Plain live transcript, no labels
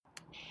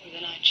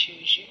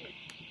choose you.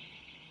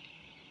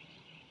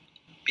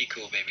 Be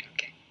cool, baby.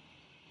 Okay.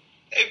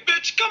 Hey,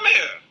 bitch, come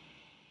here.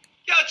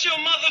 Got your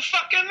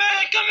motherfucking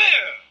man, come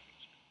here.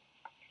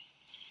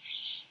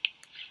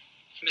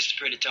 Mr.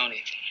 Pretty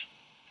Tony,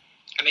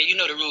 I mean, you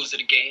know the rules of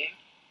the game.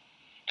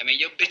 I mean,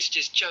 your bitch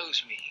just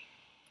chose me.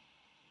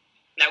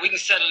 Now, we can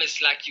settle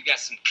this like you got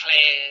some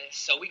class,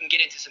 so we can get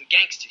into some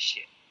gangster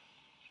shit.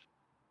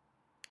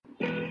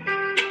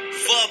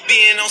 Fuck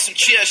being on some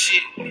chill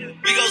shit. We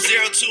go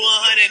 0 to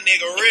 100,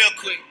 nigga, real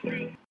quick.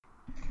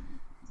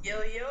 Yo,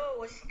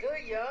 what's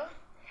good, y'all?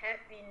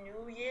 Happy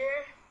New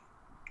Year.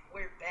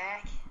 We're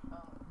back. I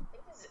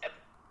think this is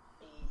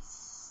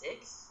episode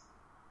 6.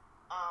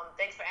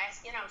 Thanks for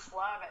asking. I'm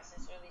Suave at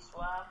Sincerely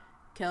Suave.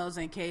 Kels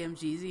and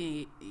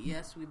KMGZ.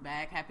 Yes, we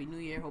back. Happy New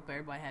Year. Hope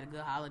everybody had a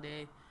good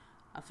holiday.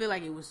 I feel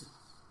like it was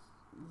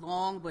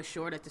long but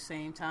short at the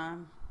same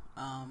time.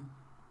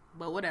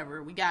 But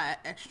whatever. We got an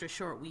extra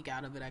short week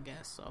out of it, I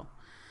guess. So,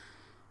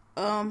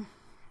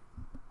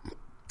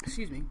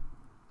 excuse me.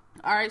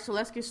 All right, so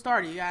let's get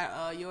started. You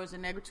got yours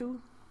and Negatu?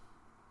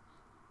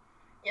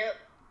 Yep.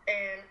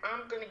 And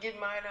I'm going to give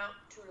mine out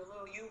to the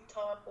little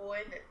Utah boy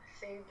that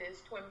saved his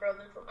twin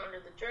brother from under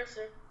the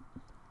dresser,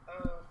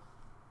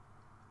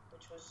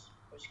 which was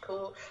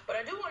cool. But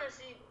I do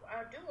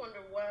wonder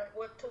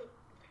what took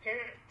the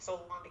parents so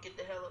long to get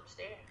the hell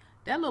upstairs.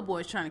 That little boy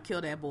is trying to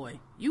kill that boy.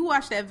 You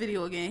watch that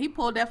video again. He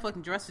pulled that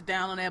fucking dresser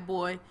down on that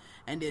boy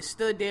and then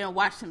stood there and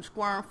watched him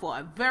squirm for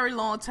a very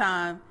long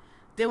time.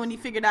 Then when he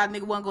figured out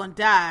nigga wasn't going to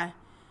die,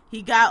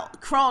 he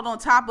crawled on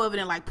top of it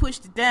and like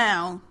pushed it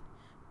down.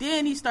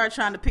 Then he started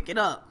trying to pick it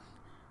up.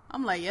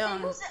 I'm like, yo. I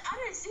didn't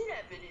see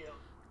that video.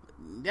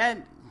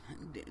 That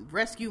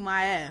rescue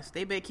my ass.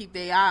 They better keep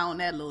their eye on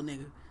that little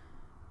nigga.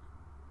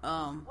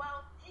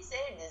 Well, he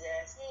saved his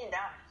ass. He didn't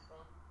die, so.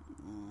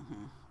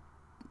 Mm-hmm.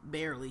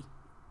 Barely.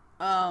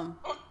 I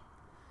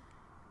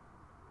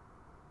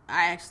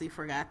actually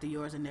forgot the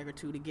yours and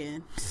Negertude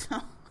again.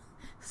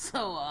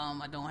 So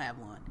I don't have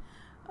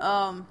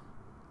one.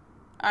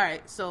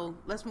 Alright, so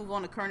let's move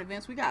on to current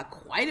events. We got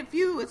quite a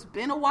few. It's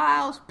been a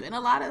while. It's been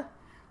a lot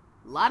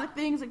of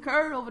things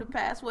occurred over the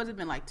past, what's it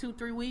been, like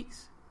 2-3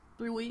 weeks?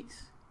 3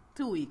 weeks?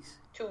 2 weeks.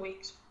 2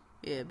 weeks.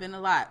 Yeah, been a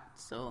lot.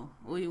 So,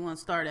 where do you want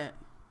to start at?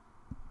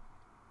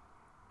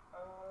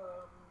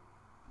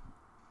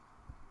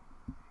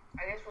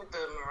 I guess with the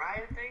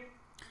Mariah thing.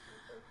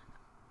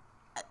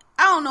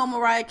 I don't know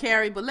Mariah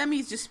Carey, but let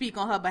me just speak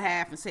on her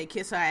behalf and say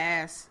kiss her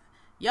ass.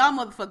 Y'all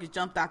motherfuckers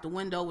jumped out the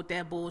window with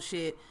that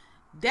bullshit.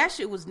 That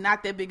shit was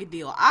not that big a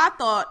deal. I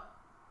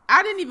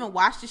didn't even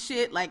watch the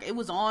shit. Like, it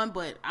was on,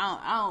 but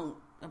I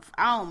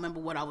don't remember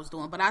what I was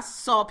doing. But I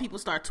saw people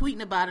start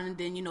tweeting about it, and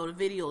then, the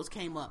videos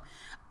came up.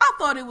 I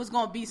thought it was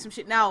going to be some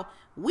shit. Now,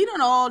 we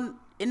done all,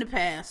 in the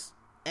past,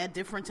 at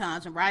different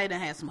times, and Mariah done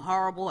had some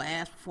horrible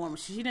ass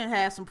performances. She done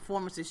had some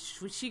performances.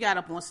 She got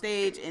up on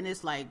stage, and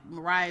it's like,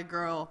 Mariah,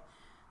 girl,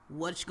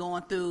 what you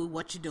going through?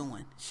 What you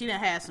doing? She done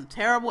had some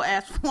terrible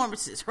ass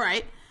performances,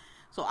 right?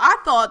 So I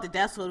thought that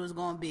that's what it was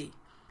going to be.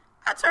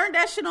 I turned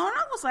that shit on.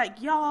 I was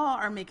like, y'all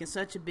are making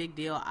such a big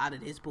deal out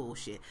of this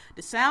bullshit.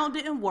 The sound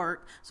didn't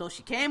work. So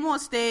she came on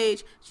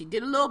stage. She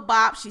did a little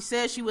bop. She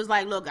said she was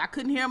like, look, I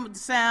couldn't hear the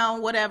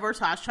sound, whatever.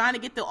 So I was trying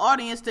to get the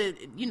audience to,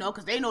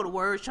 because they know the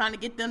words, trying to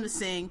get them to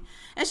sing.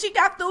 And she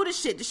got through the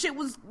shit. The shit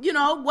was,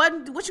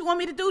 what you want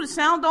me to do? The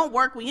sound don't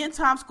work. We in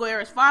Times Square.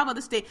 It's 5 other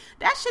states.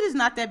 That shit is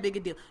not that big a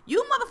deal.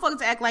 You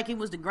motherfuckers act like it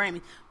was the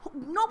Grammy.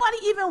 Nobody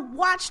even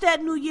watched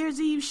that New Year's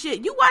Eve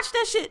shit. You watch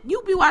that shit.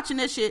 You be watching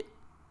that shit.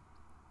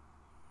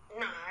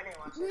 No, I didn't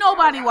watch it.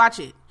 Nobody watch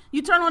it.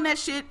 You turn on that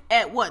shit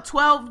at what,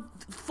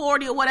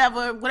 12:40 or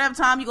whatever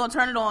time you gonna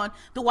turn it on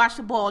to watch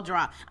the ball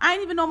drop. I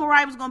didn't even know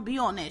Mariah was gonna be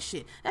on that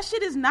shit. That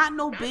shit is not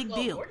no big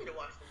deal.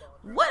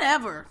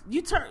 Whatever.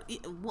 You turn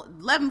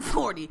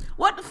 11:40.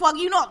 What the fuck?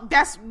 You know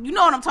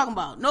what I'm talking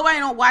about. Nobody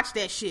don't watch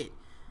that shit.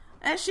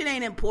 That shit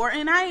ain't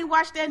important. I ain't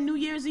watched that New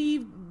Year's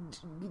Eve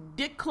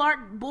Dick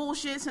Clark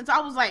bullshit since I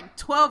was like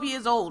 12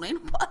 years old.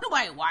 Ain't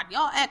nobody watch.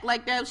 Y'all act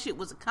like that shit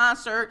was a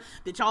concert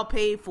that y'all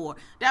paid for.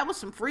 That was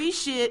some free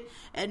shit.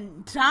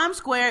 And Times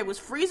Square, it was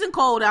freezing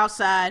cold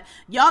outside.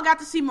 Y'all got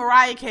to see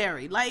Mariah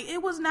Carey. Like,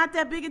 it was not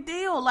that big a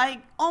deal.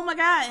 Like, oh my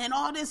God, and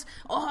all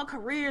her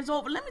career is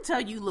over. Let me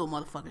tell you, little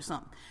motherfucker,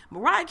 something.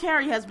 Mariah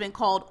Carey has been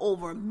called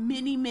over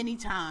many, many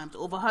times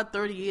over her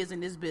 30 years in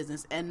this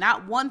business, and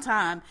not one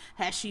time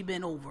has she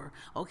been over,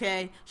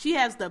 okay? She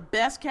has the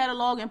best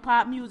catalog in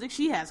pop music.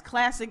 She has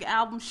classic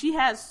albums. She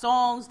has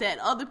songs that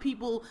other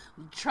people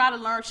try to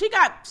learn.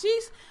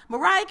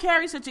 Mariah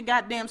Carey's such a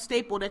goddamn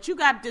staple that you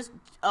got this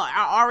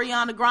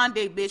Ariana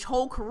Grande bitch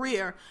whole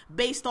career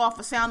based off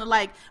of sounding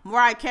like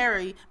Mariah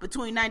Carey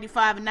between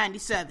 95 and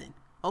 97,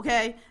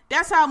 okay?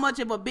 That's how much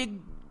of a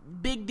big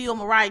deal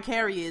Mariah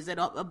Carey is, that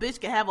a bitch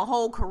can have a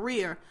whole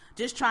career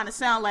just trying to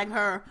sound like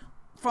her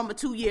from a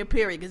 2-year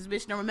period, because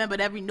this bitch don't remember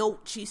every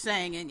note she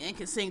sang and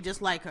can sing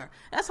just like her.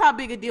 That's how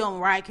big a deal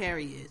Mariah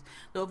Carey is.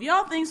 So if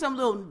y'all think some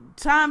little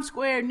Times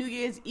Square New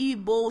Year's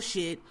Eve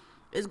bullshit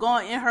is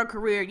going in her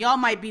career, y'all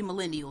might be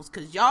millennials,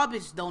 because y'all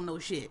bitches don't know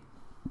shit.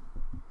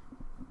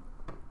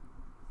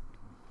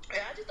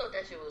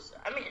 was.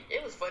 I mean,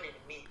 it was funny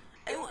to me.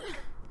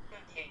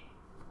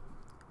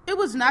 It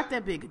was not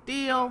that big a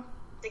deal.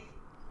 The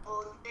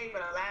whole thing,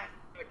 but I laughed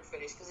at the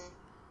finish because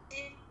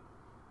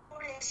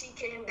she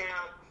came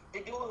down. The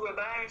dude who were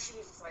by her, she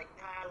was just like,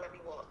 "Nah, let me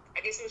walk."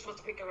 I guess they were supposed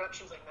to pick her up.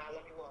 She was like, "Nah,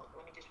 let me walk.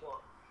 Let me just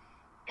walk."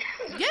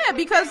 Yeah,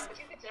 because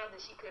you could tell that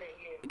she couldn't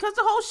hear. Because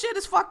the whole shit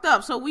is fucked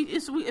up. So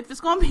if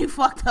it's gonna be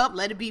fucked up,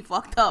 let it be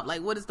fucked up.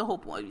 Like, what is the whole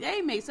point?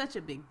 They made such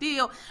a big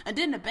deal, and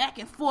then the back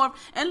and forth.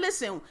 And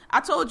listen, I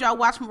told y'all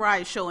watch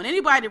Mariah's show, and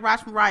anybody that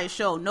watch Mariah's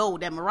show know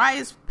that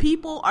Mariah's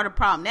people are the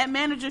problem. That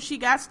manager she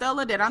got,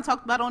 Stella, that I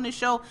talked about on this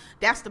show,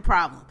 that's the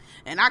problem.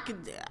 And I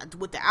could,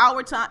 with the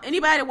hour time,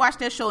 anybody that watched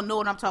that show know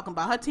what I'm talking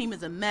about. Her team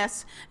is a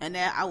mess, and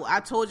that I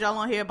told y'all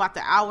on here about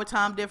the hour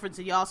time difference,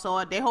 and y'all saw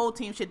it. Their whole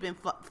team should have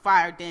been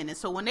fired then. And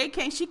so when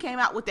she came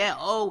out with that,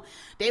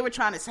 they were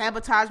trying to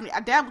sabotage me.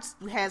 That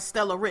has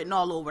Stella written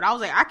all over it. I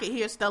was like, I could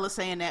hear Stella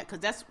saying that, because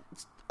that's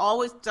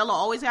always, Stella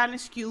always got an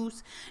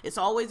excuse. It's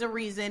always a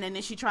reason, and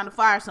then she trying to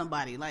fire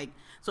somebody. Like,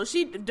 so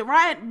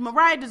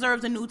Mariah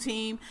deserves a new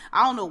team.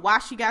 I don't know why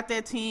she got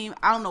that team.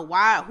 I don't know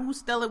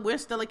where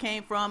Stella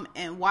came from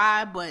and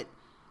why, but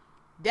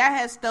that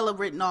has Stella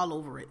written all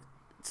over it.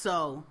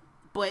 So,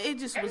 but it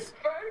just was.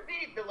 For her to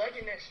be the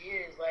legend that she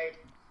is,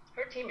 like,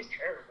 her team is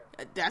terrible.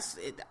 That's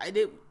it.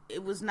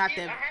 It was not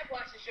that. I have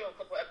watched the show a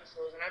couple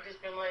episodes, and I've just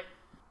been like,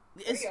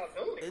 it's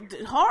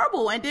doing?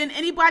 Horrible. And then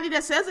anybody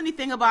that says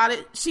anything about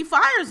it, she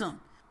fires them.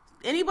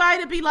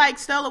 Anybody to be like,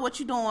 Stella, what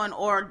you doing?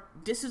 Or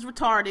this is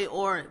retarded,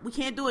 or we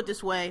can't do it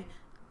this way,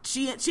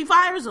 she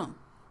fires them.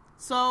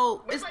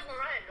 So it's like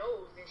Mariah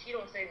knows, and she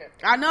don't say nothing.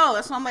 I know.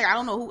 That's why I'm like, I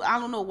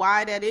don't know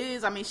why that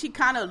is. I mean, she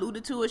kind of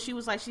alluded to it. She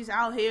was like, she's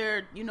out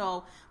here,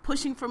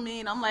 pushing for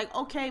me, and I'm like,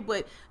 okay,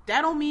 but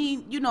that don't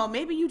mean,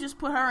 maybe you just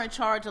put her in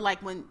charge of,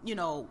 like, when,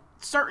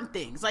 certain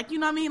things, like, you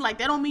know what I mean? Like,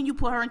 that don't mean you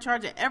put her in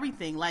charge of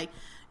everything. Like,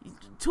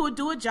 to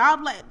do a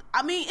job, like,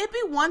 I mean, it'd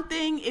be one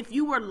thing if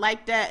you were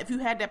like that, if you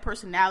had that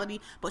personality,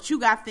 but you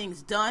got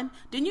things done,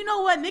 then you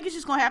know what, niggas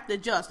just gonna have to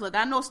adjust. Look,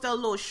 I know Stella's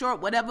a little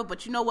short, whatever,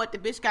 but you know what, the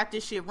bitch got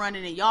this shit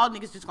running, and y'all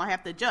niggas just gonna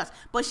have to adjust.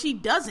 But she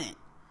doesn't.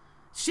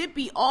 Shit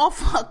be all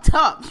fucked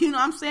up, you know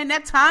what I'm saying?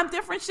 That time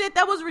difference shit,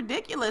 that was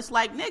ridiculous.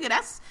 Like, nigga,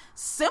 that's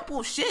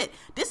simple shit.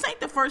 This ain't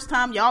the first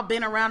time y'all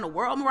been around the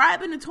world. Mariah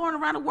been touring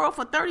around the world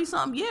for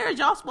 30-something years.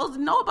 Y'all supposed to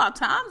know about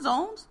time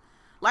zones.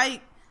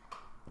 Like,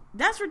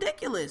 that's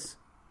ridiculous.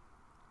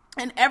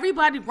 And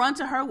everybody run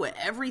to her with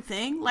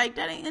everything. Like,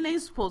 that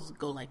ain't supposed to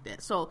go like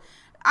that. So,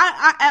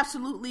 I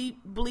absolutely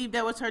believe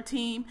that was her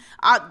team.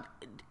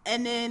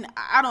 And then,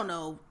 I don't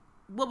know,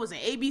 what was it,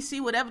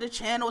 ABC, whatever the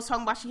channel was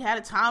talking about, she had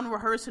a time to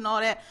rehearse and all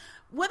that.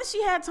 Whether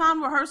she had time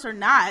to rehearse or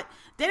not,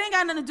 that ain't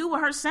got nothing to do with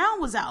her sound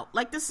was out.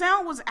 Like, the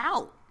sound was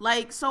out.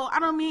 Like, so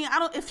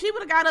if she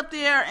would have got up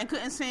there and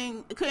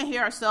couldn't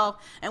hear herself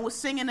and was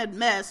singing a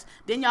mess,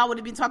 then y'all would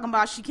have been talking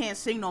about she can't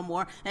sing no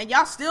more. And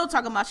y'all still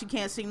talking about she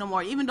can't sing no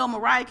more, even though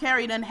Mariah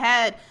Carey done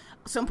had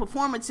some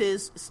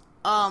performances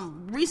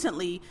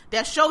recently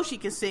that show she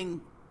can sing.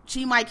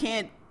 She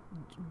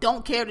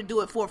don't care to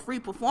do it for a free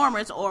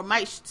performance, or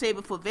might save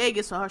it for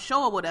Vegas or her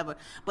show or whatever.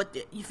 But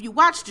if you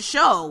watch the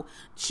show,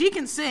 she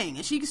can sing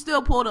and she can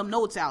still pull them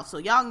notes out. So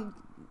y'all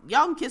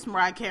can kiss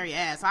Mariah Carey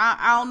ass.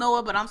 I don't know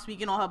her, but I'm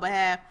speaking on her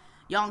behalf.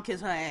 Y'all can kiss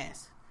her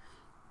ass.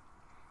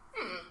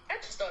 I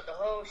just thought the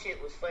whole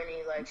shit was funny.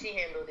 Like, she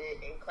handled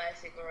it in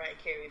classic Mariah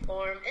Carey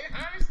form. And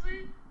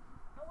honestly,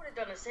 I would have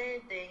done the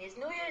same thing. It's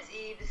New Year's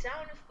Eve. The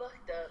sound is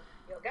fucked up.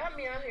 Y'all got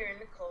me out here in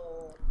the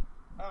cold.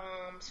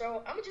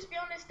 So I'm gonna just be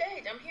on this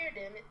stage. I'm here,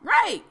 damn it.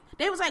 Right.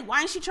 They was like, why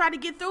didn't she try to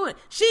get through it?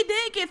 She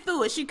did get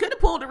through it. She could have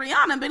pulled a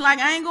Rihanna and been like,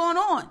 I ain't going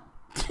on.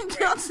 You know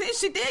what I'm saying?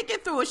 She did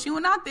get through it. She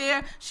went out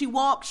there. She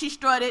walked. She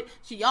strutted.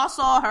 Y'all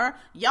saw her.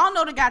 Y'all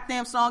know the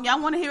goddamn song.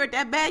 Y'all want to hear it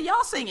that bad?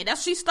 Y'all sing it.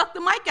 She stuck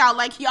the mic out.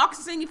 Like, y'all can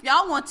sing if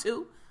y'all want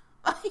to.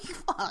 Like,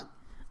 fuck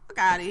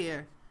out of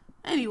here.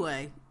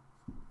 Anyway.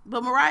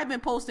 But Mariah been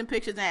posting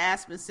pictures in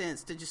Aspen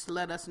since to just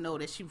let us know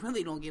that she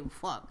really don't give a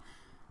fuck.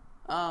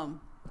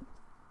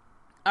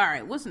 All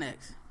right, what's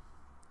next?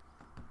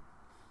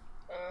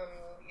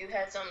 You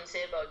had something to say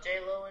about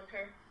J-Lo and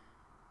her?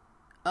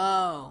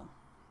 Oh,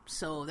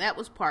 so that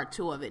was part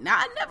 2 of it. Now,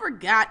 I never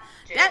got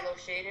that. J-Lo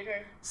shaded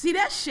her? See,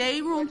 that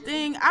Shade Room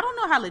thing, I don't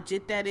know how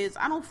legit that is.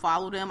 I don't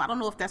follow them. I don't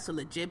know if that's a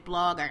legit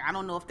blog. I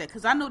don't know if that,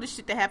 because I know the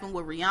shit that happened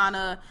with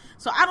Rihanna.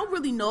 So I don't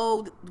really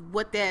know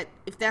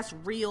if that's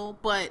real,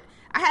 but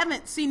I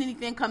haven't seen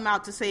anything come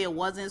out to say it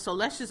wasn't. So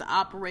let's just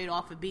operate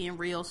off of being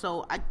real.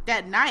 So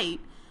that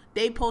night,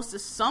 they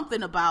posted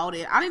something about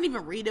it. I didn't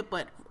even read it,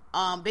 but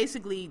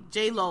basically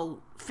J-Lo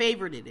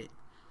favorited it.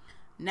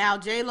 Now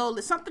J-Lo,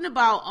 there's something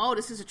about,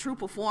 this is a true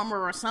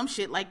performer or some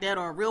shit like that,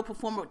 or a real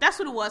performer. That's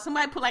what it was.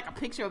 Somebody put like a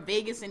picture of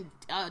Vegas and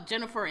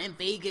Jennifer in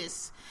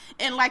Vegas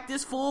and like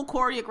this full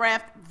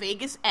choreographed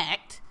Vegas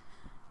act,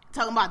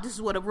 talking about this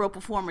is what a real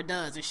performer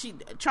does, and she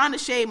trying to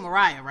shade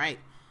Mariah, right?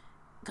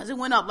 Because it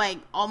went up like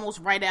almost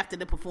right after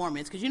the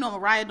performance. Because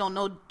Mariah don't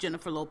know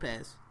Jennifer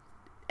Lopez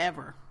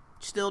ever.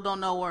 Still don't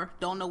know her.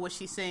 Don't know what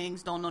she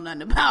sings. Don't know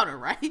nothing about her,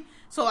 right?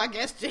 So I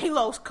guess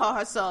J-Lo's caught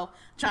herself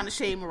trying to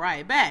shade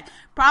Mariah back.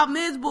 Problem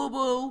is,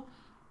 boo-boo,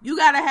 you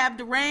gotta have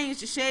the range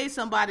to shade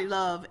somebody,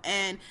 love.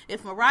 And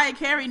if Mariah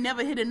Carey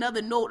never hit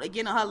another note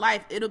again in her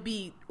life, it'll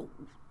be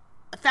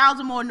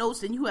 1,000 more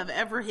notes than you have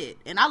ever hit.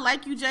 And I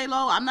like you,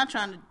 J-Lo. I'm not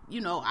trying to,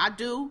 I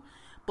do.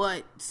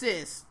 But,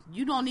 sis,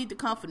 you don't need to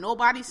come for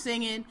nobody's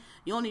singing.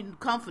 You don't need to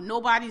come for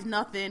nobody's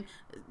nothing.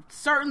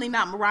 Certainly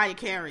not Mariah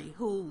Carey,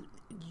 who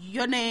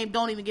your name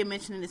don't even get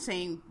mentioned in the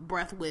same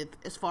breath with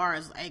as far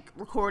as, like,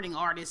 recording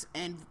artists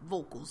and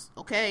vocals.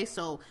 Okay?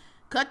 So,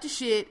 cut the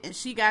shit. And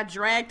she got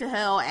dragged to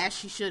hell as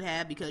she should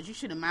have, because you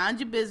should have mind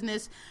your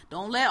business.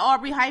 Don't let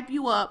Aubrey hype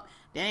you up.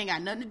 That ain't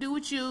got nothing to do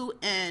with you.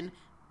 And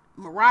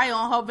Mariah,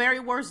 on her very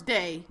worst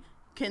day,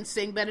 can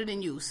sing better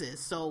than you, sis.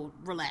 So,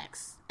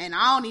 relax. And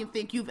I don't even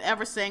think you've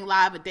ever sang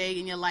live a day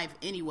in your life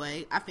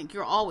anyway. I think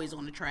you're always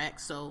on the track.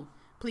 So,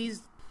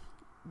 please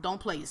don't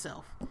play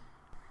yourself.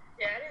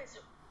 Yeah, I didn't.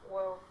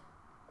 Well,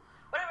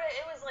 whatever.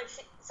 It was like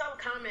some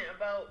comment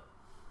about.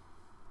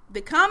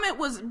 The comment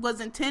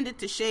was intended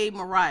to shade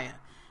Mariah.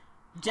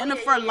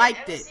 Jennifer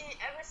liked it.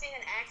 Ever seen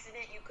an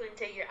accident you couldn't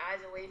take your eyes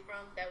away from?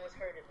 That was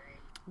her tonight.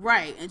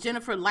 Right, and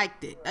Jennifer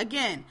liked it.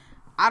 Again,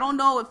 I don't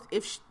know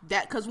if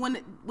that, because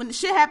when the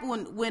shit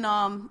happened when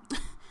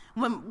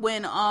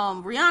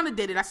Rihanna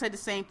did it, I said the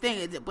same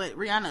thing, but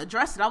Rihanna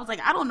addressed it. I was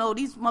like, I don't know,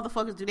 these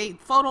motherfuckers, do they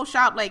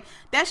Photoshop? Like,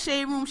 that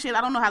shade room shit,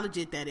 I don't know how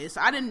legit that is.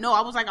 So I didn't know.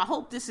 I was like, I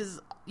hope this is,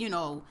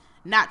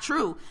 not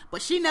true.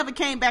 But she never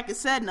came back and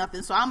said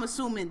nothing, so I'm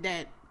assuming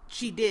that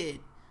she did.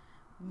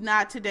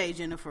 Not today,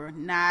 Jennifer.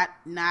 Not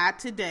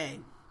today.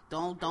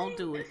 Don't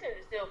do it. That shit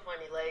is still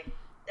funny. Like,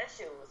 that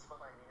shit was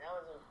funny. That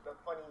was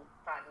a funny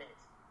 5 minutes.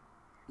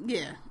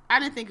 Yeah, I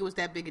didn't think it was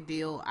that big a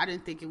deal. I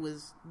didn't think it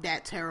was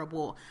that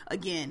terrible.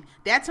 Again,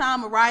 that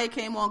time Mariah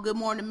came on Good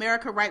Morning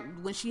America right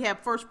when she had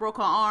first broke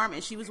her arm,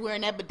 and she was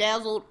wearing that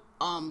bedazzled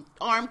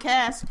arm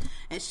cast,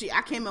 and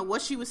I can't remember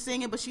what she was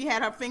singing, but she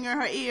had her finger in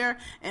her ear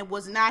and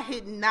was not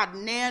hitting not a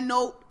nan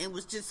note and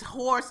was just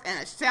hoarse, and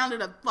it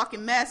sounded a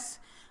fucking mess.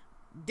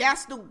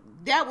 That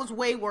was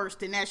way worse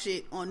than that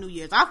shit on New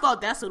Year's. I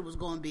thought that's what it was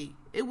going to be.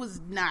 It was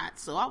not.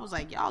 So I was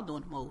like, y'all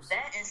doing the most.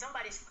 That and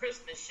somebody's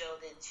Christmas show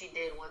that she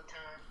did one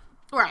time.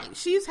 Right.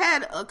 She's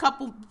had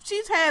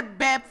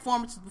bad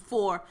performances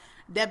before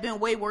that been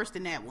way worse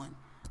than that one.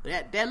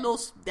 That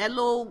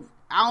little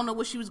I don't know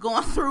what she was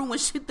going through when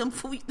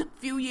the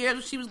few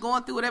years she was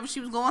going through whatever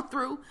she was going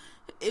through.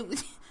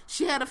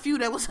 She had a few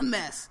that was a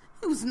mess.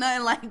 It was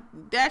nothing like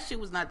that. Shit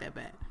was not that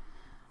bad.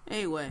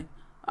 Anyway,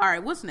 all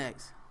right, what's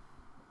next?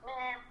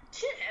 Man,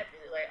 shit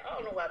happens. Like, I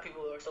don't know why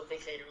people are so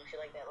fixated on shit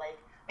like that. Like,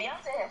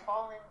 Beyonce has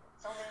fallen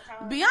so many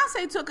times.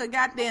 Beyonce took a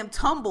goddamn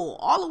tumble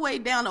all the way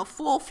down a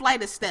full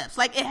flight of steps.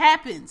 Like, it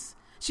happens.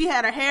 She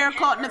had her hair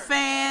caught in the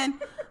fan.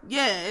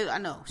 Yeah, I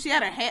know. She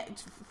had her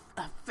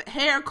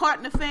hair caught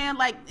in the fan.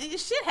 Like,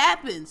 shit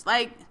happens.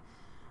 Like,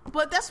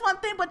 but that's one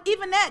thing. But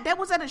even that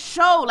was at a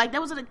show. Like,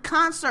 that was at a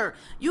concert.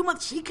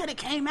 She could have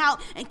came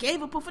out and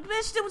gave a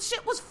performance.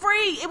 Shit was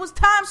free. It was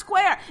Times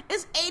Square.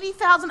 It's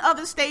 80,000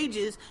 other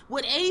stages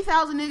with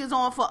 80,000 niggas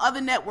on for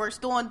other networks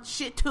doing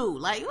shit too.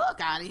 Like,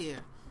 look out of here.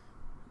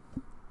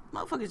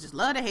 Motherfuckers just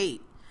love to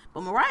hate.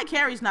 But Mariah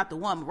Carey's not the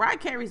one. Mariah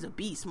Carey's a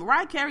beast.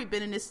 Mariah Carey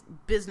been in this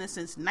business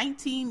since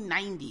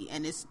 1990,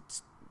 and it's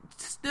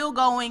still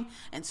going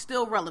and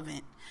still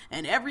relevant.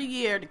 And every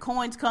year the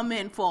coins come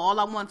in for All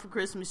I Want for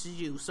Christmas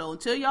Is You. So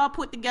until y'all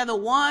put together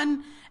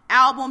one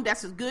album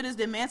that's as good as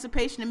The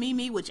Emancipation of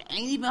Mimi, which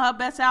ain't even her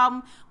best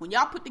album, when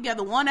y'all put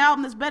together one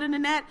album that's better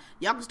than that,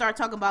 y'all can start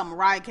talking about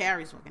Mariah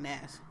Carey's fucking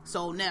ass.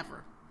 So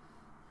never.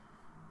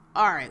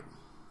 All right,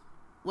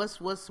 what's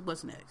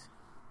next?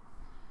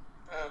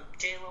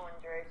 J-Lo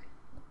and Drake.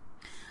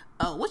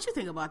 Oh, what you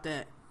think about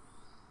that?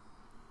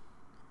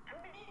 I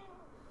mean,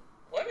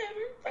 whatever.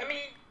 I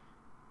mean,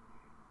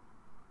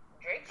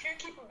 Drake should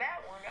keep a bad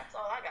one. That's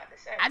all I got to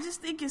say. I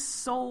just think it's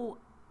so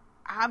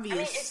obvious.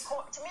 I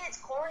mean, to me, it's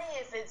corny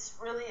if it's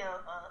really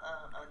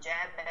a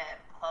jab at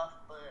Puff,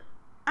 but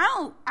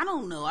I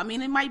don't know. I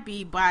mean, it might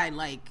be by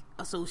like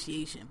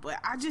association, but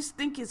I just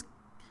think it's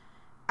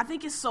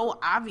so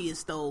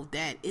obvious though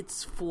that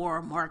it's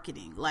for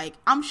marketing. Like,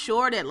 I'm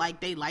sure that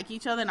like they like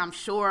each other, and I'm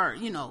sure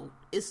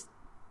it's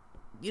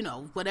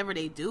whatever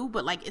they do,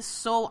 but like it's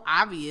so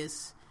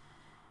obvious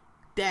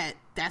that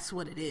that's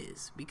what it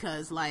is,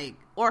 because like,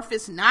 or if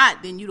it's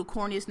not, then you the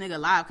corniest nigga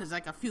alive, because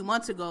like a few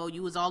months ago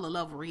you was all in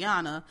love with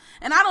Rihanna,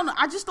 and I don't know,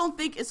 I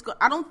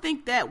don't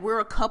think that we're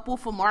a couple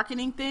for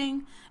marketing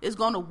thing is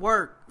going to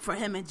work for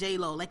him and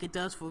J-Lo like it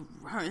does for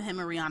him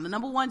and Rihanna.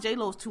 Number one,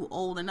 J-Lo's too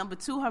old, and number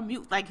two, her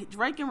like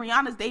Drake and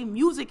Rihanna's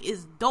music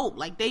is dope.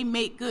 Like, they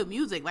make good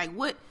music. Like,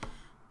 what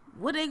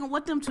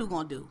them two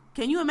gonna do?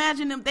 Can you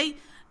imagine them?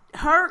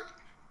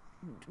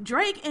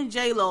 Drake and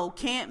J-Lo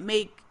can't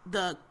make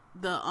the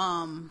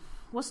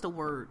what's the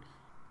word?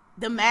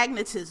 The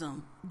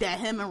magnetism that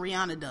him and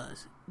Rihanna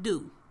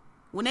do.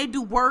 When they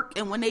do work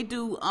and when they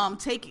do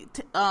take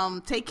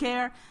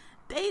care,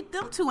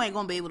 them two ain't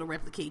gonna be able to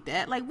replicate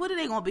that. Like, what are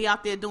they gonna be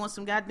out there doing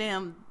some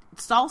goddamn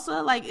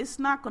salsa, like, it's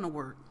not gonna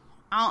work.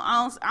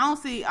 I don't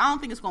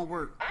think it's gonna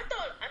work.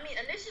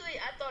 Initially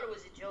I thought it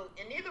was a joke,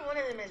 and neither one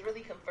of them has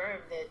really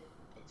confirmed that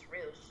it's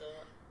real, so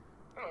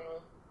I don't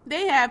know.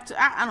 They have to,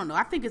 I don't know,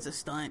 I think it's a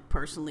stunt,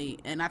 personally,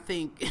 and I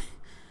think,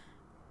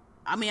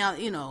 I'm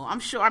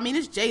sure,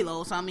 it's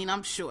J-Lo, so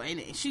I'm sure,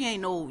 and she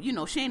ain't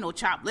no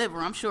chopped liver,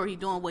 I'm sure he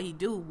doing what he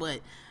do,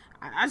 but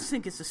I just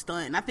think it's a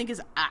stunt, and I think it's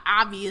an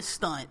obvious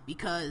stunt,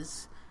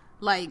 because,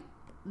 like,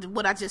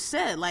 what I just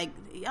said, like,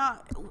 y'all,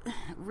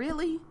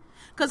 really?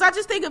 Because I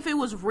just think if it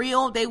was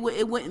real, it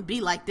wouldn't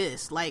be like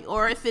this. Like,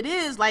 or if it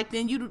is, like,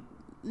 then you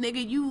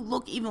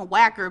look even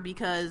whacker,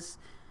 because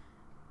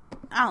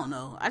I don't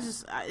know. I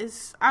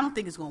don't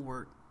think it's gonna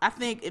work. I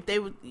think if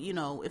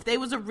they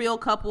was a real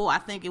couple, I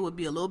think it would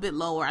be a little bit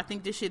lower. I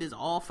think this shit is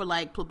all for,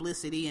 like,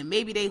 publicity, and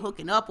maybe they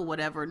hooking up or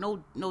whatever.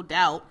 No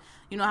doubt.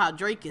 You know how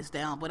Drake is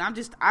down, but I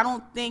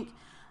don't think,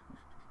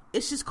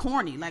 it's just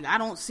corny. Like, I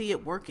don't see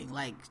it working.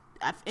 Like,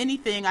 if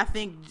anything, I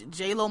think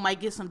J-Lo might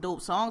get some dope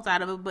songs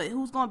out of it, but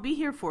who's gonna be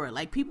here for it?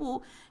 Like,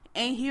 people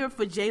ain't here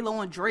for J-Lo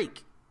and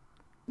Drake.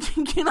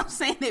 You know what I'm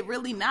saying? They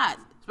really not.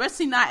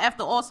 Especially not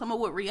after All Summer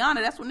with Rihanna.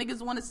 That's what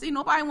niggas want to see.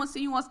 Nobody want to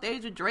see you on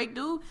stage with Drake,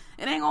 dude.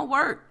 It ain't gonna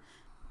work.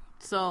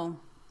 So.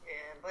 Yeah,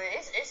 but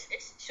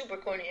it's super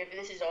corny if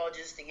this is all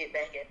just to get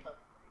back at Puff.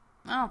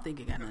 I don't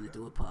think it got nothing to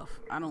do with Puff.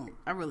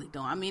 I really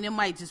don't. I mean, it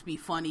might just be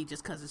funny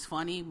just because it's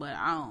funny, but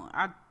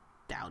I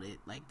doubt it.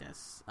 Like,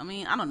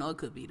 I don't know. It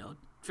could be, though.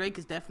 Drake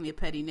is definitely a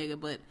petty nigga,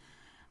 but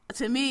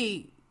to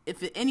me,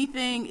 if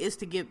anything is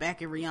to get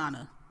back at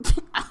Rihanna,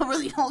 I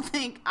really don't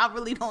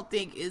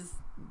think is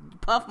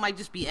Puff might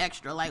just be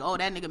extra. Like, oh,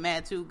 that nigga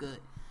mad too good.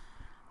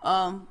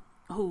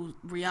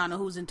 Rihanna,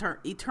 who's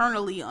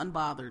eternally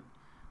unbothered.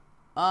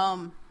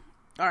 All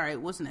right,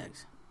 what's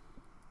next?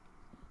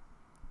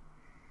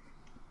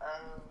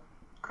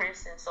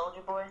 Chris and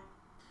Soulja Boy.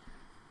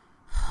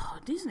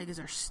 These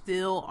niggas are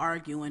still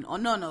arguing. Oh,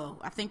 no.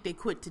 I think they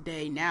quit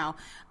today. Now,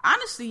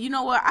 honestly, you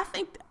know what? I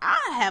think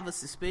I have a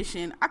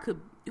suspicion.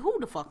 Who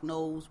the fuck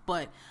knows?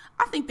 But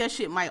I think that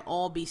shit might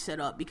all be set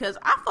up, because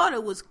I thought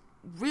it was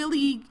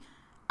really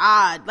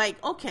odd.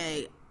 Like,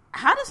 okay,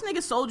 how does nigga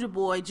Soulja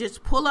Boy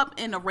just pull up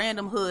in a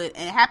random hood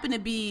and happen to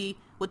be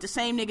with the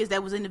same niggas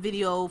that was in the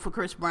video for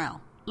Chris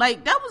Brown?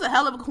 Like, that was a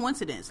hell of a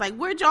coincidence. Like,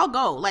 where'd y'all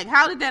go? Like,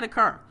 how did that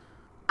occur?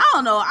 I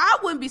don't know. I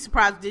wouldn't be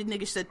surprised if these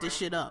niggas set this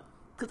shit up.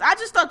 Because I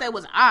just thought that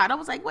was odd. I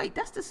was like, wait,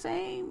 that's the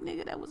same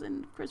nigga that was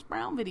in the Chris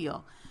Brown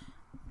video.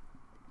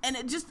 And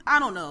it just, I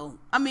don't know.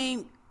 I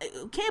mean,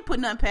 can't put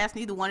nothing past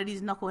neither one of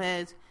these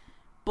knuckleheads.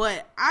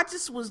 But I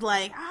just was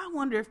like, I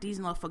wonder if these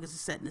motherfuckers are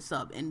setting this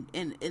up. And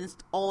it's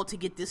all to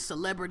get this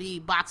celebrity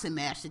boxing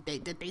match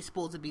that they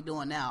supposed to be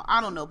doing now.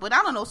 I don't know. But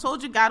I don't know.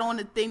 Soulja got on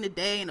the thing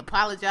today and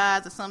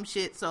apologized or some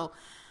shit. So,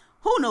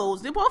 who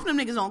knows? They're both of them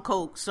niggas on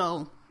coke.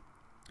 So,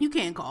 you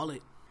can't call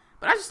it.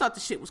 But I just thought the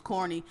shit was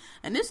corny.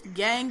 And this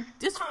gang,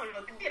 I don't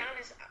know. To be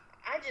honest,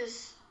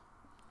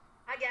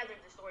 I gathered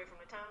the story from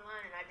the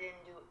timeline, and I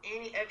didn't do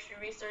any extra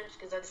research,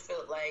 because I just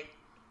felt like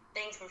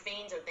things for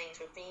fiends are things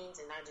for fiends,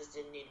 and I just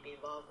didn't need to be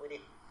involved with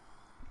it.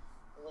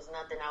 It was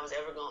nothing I was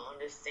ever going to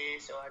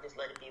understand, so I just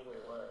let it be what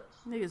it was.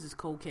 Niggas is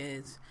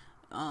cokeheads.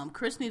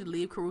 Chris need to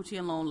leave Karrueche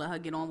alone, let her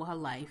get on with her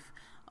life.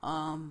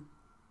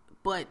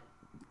 But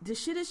this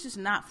shit is just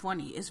not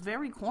funny. It's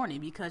very corny,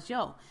 because,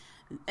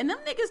 and them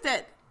niggas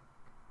that,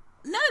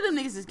 none of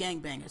them niggas is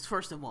gangbangers,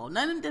 first of all.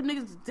 None of them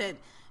niggas that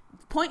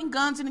pointing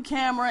guns in the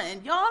camera,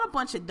 and y'all a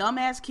bunch of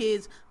dumbass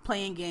kids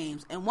playing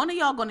games, and one of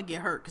y'all gonna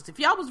get hurt, because if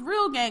y'all was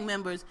real gang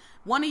members,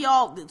 one of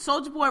y'all,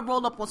 Soulja Boy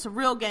rolled up on some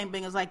real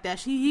gangbangers like that,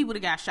 he would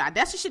have got shot.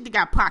 That's the shit that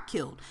got Pac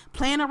killed,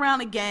 playing around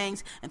the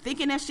gangs, and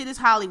thinking that shit is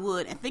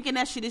Hollywood, and thinking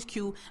that shit is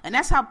cute, and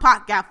that's how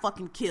Pac got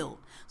fucking killed.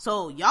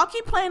 So, y'all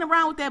keep playing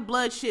around with that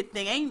blood shit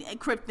thing, ain't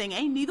Crip thing,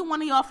 ain't neither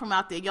one of y'all from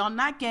out there. Y'all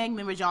not gang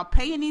members. Y'all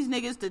paying these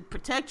niggas to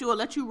protect you or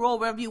let you roll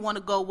wherever you want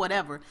to go,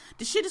 whatever.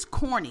 The shit is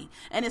corny.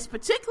 And it's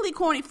particularly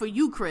corny for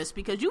you, Chris,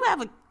 because you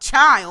have a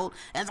child,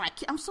 and it's like,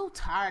 I'm so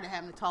tired of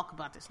having to talk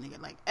about this nigga.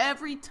 Like,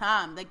 every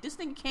time. Like, this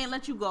nigga can't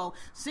let you go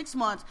 6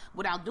 months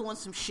without doing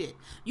some shit.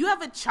 You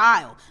have a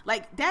child.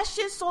 Like, that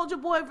shit,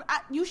 Soulja Boy,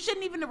 you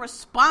shouldn't even have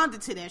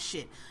responded to that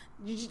shit.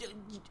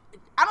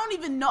 I don't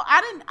even know.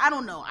 I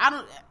don't know.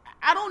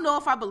 I don't know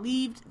if I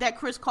believed that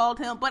Chris called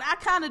him, but I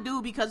kind of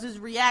do, because his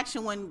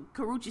reaction when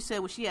Karrueche said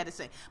what she had to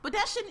say. But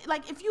that shit,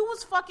 like, if you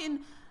was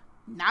fucking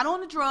not on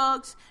the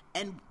drugs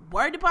and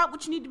worried about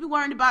what you need to be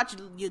worried about,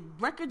 your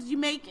records you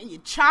make and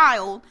your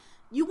child,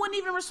 you wouldn't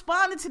even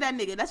respond to that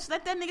nigga.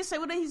 Let that nigga say,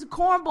 well, he's a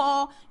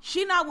cornball,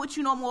 she not with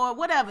you no more,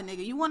 whatever,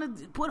 nigga. You want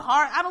to put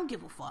hard, I don't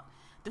give a fuck.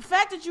 The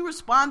fact that you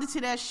responded to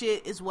that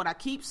shit is what I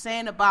keep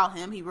saying about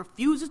him. He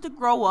refuses to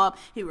grow up.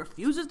 He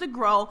refuses to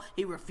grow.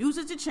 He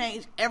refuses to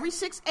change. Every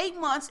 6-8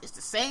 months, it's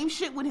the same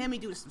shit with him. He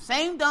do the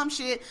same dumb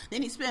shit.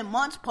 Then he spend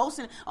months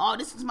posting, oh,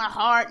 this is my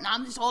heart, and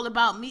I'm just all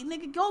about me.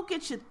 Nigga, go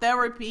get your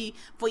therapy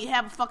before you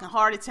have a fucking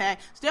heart attack.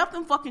 Stay off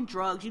them fucking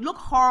drugs. You look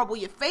horrible.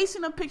 Your face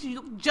in the picture, you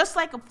look just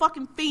like a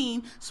fucking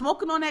fiend,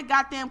 smoking on that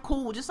goddamn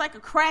cool, just like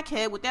a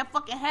crackhead with that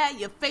fucking hat,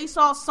 your face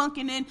all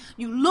sunken in.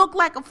 You look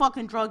like a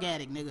fucking drug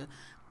addict, nigga.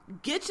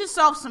 Get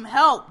yourself some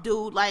help,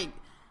 dude. Like,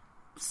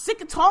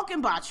 sick of talking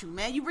about you,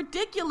 man. You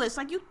ridiculous.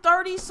 Like, you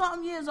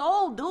 30-something years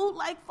old, dude.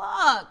 Like,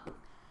 fuck. What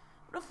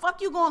the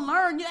fuck you gonna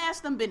learn? Your ass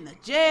done been to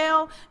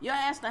jail. Your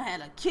ass done had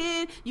a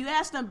kid. You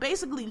ass done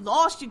basically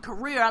lost your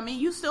career. I mean,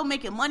 you still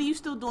making money. You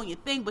still doing your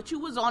thing. But you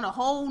was on a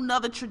whole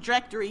nother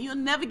trajectory. You're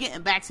never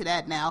getting back to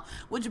that now.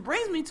 Which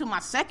brings me to my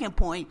second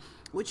point.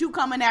 With you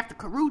coming after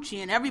Karrueche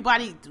and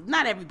everybody,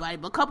 not everybody,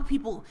 but a couple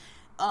people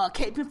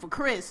caping for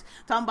Chris,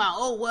 talking about,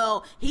 oh,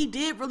 well, he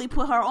did really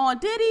put her on.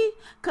 Did he?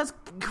 Because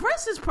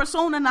Chris is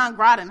persona non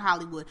grata in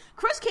Hollywood.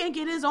 Chris can't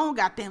get his own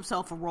goddamn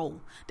self a role.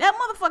 That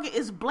motherfucker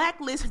is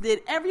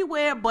blacklisted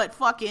everywhere but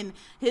fucking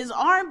his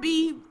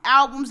R&B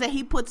albums that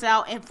he puts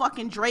out and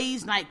fucking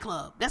Dre's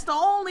nightclub. That's the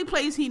only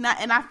place he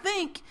not, and I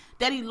think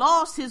that he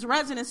lost his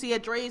residency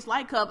at Dre's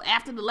nightclub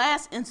after the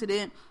last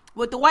incident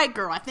with the white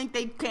girl. I think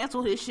they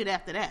canceled his shit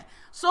after that.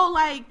 So,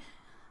 like,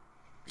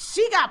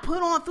 she got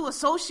put on through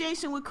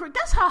association with Chris.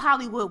 That's how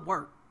Hollywood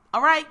work.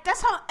 All right?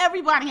 That's how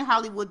everybody in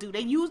Hollywood do. They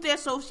use their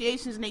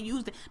associations and they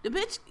use the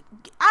bitch.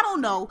 I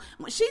don't know.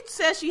 When she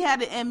said she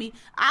had the Emmy,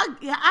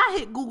 I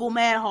hit Google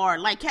mad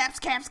hard. Like, caps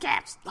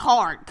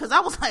hard. Because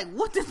I was like,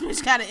 what this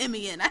bitch got an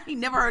Emmy in? I ain't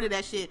never heard of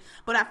that shit.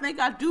 But I think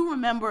I do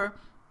remember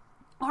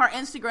her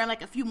Instagram,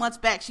 like a few months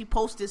back, she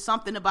posted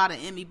something about an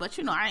Emmy, but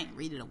you know, I ain't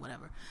read it or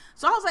whatever.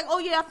 So I was like, oh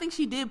yeah, I think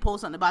she did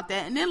post something about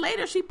that. And then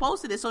later she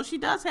posted it. So she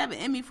does have an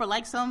Emmy for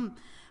like some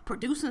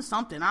producing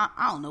something. I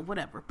don't know,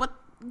 whatever. But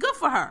good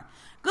for her.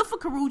 Good for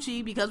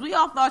Karrueche, because we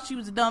all thought she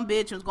was a dumb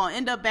bitch and was going to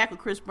end up back with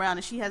Chris Brown,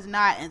 and she has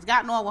not, and has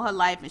gotten on with her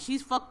life, and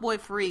she's fuckboy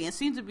free and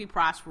seems to be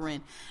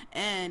prospering.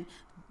 And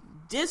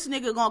this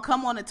nigga gonna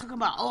come on and talk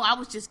about, oh, I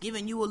was just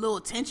giving you a little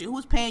attention. Who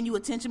was paying you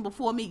attention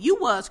before me? You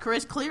was,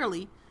 Chris,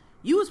 clearly.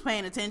 You was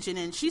paying attention,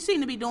 and she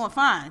seemed to be doing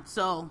fine.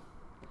 So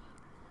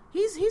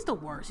he's the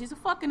worst. He's a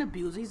fucking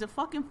abuser. He's a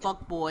fucking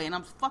fuckboy, and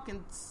I'm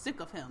fucking sick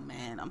of him,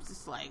 man. I'm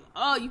just like,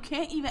 oh, you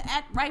can't even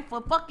act right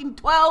for fucking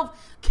 12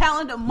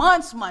 calendar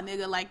months, my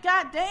nigga. Like,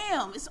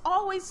 goddamn, it's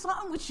always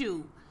something with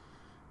you.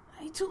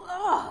 I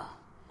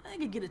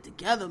can get it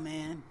together,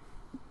 man.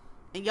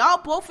 And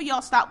both of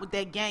y'all stop with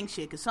that gang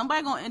shit, because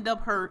somebody gonna end up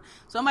hurt,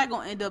 somebody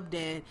gonna end up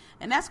dead,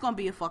 and that's gonna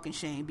be a fucking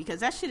shame, because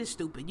that shit is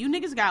stupid. You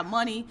niggas got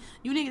money,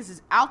 you niggas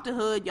is out the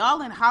hood,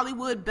 y'all in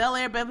Hollywood, Bel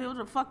Air, Beverly Hills,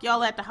 the fuck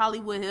y'all at the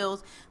Hollywood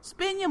Hills,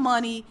 spend your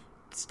money,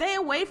 stay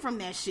away from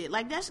that shit.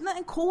 Like, there's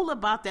nothing cool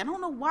about that. I don't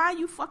know why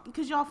you fucking,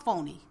 because y'all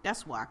phony,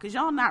 that's why, because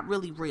y'all not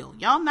really real.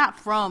 Y'all not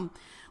from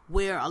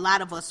where a lot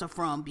of us are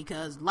from,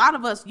 because a lot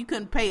of us, you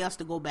couldn't pay us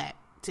to go back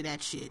to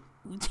that shit.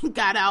 We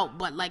got out,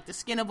 but like the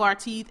skin of our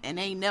teeth, and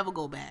they ain't never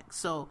go back.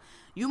 So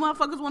you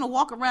motherfuckers want to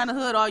walk around the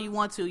hood all you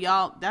want to,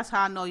 y'all. That's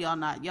how I know y'all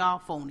not. Y'all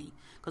phony,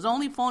 because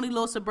only phony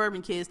little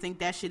suburban kids think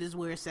that shit is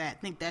where it's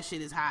at. Think that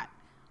shit is hot.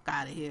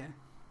 Got it here.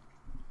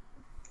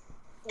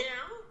 Yeah,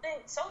 I don't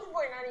think Soulja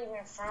Boy not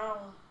even from.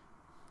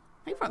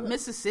 He from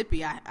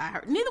Mississippi. I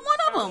heard. Neither one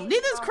of them.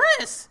 Neither is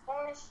Chris.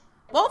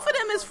 Both of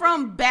them is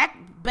from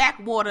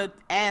backwater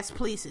ass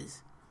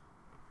places.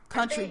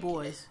 Country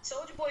boys.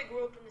 Soulja Boy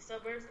grew up in the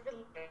suburbs of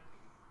Atlanta,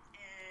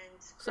 and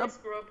Chris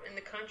grew up in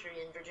the country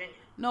in Virginia.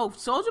 No,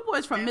 Soulja Boy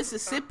is from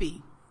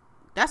Mississippi.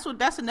 That's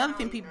another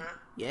thing people. Not.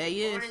 Yeah,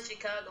 he is. Born in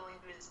Chicago,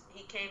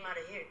 he came out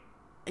of here.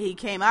 He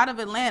came out of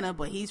Atlanta,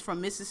 but he's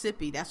from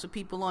Mississippi. That's what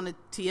people on the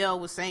TL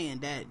was saying,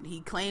 that he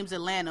claims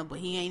Atlanta, but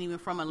he ain't even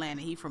from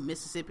Atlanta. He from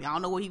Mississippi. I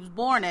don't know where he was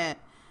born at,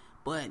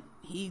 but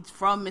he's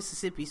from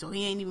Mississippi, so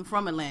he ain't even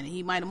from Atlanta.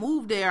 He might have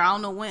moved there. I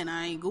don't know when.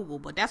 I ain't Google,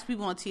 but that's what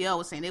people on TL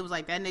was saying. They was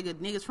like, that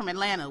nigga's from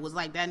Atlanta. It was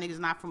like, that nigga's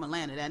not from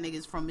Atlanta. That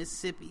nigga's from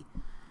Mississippi.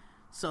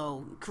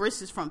 So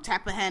Chris is from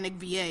Tappahannock,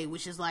 VA,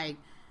 which is like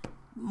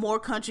more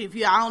country.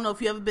 I don't know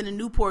if you ever been to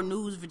Newport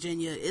News,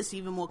 Virginia. It's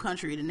even more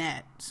country than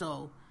that.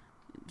 So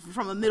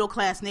from a middle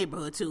class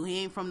neighborhood too.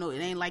 He ain't from it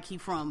ain't like he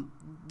from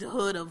the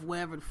hood of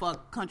wherever the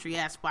fuck country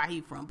ass spot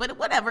he from. But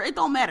whatever, it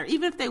don't matter.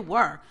 Even if they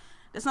were,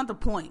 that's not the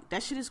point.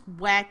 That shit is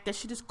whack. That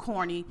shit is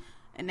corny.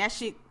 And that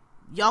shit,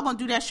 y'all gonna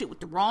do that shit with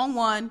the wrong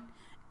one.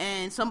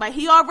 And somebody,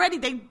 he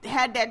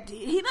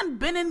done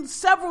been in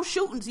several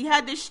shootings. He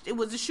had this, it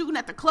was a shooting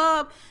at the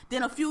club.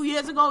 Then a few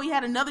years ago, he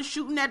had another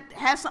shooting that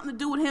had something to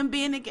do with him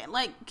being again.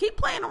 Like, keep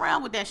playing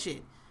around with that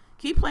shit.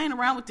 Keep playing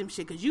around with them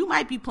shit. Because you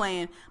might be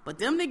playing, but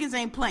them niggas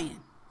ain't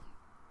playing.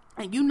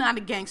 And you not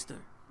a gangster.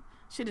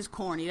 Shit is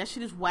corny. That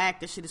shit is whack.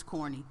 That shit is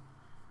corny.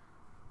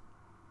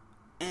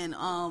 And,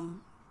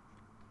 I'm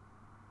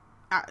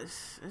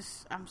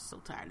so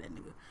tired of that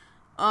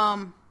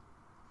nigga.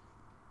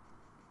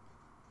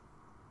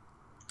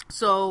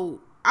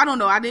 So, I don't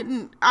know.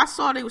 I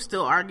saw they were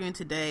still arguing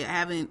today. I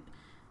haven't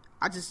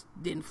I just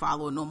didn't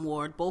follow it no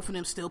more. Both of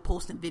them still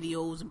posting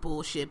videos and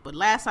bullshit. But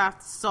last I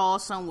saw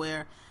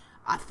somewhere,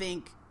 I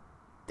think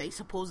they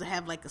supposed to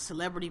have like a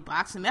celebrity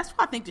boxing. That's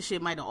why I think the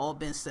shit might have all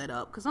been set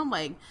up. Because I'm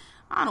like,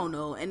 I don't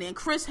know. And then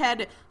Chris had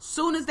to,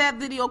 soon as that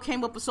video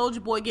came up of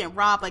Soulja Boy getting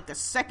robbed, like the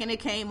second it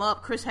came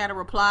up, Chris had a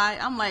reply.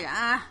 I'm like,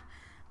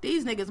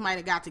 these niggas might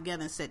have got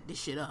together and set this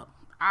shit up.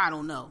 I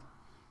don't know.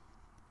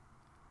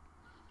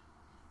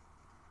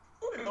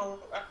 No,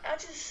 I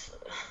just,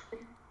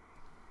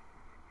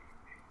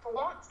 for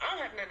once, I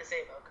don't have nothing to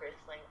say about Chris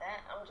like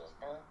that. I'm just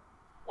done.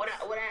 What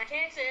I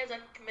can say is I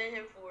commend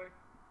him for,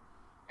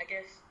 I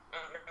guess,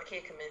 I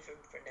can't commend him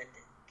for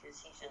nothing, because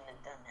he shouldn't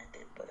have done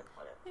nothing, but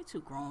whatever. They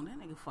too grown. That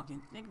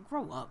nigga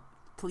grow up,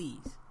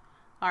 please.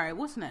 Alright,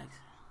 what's next?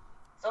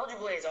 Soulja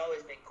Boy has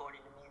always been corny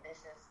to me. This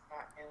is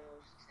not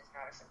news. This is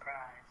not a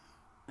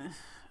surprise.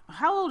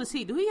 How old is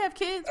he? Do he have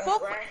kids?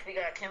 Both? We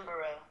got Kim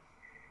Burrell.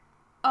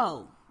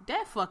 Oh,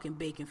 that fucking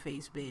bacon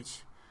face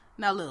bitch.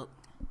 Now look,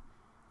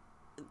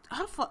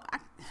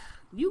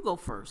 you go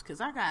first,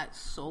 cause I got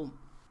so.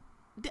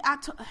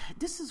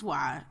 This is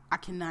why I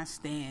cannot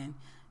stand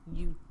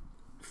you,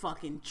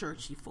 fucking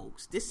churchy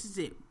folks. This is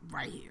it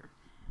right here,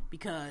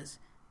 because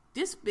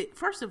this bit.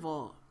 First of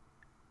all,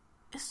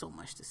 it's so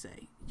much to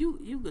say.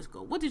 You just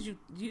go. What did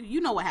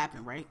you know what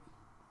happened, right?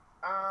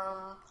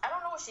 I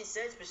don't know what she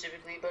said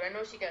specifically, but I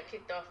know she got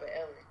kicked off of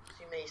Ellen.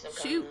 She made some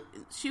kind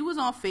of... She was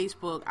on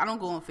Facebook. I don't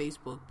go on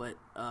Facebook, but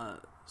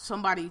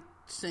somebody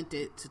sent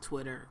it to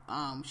Twitter.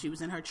 She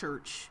was in her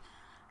church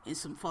in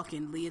some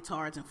fucking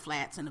leotards and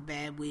flats and a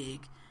bad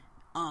wig,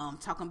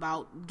 talking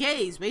about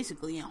gays,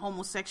 basically, and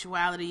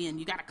homosexuality, and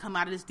you gotta come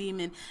out of this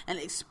demon, and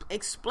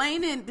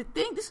explaining the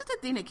thing. This is the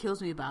thing that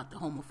kills me about the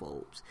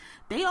homophobes.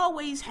 They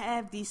always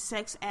have these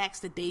sex acts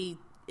that they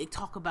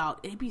talk about.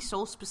 It be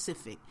so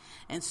specific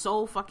and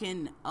so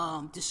fucking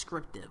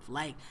descriptive.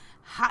 Like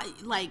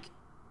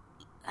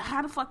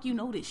how the fuck you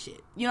know this shit?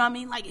 You know what I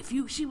mean? Like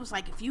she was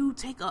like, if you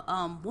take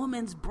a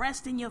woman's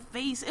breast in your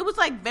face, it was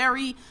like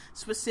very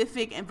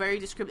specific and very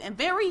descriptive and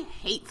very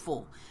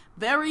hateful,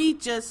 very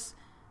just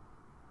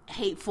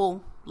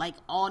hateful, like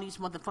all these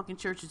motherfucking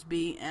churches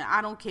be. And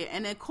I don't care.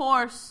 And of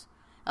course,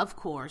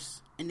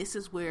 and this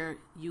is where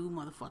you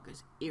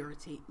motherfuckers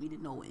irritate me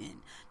to no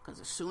end, because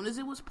as soon as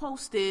it was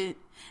posted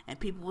and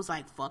people was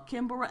like, fuck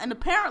Kim Burrell, and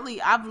apparently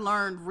I've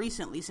learned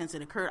recently since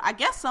it occurred, I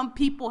guess some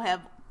people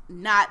have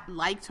not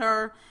liked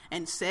her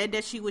and said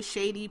that she was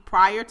shady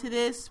prior to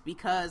this,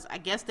 because I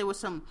guess there was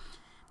some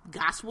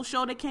gospel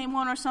show that came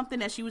on or something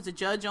that she was a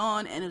judge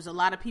on, and there was a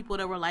lot of people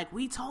that were like,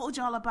 we told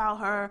y'all about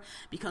her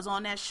because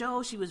on that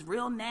show she was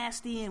real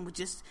nasty, and would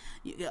just,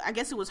 I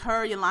guess it was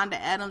her, Yolanda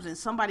Adams, and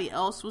somebody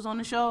else was on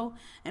the show,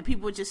 and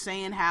people were just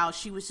saying how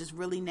she was just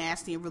really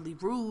nasty and really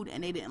rude,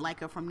 and they didn't like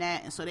her from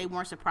that, and so they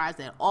weren't surprised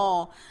at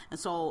all. And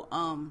so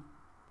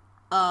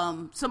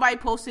somebody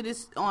posted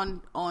this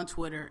on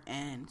Twitter,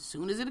 and as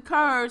soon as it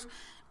occurs,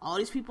 all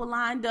these people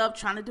lined up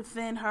trying to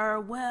defend her.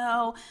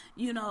 Well,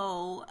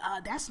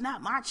 that's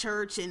not my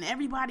church, and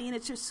everybody in the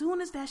church. As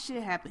soon as that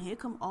shit happened, here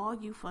come all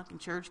you fucking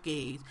church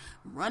gays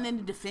running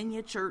to defend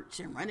your church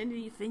and running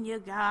to defend your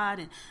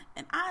God.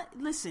 And I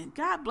listen,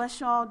 God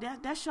bless y'all.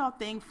 That's y'all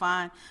thing,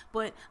 fine,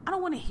 but I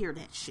don't want to hear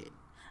that shit.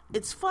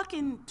 It's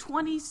fucking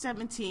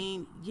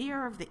 2017,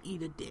 year of the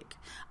eat a dick.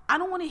 I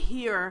don't want to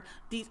hear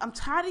these. I'm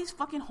tired of these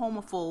fucking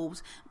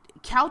homophobes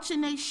couching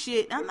they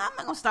shit. I'm not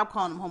gonna stop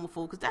calling them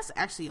homophobes, because that's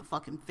actually a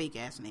fucking fake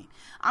ass name.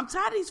 I'm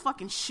tired of these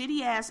fucking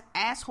shitty ass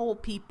asshole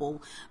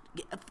people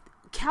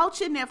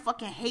couching their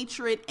fucking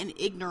hatred and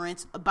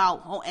ignorance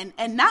about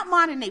and not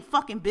minding their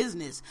fucking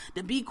business,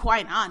 to be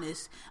quite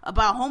honest,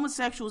 about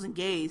homosexuals and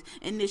gays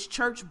and this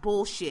church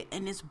bullshit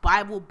and this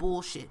Bible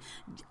bullshit.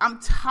 I'm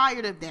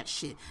tired of that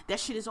shit. That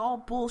shit is all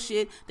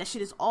bullshit. That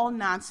shit is all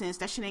nonsense.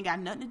 That shit ain't got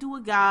nothing to do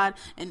with God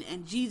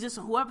and Jesus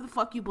or whoever the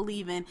fuck you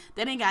believe in.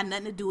 That ain't got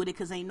nothing to do with it,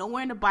 because ain't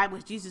nowhere in the Bible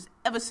has Jesus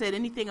ever said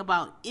anything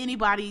about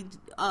anybody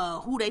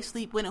who they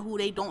sleep with and who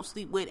they don't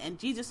sleep with, and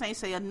Jesus ain't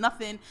say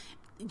nothing.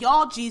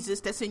 Y'all Jesus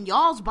that's in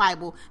y'all's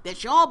Bible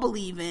that y'all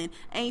believe in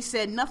ain't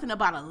said nothing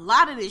about a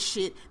lot of this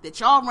shit that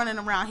y'all running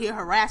around here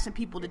harassing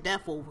people to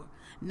death over.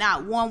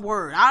 Not one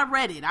word. I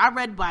read it. I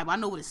read the Bible. I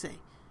know what it say.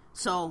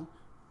 So,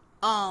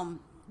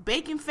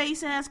 bacon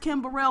face ass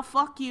Kim Burrell,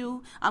 fuck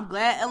you. I'm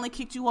glad Ellen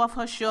kicked you off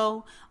her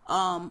show.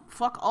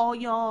 Fuck all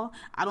y'all.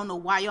 I don't know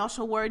why y'all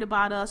so worried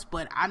about us,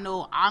 but I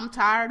know I'm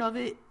tired of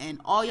it,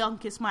 and all y'all can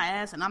kiss my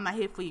ass, and I'm not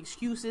here for your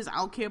excuses. I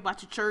don't care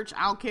about your church.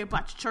 I don't care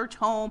about your church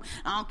home.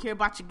 I don't care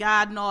about your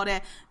God and all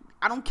that.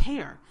 I don't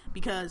care,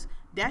 because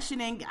that shit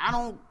ain't,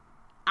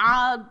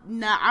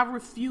 I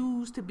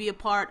refuse to be a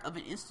part of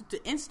an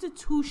institution.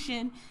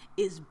 Institution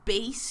is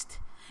based,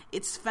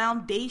 its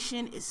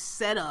foundation is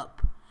set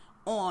up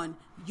on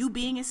you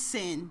being a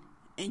sin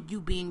and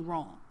you being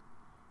wrong.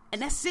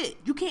 And that's it.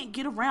 You can't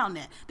get around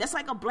that. That's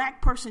like a black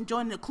person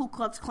joining the Ku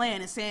Klux Klan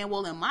and saying,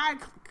 well, in my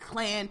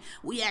clan,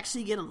 we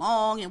actually get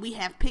along and we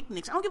have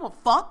picnics. I don't give a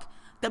fuck.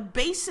 The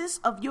basis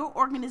of your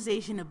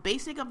organization, the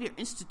basic of your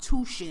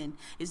institution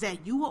is that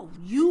who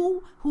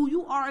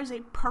you are as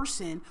a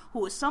person,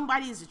 who is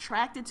somebody is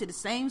attracted to the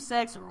same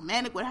sex or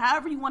romantic,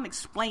 however you want to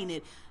explain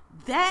it,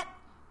 that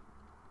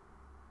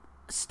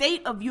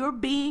state of your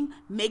being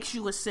makes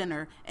you a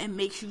sinner and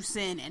makes you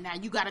sin. And now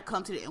you got to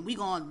come to it, and we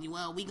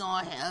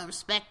gonna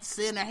respect the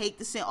sin or hate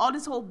the sin. All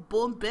this whole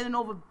bending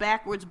over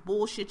backwards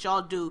bullshit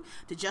y'all do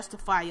to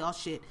justify y'all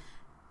shit.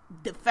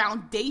 The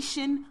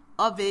foundation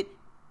of it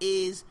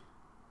is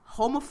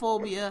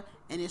homophobia,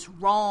 and it's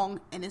wrong,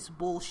 and it's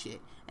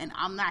bullshit, and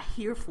I'm not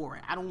here for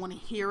it. I don't want to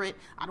hear it.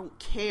 I don't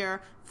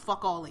care.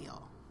 Fuck all of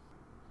y'all.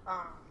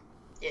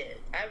 Yeah,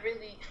 I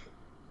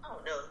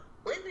don't know.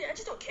 Lately, I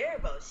just don't care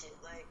about shit.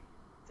 Like,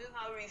 feel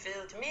however you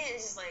feel. To me,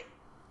 it's just like,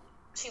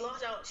 she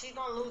lost out. She's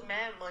gonna lose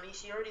mad money.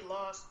 She already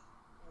lost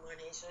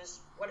money, so it's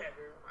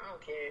whatever. I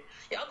don't care.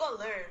 Y'all gonna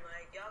learn.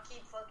 Like, y'all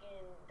keep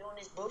fucking doing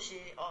this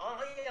bullshit. All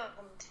y'all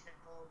gonna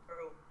tell,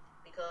 bro,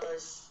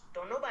 because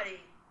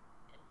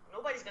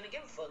nobody's gonna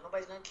give a fuck.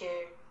 Nobody's gonna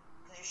care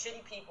because you're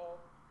shitty people,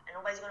 and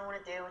nobody's gonna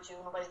want to deal with you.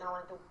 Nobody's gonna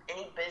want to do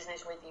any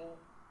business with you.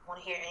 Want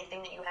to hear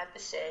anything that you have to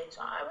say?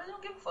 So I really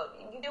don't give a fuck.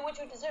 You do what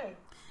you deserve.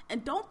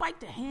 And don't bite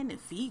the hand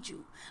that feeds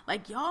you.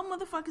 Like, y'all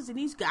motherfuckers in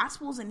these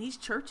gospels and these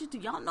churches, do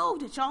y'all know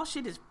that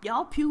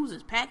y'all pews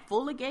is packed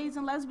full of gays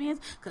and lesbians?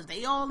 Because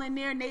they all in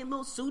there in their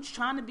little suits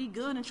trying to be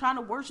good and trying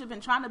to worship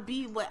and trying to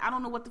be I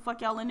don't know what the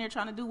fuck y'all in there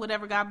trying to do,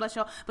 whatever, God bless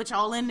y'all, but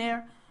y'all in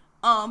there.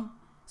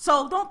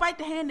 So don't bite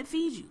the hand that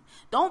feeds you.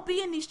 Don't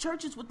be in these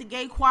churches with the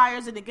gay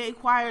choirs and the gay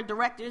choir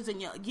directors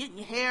and you're getting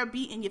your hair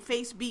beat and your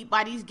face beat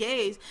by these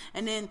gays.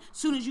 And then as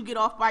soon as you get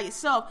off by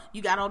yourself,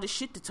 you got all this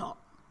shit to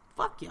talk.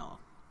 Fuck y'all.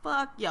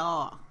 Fuck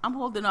y'all. I'm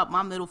holding up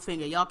my middle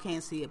finger. Y'all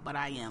can't see it, but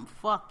I am.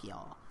 Fuck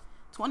y'all.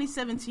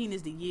 2017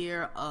 is the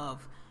year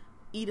of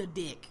eat a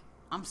dick.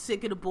 I'm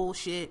sick of the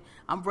bullshit.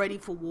 I'm ready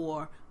for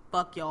war.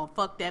 Fuck y'all.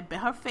 Fuck that. But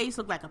her face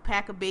looked like a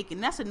pack of bacon.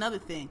 That's another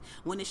thing.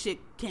 When this shit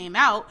came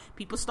out,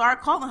 people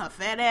started calling her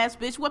fat ass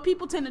bitch. What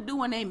people tend to do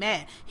when they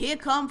mad. Here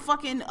come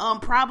fucking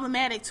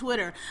problematic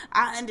Twitter.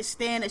 I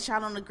understand that y'all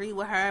don't agree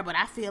with her, but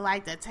I feel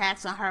like the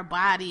attacks on her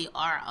body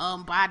are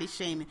body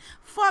shaming.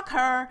 Fuck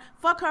her.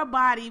 Fuck her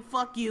body.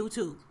 Fuck you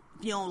too.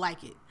 If you don't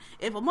like it.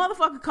 If a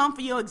motherfucker come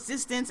for your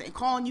existence and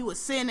calling you a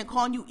sin and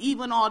calling you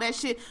evil and all that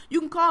shit,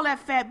 you can call that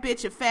fat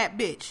bitch a fat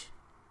bitch.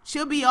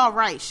 She'll be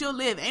alright. She'll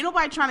live. Ain't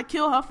nobody trying to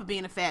kill her for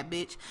being a fat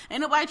bitch. Ain't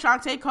nobody trying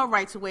to take her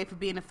rights away for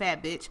being a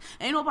fat bitch.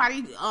 Ain't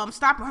nobody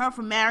stopping her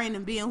from marrying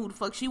and being who the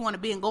fuck she want to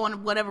be and going to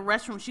whatever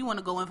restroom she want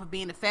to go in for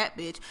being a fat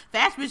bitch.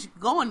 Fat bitch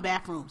go in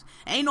bathrooms.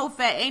 Ain't no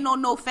fat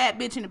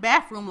bitch in the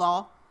bathroom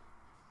law.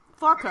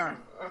 Fuck her.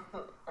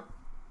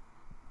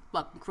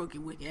 Fucking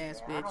crooked, wicked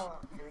ass bitch.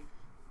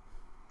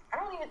 I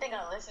don't even think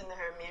I listen to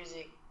her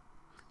music.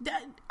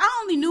 I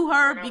only knew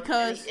her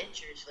because... Really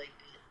interest like that.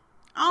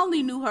 I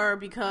only knew her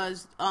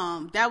because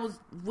that was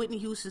Whitney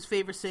Houston's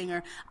favorite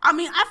singer. I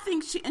mean, I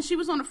think she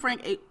was on the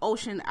Frank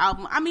Ocean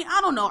album. I mean, I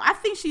don't know. I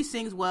think she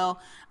sings well.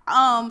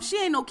 She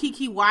ain't no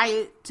Keke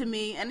Wyatt to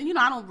me, and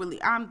I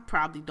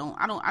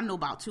know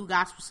about two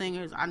gospel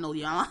singers. I know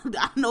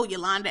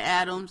Yolanda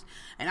Adams,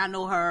 and I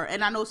know her,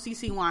 and I know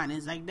CeCe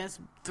Winans. Like, that's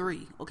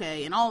three,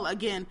 okay. And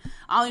I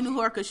only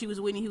knew her because she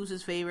was Whitney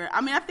Houston's favorite.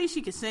 I mean, I think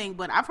she could sing,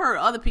 but I've heard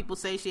other people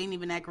say she ain't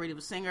even that great of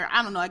a singer.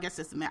 I don't know. I guess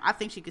that's the man. I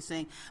think she could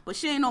sing, but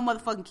she ain't no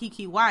motherfucking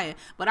Keke Wyatt.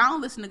 But I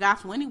don't listen to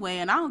gospel anyway,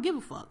 and I don't give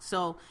a fuck.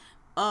 So,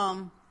 I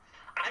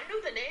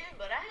knew the name,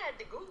 but I had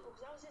to Google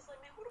because I was just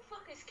like, man, who the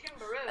fuck is Kim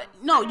Burrell?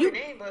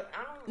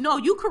 No,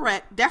 you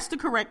correct. That's the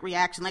correct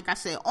reaction. Like I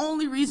said,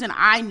 only reason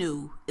I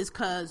knew is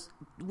because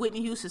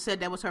Whitney Houston said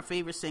that was her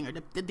favorite singer.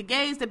 The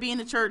gays that be in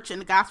the church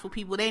and the gospel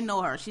people, they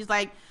know her. She's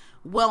like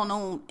well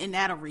known in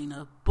that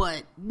arena.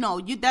 But no,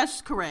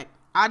 that's correct.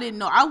 I didn't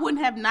know. I would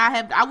have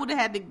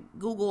had to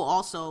Google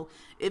also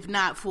if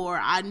not for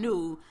I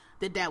knew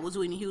that was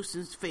Whitney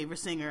Houston's favorite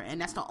singer,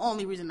 and that's the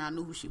only reason I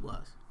knew who she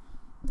was.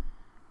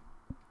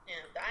 Yeah,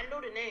 I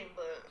know the name,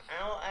 but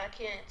I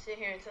can't sit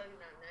here and tell you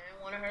not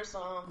one of her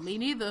songs. Me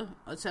neither,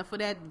 except for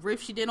that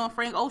riff she did on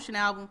Frank Ocean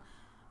album.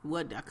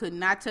 I could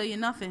not tell you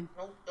nothing.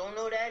 Nope, don't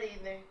know that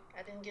either.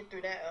 I didn't get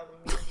through that album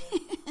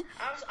either.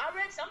 I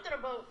read something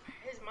about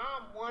his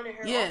mom wanted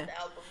her off the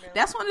album now.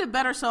 That's one of the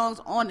better songs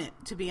on it,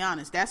 to be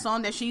honest. That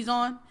song that she's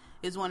on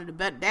is one of the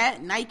better.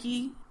 That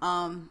Nike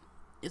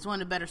is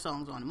one of the better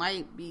songs on it.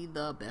 Might be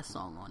the best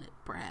song on it,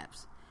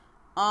 perhaps.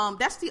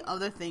 That's the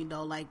other thing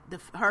though. Like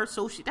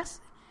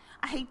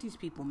I hate these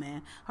people,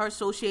 man. Her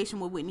association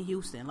with Whitney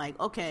Houston. Like,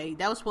 okay,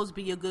 that was supposed to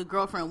be your good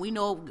girlfriend. We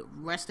know,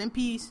 rest in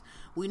peace.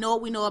 We know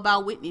what we know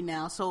about Whitney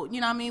now. So, you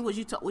know what I mean? Was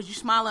you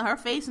smiling her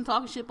face and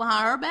talking shit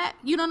behind her back?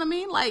 You know what I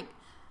mean? Like,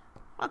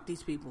 fuck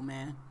these people,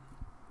 man.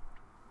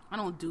 I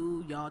don't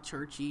do y'all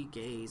churchy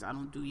gays. I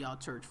don't do y'all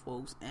church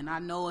folks. And I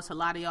know it's a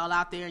lot of y'all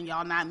out there and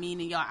y'all not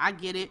meaning y'all. I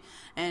get it.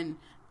 And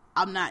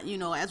I'm not,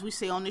 as we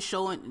say on this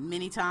show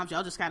many times,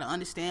 y'all just got to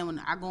understand when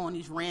I go on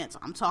these rants,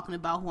 I'm talking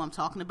about who I'm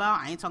talking about.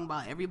 I ain't talking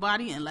about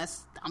everybody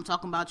unless I'm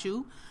talking about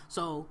you.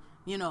 So,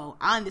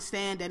 I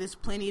understand that there's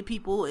plenty of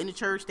people in the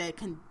church that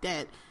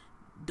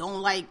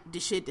don't like the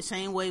shit the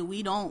same way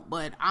we don't,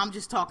 but I'm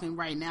just talking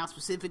right now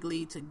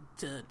specifically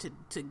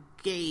to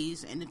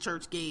gays and the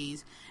church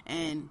gays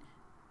and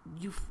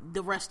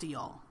the rest of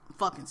y'all. I'm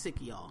fucking sick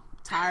of y'all.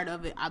 Tired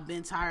of it. I've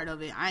been tired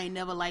of it. I ain't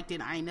never liked it.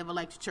 I ain't never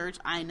liked the church.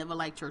 I ain't never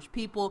liked church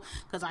people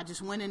because I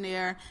just went in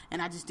there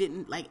and I just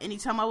didn't like.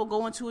 Anytime I would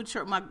go into a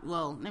church, my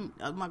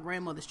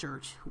grandmother's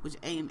church, which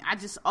I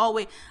just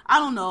always, I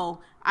don't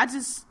know. I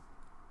just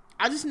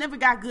never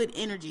got good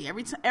energy.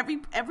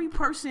 Every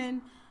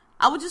person,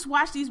 I would just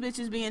watch these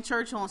bitches be in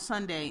church on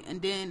Sunday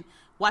and then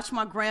watch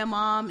my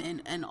grandma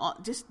and all,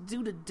 just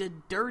do the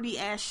dirty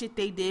ass shit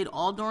they did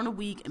all during the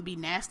week and be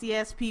nasty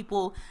ass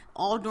people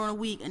all during the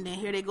week, and then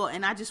here they go,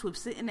 and I just would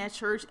sit in that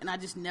church and I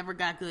just never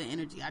got good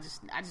energy. I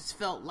just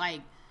felt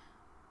like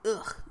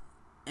ugh,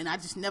 and I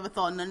just never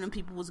thought none of them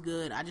people was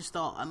good. I just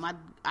thought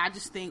I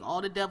just think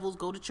all the devils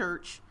go to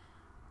church,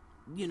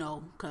 you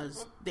know,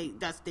 because they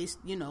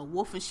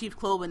wolf in sheep's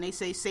clothing. They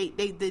say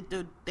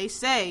they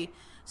say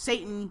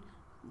Satan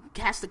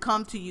has to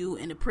come to you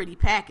in a pretty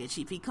package.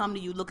 If he come to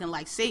you looking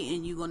like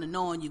Satan, you're gonna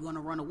know and you're gonna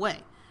run away.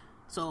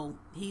 So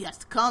he has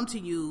to come to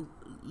you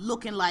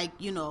looking like,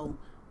 you know,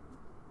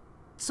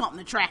 something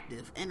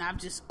attractive. And I've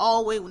just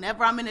always,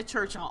 whenever I'm in a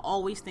church, I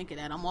always think of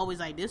that. I'm always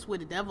like, this where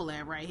the devil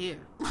at right here.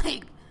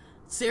 Like,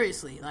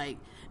 seriously, like,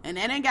 and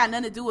that ain't got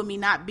nothing to do with me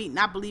not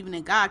believing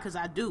in God, because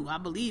I do. I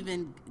believe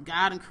in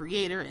God and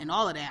Creator and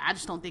all of that. I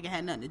just don't think it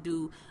had nothing to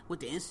do with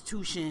the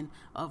institution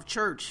of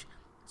church.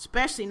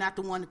 Especially not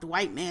the one that the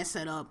white man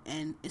set up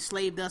and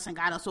enslaved us and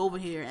got us over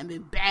here and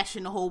been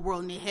bashing the whole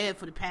world in their head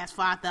for the past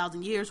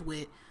 5,000 years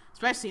with.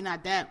 Especially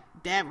not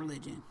that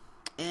religion.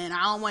 And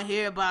I don't want to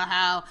hear about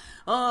how,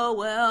 oh,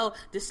 well,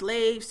 the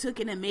slaves took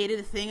it and made it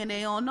a thing and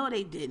they don't know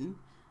they didn't.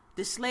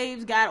 The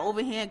slaves got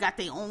over here and got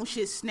their own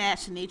shit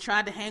snatched and they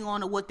tried to hang on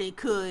to what they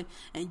could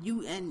and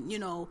you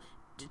know,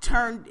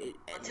 turned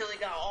until it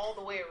got all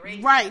the way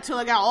erased. Right, till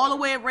it got all the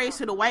way erased,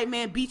 till the white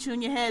man beat you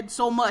in your head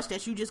so much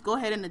that you just go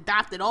ahead and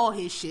adopted all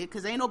his shit,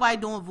 because ain't nobody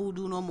doing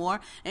voodoo no more.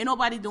 Ain't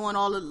nobody doing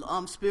all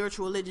the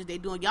spiritual religions they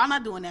doing. Y'all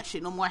not doing that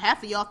shit no more.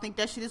 Half of y'all think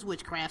that shit is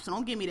witchcraft, so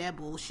don't give me that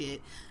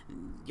bullshit.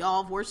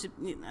 Y'all worship,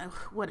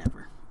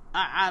 whatever.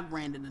 I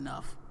ranted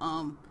enough.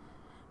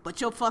 But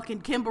your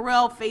fucking Kim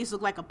Burrell face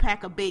look like a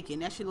pack of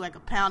bacon. That shit look like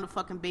a pound of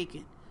fucking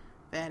bacon.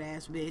 Fat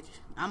ass bitch.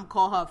 I'm gonna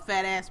call her a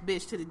fat ass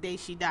bitch to the day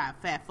she died.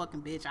 Fat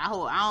fucking bitch. I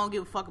don't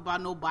give a fuck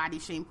about no body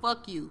shame.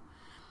 Fuck you.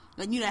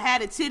 And you done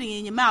had a titty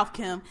in your mouth,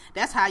 Kim.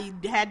 That's how you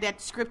had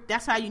that script.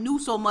 That's how you knew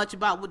so much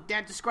about what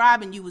that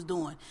describing you was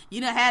doing.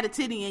 You done had a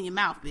titty in your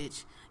mouth,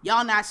 bitch.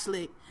 Y'all not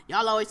slick.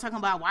 Y'all always talking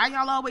about why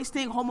y'all always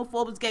think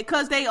homophobes gay.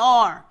 Cause they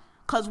are.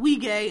 Cause we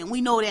gay and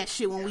we know that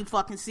shit when we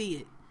fucking see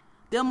it.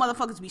 Them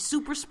motherfuckers be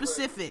super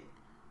specific.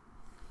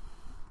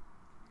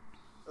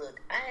 Look,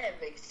 I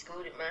have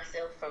excluded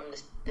myself from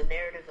the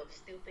narrative of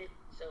stupid.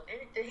 So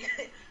anything,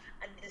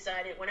 I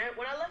decided when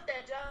I left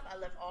that job, I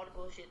left all the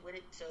bullshit with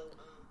it. So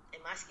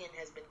and my skin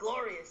has been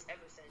glorious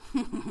ever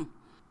since.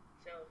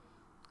 So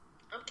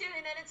I'm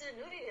carrying that into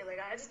the new year. Like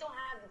I just don't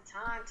have the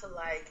time to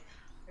like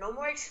no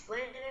more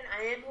explaining.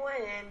 I am who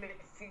I am.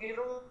 If you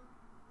don't,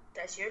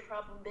 that's your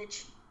problem,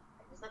 bitch.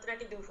 There's nothing I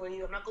can do for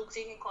you. I'm not gonna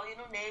sit here and call you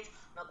no names.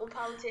 I'm not gonna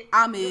politic.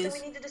 Nothing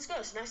we need to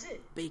discuss. And that's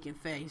it. Bacon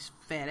face,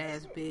 fat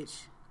ass bitch.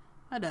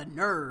 What a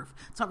nerve.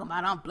 Talking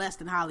about I'm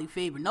blessed and highly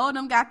favored. No,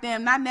 them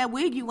goddamn, not in that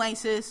wig you ain't,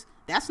 sis.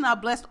 That's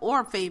not blessed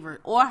or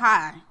favored or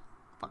high.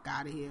 Fuck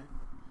out of here.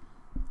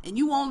 And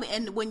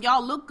when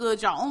y'all look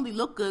good, y'all only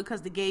look good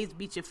because the gays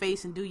beat your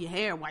face and do your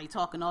hair while you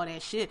talking all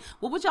that shit.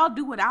 What would y'all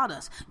do without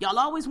us? Y'all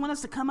always want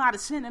us to come out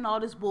of sin and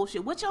all this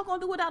bullshit. What y'all gonna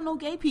do without no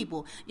gay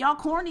people? Y'all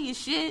corny as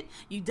shit.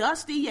 You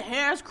dusty. Your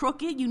hair is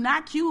crooked. You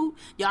not cute.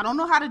 Y'all don't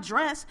know how to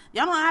dress.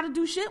 Y'all don't know how to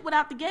do shit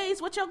without the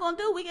gays. What y'all gonna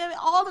do? We give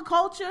all the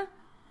culture,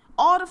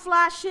 all the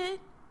fly shit,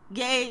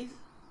 gays.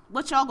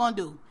 What y'all gonna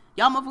do?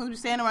 Y'all motherfuckers be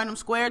standing around them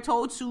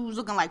square-toed shoes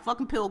looking like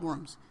fucking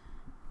pilgrims.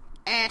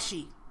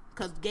 Ashy.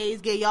 Because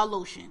gays gave y'all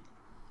lotion.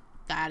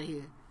 Get out of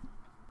here.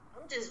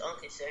 I'm just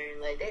unconcerned.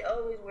 Like, they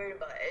always worried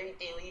about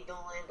everything we doing,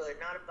 but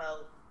not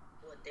about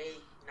what they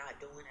not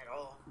doing at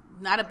all.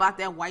 Not about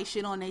that white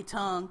shit on their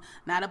tongue.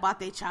 Not about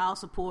their child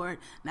support.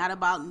 Not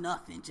about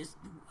nothing. Just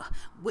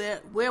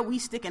where we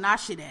sticking our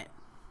shit at.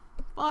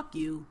 Fuck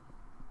you.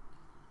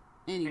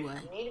 Anyway.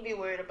 You need to be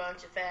worried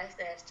about your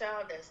fast-ass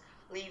child that's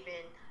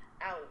leaving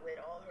out with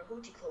all her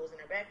hoochie clothes in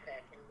her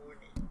backpack in the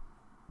morning.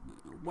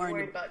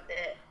 Worried about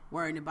that.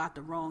 Worrying about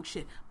the wrong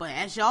shit. But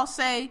as y'all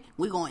say,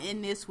 we're going to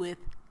end this with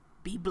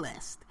be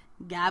blessed.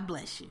 God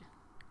bless you.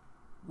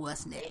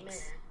 What's next? Amen.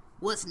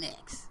 What's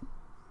next?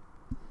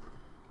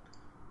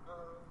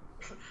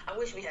 I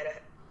wish we had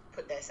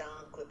put that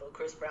sound clip of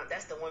Chris Brown.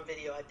 That's the one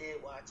video I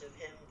did watch of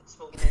him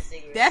smoking that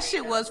cigarette. That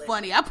shit was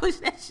funny. I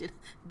pushed that shit.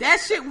 That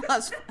shit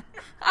was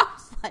I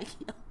was like,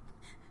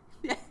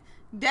 yo.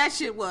 That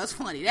shit was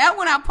funny. That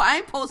one I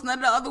ain't post none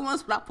of the other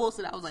ones, but I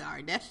posted. I was like, all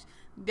right,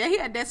 he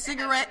had that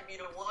cigarette. That be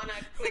the one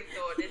I clicked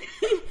on.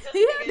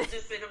 He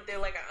just sit up there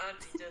like an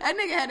auntie. That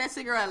nigga had that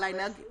cigarette like,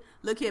 now,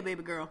 look here,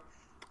 baby girl.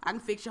 I can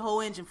fix your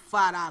whole engine for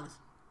 $5.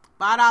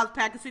 $5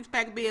 pack, a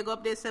 6-pack of beer. Go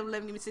up there,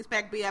 7-Eleven, give me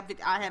 6-pack of beer.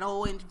 I had a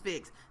whole engine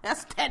fixed.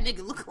 That's what that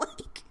nigga look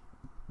like.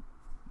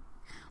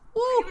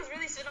 Woo. He was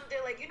really sitting up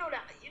there like, you know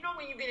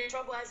when you get in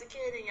trouble as a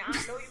kid and you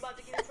know you about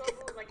to get in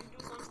trouble, like you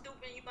do something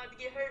stupid and you about to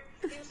get hurt.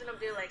 He was sitting up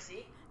there like,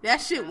 see?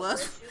 That shit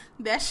was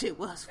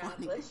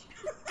funny.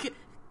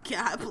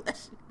 God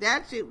bless you.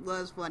 That shit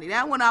was funny.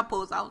 That one I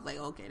posted, I was like,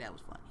 okay, that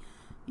was funny.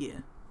 Yeah.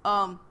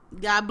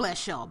 God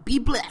bless y'all. Be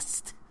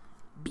blessed.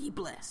 Be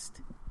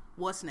blessed.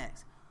 What's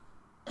next?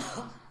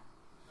 That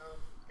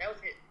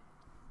was it.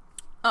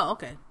 Oh,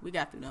 okay. We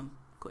got through them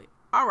quick.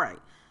 All right.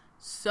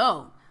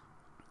 So,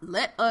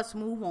 let us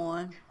move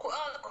on.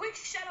 Quick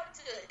shout out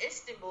to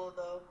Istanbul,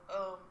 though.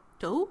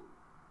 To who?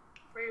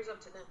 Prayers up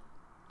to them.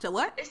 To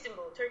what?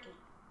 Istanbul, Turkey.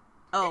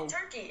 Oh.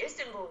 Turkey,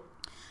 Istanbul.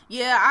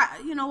 Yeah,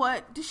 you know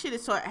what? This shit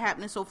is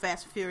happening so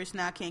fast and furious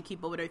now. I can't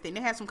keep up with everything.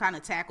 They had some kind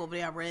of attack over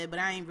there, I read, but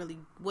I ain't really.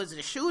 Was it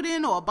a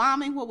shooting or a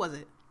bombing? What was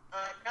it?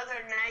 Another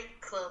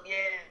nightclub, yeah.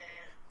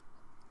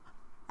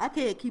 I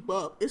can't keep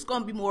up. It's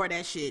gonna be more of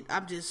that shit. I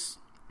just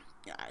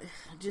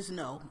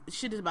know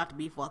shit is about to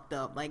be fucked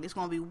up. Like, it's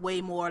gonna be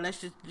way more.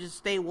 Let's just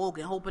stay woke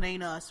and hope it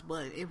ain't us,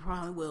 but it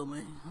probably will,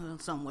 man,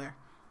 somewhere.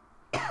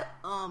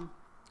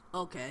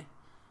 Okay.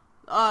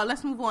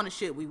 Let's move on to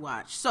shit we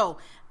watch. So,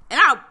 and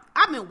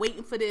I've been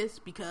waiting for this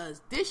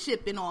because this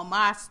shit been on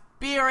my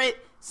spirit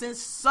since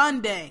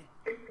Sunday.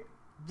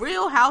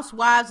 Real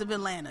Housewives of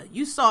Atlanta.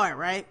 You saw it,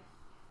 right?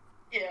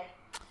 Yeah.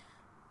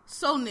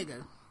 So,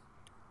 nigga,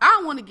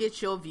 I want to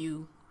get your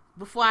view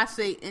before I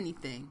say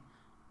anything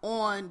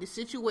on the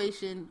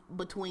situation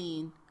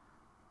between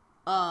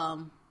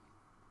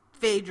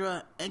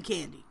Phaedra and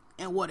Kandi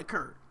and what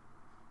occurred.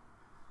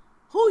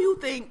 Who you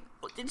think?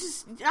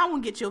 I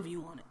want to get your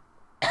view on it.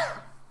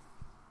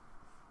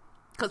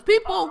 Because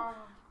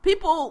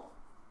people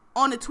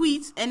on the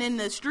tweets and in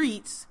the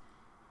streets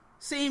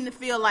seem to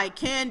feel like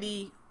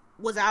Kandi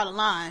was out of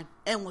line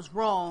and was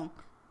wrong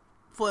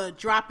for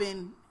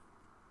dropping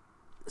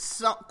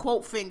some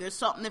quote fingers,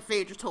 something that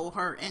Phaedra told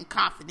her in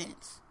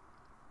confidence.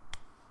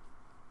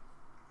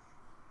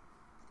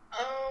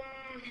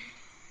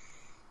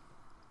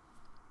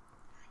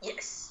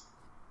 Yes.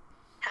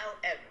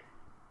 However,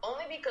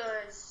 only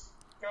because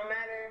no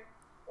matter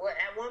what,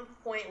 at one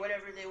point,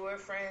 whatever, they were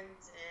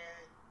friends,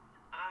 and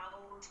I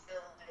always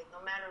feel like no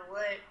matter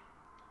what,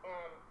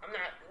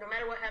 no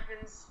matter what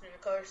happens in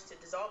regards to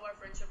dissolve our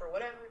friendship or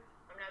whatever,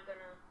 I'm not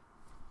gonna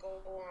go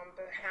on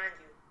behind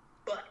you.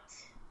 But,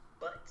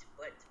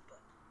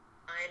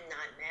 I'm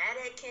not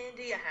mad at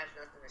Kandi. I have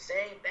nothing to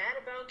say bad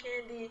about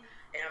Kandi,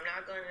 and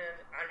I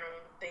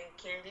don't think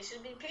Kandi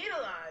should be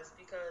penalized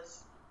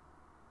because,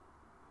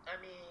 I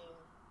mean,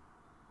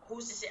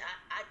 who's to say?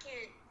 I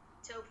can't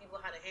tell people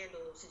how to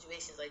handle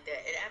situations like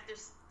that. And after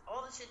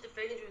all the shit that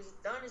Phaedra's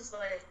done, it's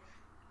like,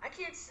 I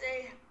can't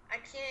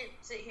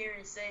sit here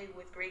and say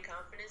with great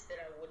confidence that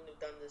I wouldn't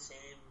have done the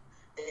same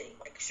thing.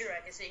 Like, sure,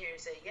 I can sit here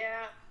and say,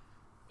 yeah,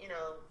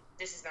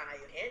 this is not how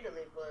you handle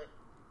it, but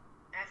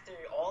after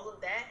all of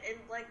that, and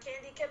like,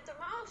 Kandi kept her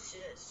mouth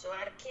shut, so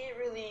I can't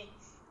really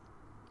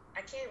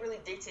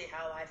dictate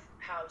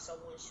how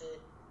someone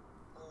should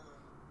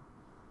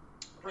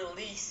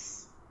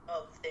release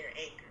of their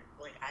anger.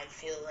 Like, I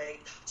feel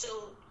like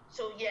so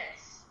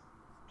yes,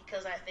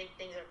 because I think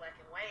things are black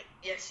and white.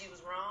 Yes, she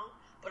was wrong,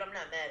 but I'm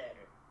not mad at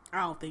her.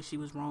 I don't think she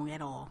was wrong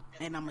at all,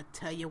 and I'm gonna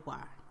tell you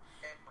why.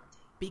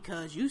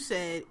 Because you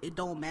said it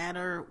don't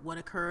matter what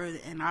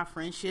occurred in our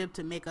friendship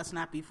to make us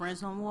not be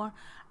friends no more.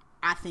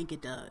 I think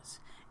it does.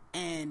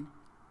 And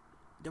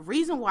the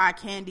reason why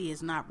Kandi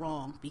is not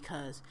wrong,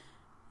 because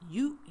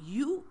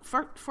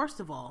first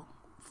of all,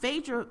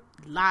 Phaedra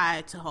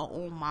lied to her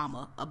own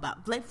mama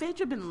about, like,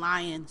 Phaedra been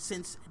lying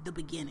since the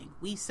beginning.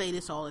 We say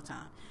this all the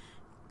time.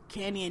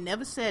 Kandi ain't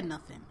never said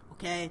nothing,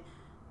 okay?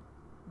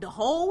 The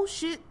whole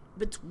shit,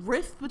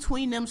 rift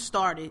between them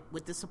started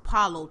with this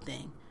Apollo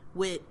thing,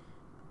 with,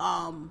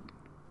 I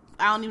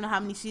don't even know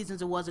how many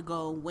seasons it was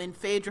ago, when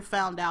Phaedra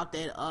found out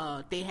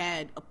that they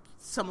had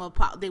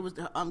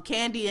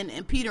Kandi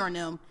and Peter and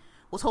them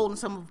was holding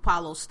some of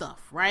Apollo's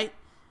stuff, right?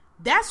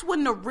 That's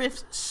when the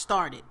rift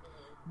started.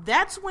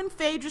 That's when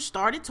Phaedra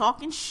started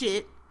talking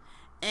shit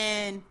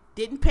and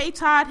didn't pay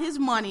Todd his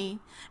money,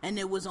 and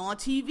it was on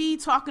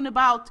TV talking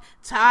about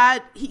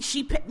Todd.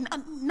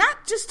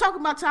 Not just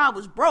talking about Todd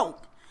was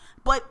broke,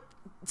 but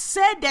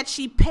said that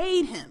she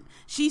paid him.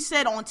 She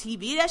said on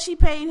TV that she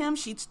paid him.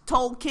 She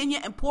told Kenya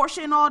and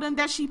Portia and all them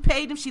that she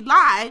paid him. She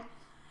lied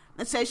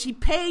and said she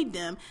paid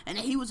them, and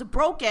that he was a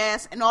broke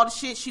ass, and all the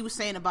shit she was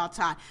saying about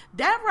Todd.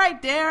 That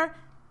right there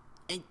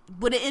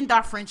would end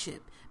our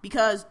friendship.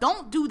 Because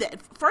don't do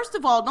that. First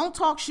of all, don't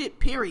talk shit,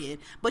 period.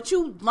 But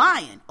you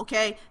lying,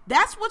 okay?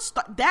 That's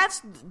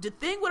the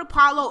thing with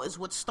Apollo is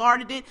what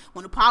started it.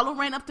 When Apollo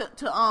ran up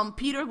to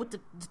Peter with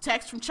the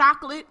text from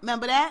Chocolate,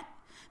 remember that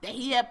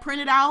he had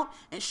printed out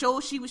and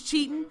showed she was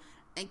cheating.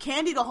 And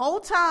Kandi the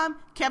whole time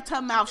kept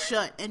her mouth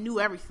shut and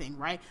knew everything,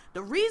 right?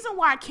 The reason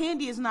why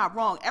Kandi is not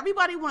wrong,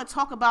 everybody want to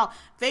talk about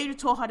Phaedra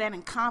told her that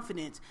in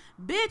confidence.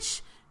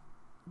 Bitch,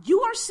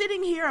 You are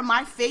sitting here in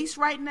my face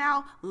right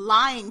now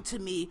lying to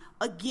me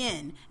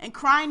again and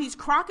crying these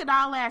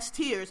crocodile ass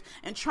tears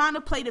and trying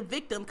to play the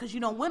victim because you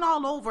done went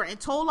all over and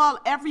told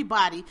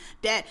everybody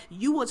that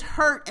you was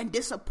hurt and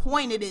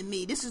disappointed in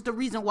me. This is the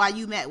reason why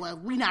you met. Well,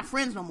 we not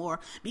friends no more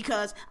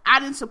because I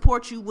didn't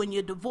support you when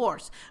you're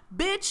divorced.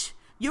 Bitch,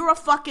 you're a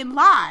fucking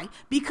lie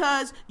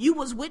because you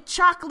was with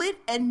chocolate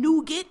and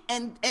nougat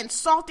and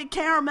salted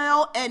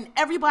caramel and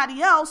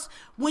everybody else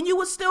when you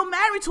was still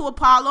married to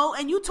Apollo,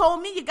 and you told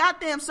me your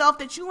goddamn self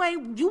that you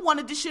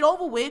wanted this shit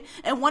over with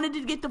and wanted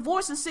to get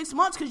divorced in 6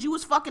 months because you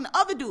was fucking the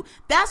other dude.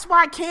 That's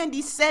why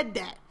Kandi said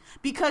that.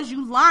 Because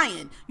you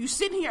lying. You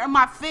sitting here in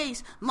my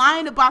face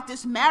lying about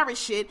this marriage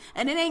shit,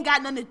 and it ain't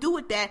got nothing to do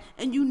with that,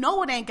 and you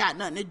know it ain't got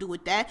nothing to do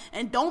with that,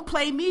 and don't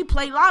play me,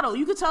 play Lotto.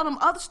 You can tell them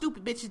other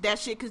stupid bitches that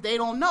shit because they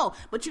don't know,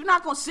 but you're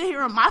not going to sit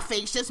here in my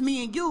face, just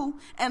me and you,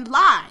 and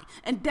lie.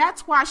 And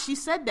that's why she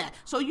said that.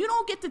 So you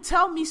don't get to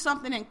tell me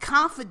something in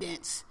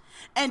confidence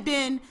and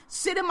then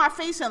sit in my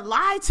face and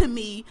lie to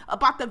me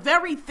about the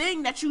very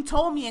thing that you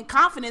told me in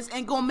confidence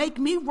and gonna make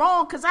me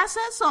wrong because I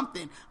said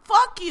something.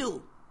 Fuck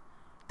you.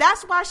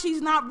 That's why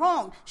she's not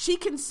wrong. She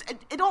can.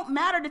 It don't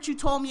matter that you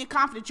told me in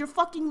confidence. You're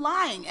fucking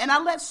lying. And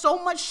I let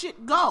so much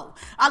shit go.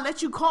 I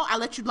let you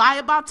lie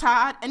about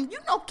Todd. And you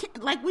know,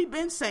 like we've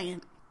been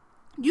saying,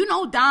 you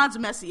know Don's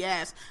messy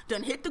ass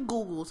done hit the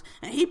Googles,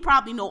 and he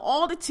probably know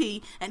all the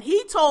tea, and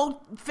he told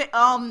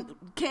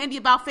Kandi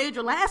about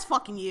Phaedra last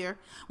fucking year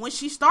when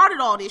she started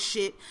all this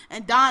shit,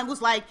 and Don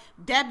was like,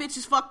 that bitch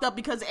is fucked up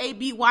because A,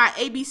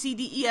 B, C,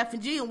 D, E, F,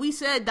 and G, and we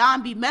said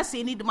Don be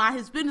messy and need to mind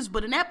his business,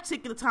 but in that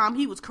particular time,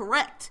 he was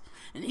correct.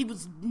 And he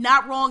was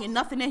not wrong in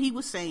nothing that he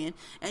was saying.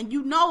 And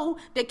you know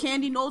that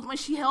Kandi knows when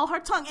she held her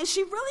tongue. And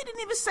she really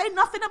didn't even say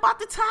nothing about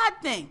the Todd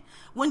thing.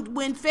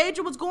 When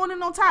Phaedra was going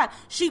in on Todd,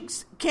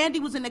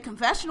 Kandi was in the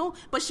confessional,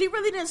 but she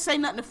really didn't say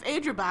nothing to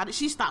Phaedra about it.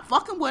 She stopped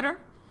fucking with her.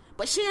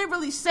 But she didn't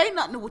really say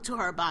nothing to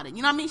her about it.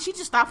 You know what I mean? She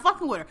just stopped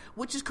fucking with her,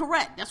 which is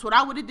correct. That's what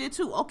I would have did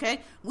too.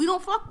 Okay, we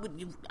don't fuck with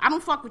you. I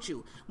don't fuck with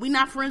you. We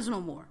not friends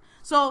no more.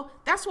 So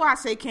that's why I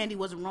say Kandi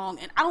wasn't wrong.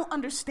 And I don't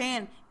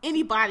understand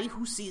anybody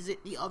who sees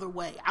it the other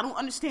way. I don't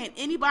understand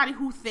anybody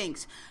who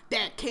thinks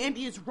that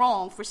Kandi is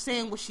wrong for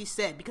saying what she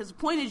said. Because the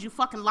point is, you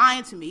fucking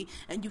lying to me,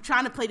 and you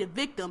trying to play the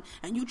victim,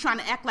 and you trying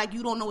to act like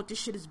you don't know what this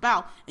shit is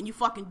about, and you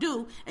fucking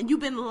do, and you've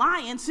been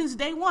lying since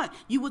day one.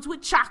 You was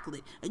with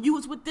chocolate, and you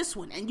was with this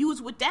one, and you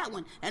was with that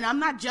one, and I'm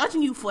not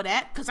judging you for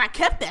that, because I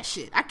kept that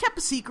shit. I kept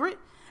a secret.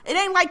 It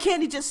ain't like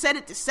Kandi just said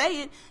it to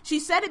say it. She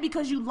said it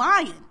because you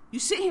lying. You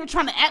sit here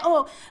trying to act,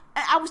 oh,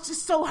 I was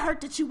just so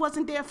hurt that you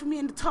wasn't there for me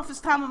in the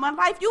toughest time of my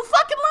life. You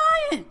fucking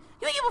lying.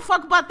 You ain't give a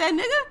fuck about that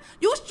nigga.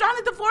 You was trying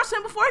to divorce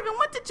him before he even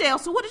went to jail.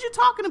 So what are you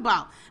talking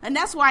about? And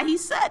that's why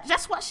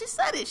that's why she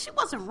said it. She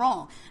wasn't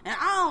wrong. And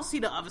I don't see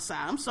the other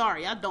side. I'm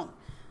sorry, I don't.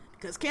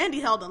 Because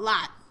Kandi held a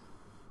lot.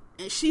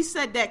 And she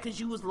said that because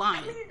you was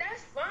lying. I mean,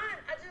 that's fine.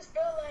 I just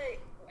feel like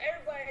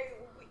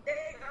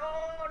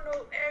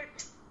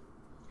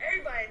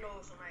everybody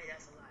knows somebody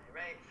that's a liar,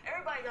 right?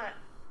 Everybody got,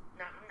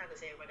 I'm not going to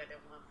say everybody got that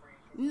one friend.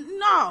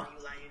 No.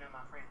 You lie, you're not my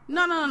friend.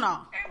 No.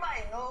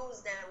 Everybody knows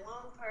that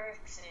one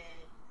person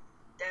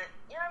that,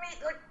 you know what I mean?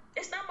 Like,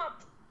 it's not my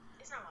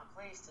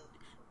place to,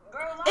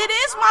 girl, it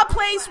is my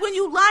place when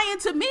you lying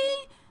to me.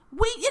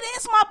 It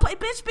is my place.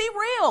 Bitch, be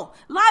real.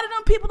 A lot of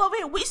them people over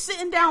here, we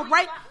sitting down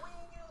right. When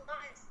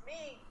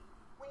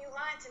you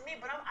lying to me,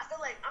 but I feel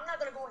like I'm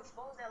not going to go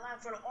expose that lie in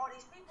front of all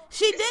these people.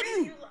 She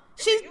didn't. You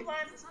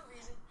lying for some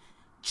reason.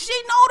 She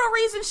know the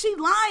reason she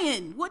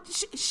lying. What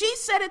she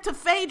said it to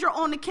Phaedra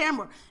on the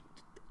camera.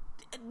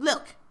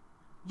 Look,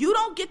 you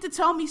don't get to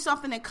tell me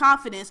something in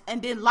confidence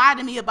and then lie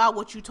to me about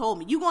what you told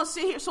me. You gonna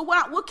sit here? So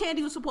what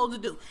Kandi was supposed to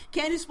do?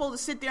 Kandi's supposed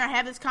to sit there and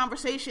have this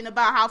conversation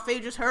about how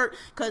Phaedra's hurt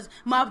because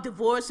my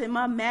divorce and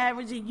my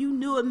marriage, and you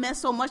knew it meant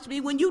so much to me.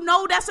 When you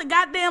know that's a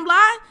goddamn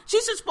lie,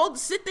 she's just supposed to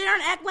sit there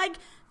and act like.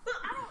 But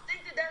I don't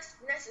think that's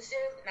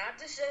necessary. Not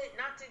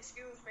to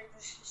excuse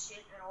Phaedra's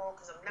shit at all,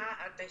 because I'm not.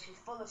 I think she's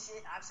full of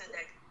shit. I've said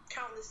that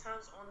countless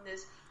times on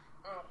this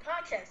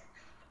podcast.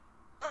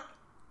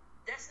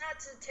 That's not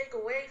to take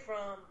away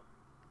from.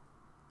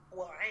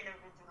 Well, I ain't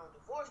never been through no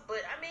divorce, but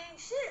I mean,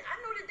 shit. I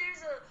know that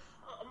there's a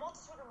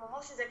multitude of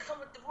emotions that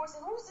come with divorce,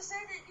 and who's to say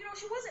that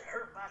she wasn't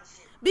hurt by the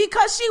shit?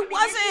 Because she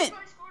wasn't.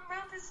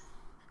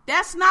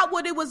 That's not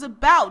what it was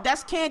about.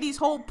 That's Kandi's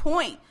whole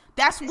point.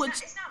 It's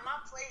not my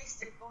place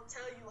to go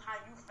tell you how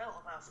you felt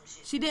about some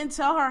shit. She didn't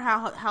tell her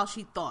how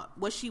she thought.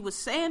 What she was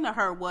saying to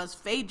her was,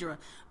 Phaedra,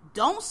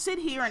 don't sit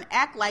here and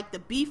act like the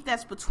beef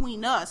that's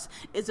between us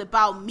is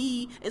about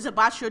me, is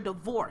about your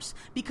divorce.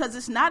 Because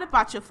it's not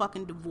about your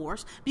fucking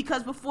divorce.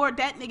 Because before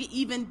that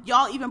nigga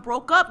y'all even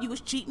broke up, you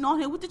was cheating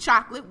on him with the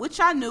chocolate, which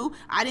I knew.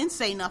 I didn't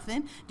say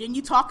nothing. Then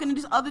you talking to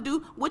this other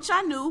dude, which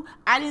I knew.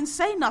 I didn't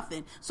say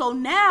nothing. So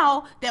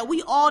now that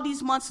we all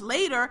these months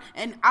later,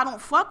 and I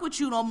don't fuck with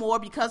you no more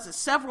because of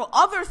several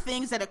other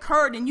things that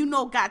occurred, and you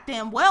know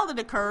goddamn well that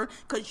occurred,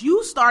 because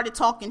you started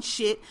talking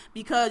shit,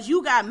 because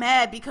you got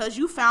mad because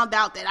you found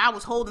out that that I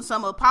was holding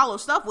some of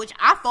Apollo's stuff, which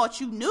I thought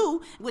you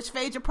knew, which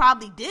Phaedra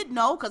probably did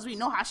know, because we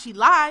know how she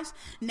lies.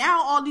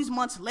 Now, all these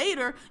months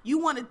later, you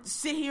want to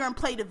sit here and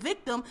play the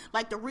victim,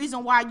 like the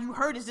reason why you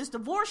heard is this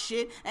divorce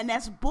shit, and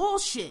that's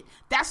bullshit.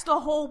 That's the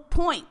whole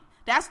point.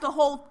 That's the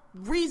whole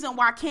reason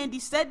why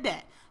Kandi said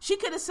that. She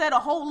could have said a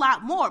whole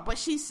lot more, but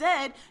she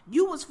said,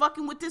 you was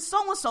fucking with this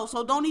so-and-so,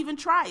 so don't even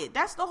try it.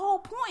 That's the whole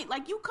point.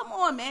 Like, you, come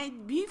on,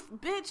 man. Be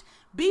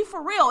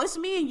for real. It's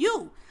me and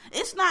you.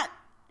 It's not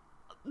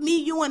me,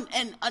 you,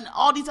 and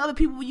all these other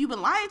people you've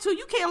been lying to.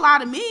 You can't lie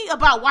to me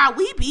about why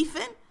we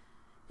beefing.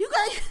 You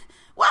guys,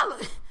 well,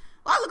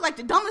 I look like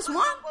the dumbest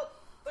one.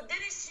 But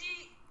didn't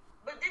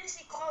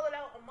she call it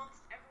out amongst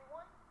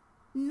everyone?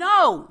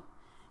 No.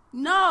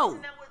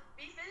 Isn't that what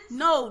beef is?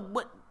 No,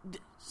 but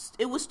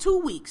it was 2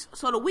 weeks.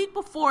 So the week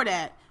before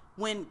that,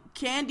 when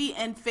Kandi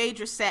and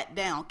Phaedra sat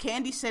down,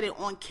 Kandi said it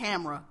on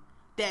camera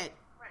that,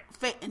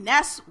 right. And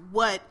that's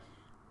what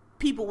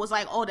people was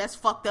like, oh, that's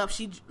fucked up.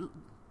 She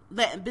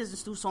letting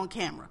business loose on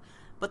camera.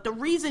 But the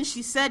reason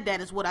she said that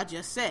is what I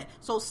just said.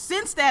 So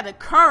since that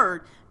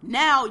occurred,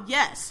 now,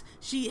 yes,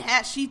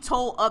 she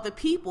told other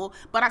people,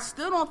 but I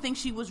still don't think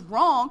she was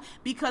wrong,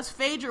 because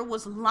Phaedra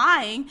was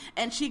lying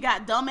and she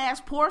got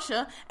dumbass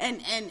Portia,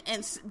 and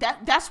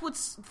that's what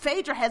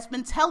Phaedra has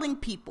been telling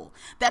people,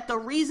 that the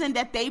reason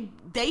that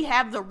they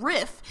have the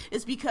rift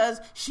is because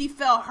she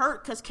felt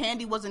hurt because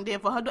Kandi wasn't there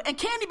for her, and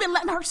Kandi been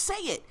letting her say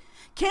it.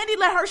 Kandi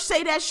let her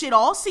say that shit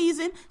all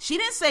season. She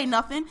didn't say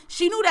nothing.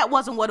 She knew that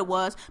wasn't what it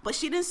was, but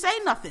she didn't say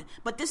nothing.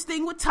 But this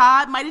thing with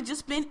Todd might have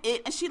just been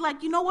it. And she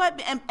like, you know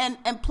what?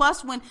 And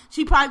plus, when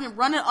she probably been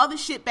running other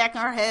shit back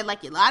in her head,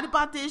 like, you lied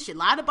about this, you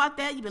lied about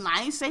that. You been like,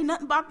 I ain't say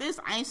nothing about this,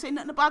 I ain't say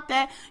nothing about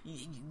that.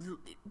 You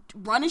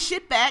running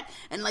shit back.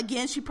 And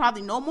again, she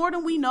probably know more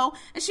than we know.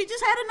 And she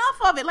just had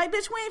enough of it. Like,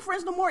 bitch, we ain't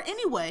friends no more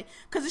anyway,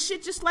 because the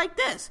shit just like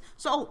this.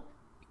 So,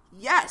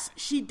 yes,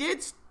 she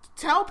did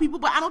tell people,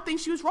 but I don't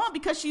think she was wrong,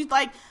 because she's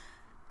like,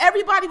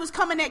 everybody was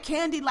coming at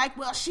Kandi like,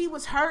 well, she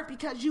was hurt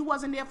because you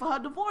wasn't there for her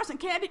divorce, and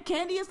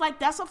Kandi is like,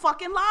 that's a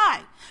fucking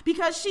lie,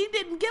 because she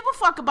didn't give a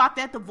fuck about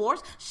that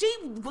divorce. She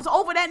was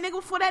over that nigga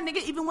before that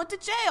nigga even went to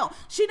jail.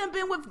 She done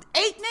been with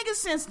 8 niggas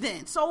since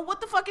then, so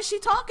what the fuck is she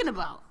talking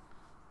about?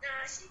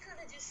 Nah, she could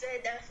have just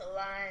said that's a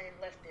lie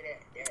and left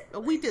it at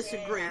that. We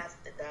disagree. Have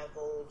to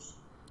divulge.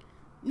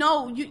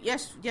 No,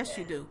 yes,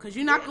 you do, because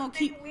you're not gonna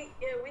keep.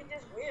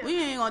 We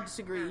ain't gonna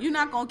disagree. You're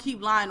not gonna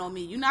keep lying on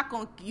me. You're not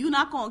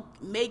gonna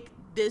make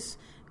this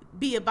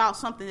be about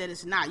something that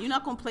it's not. You're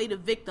not gonna play the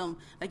victim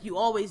like you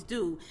always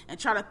do and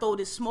try to throw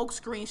this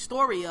smokescreen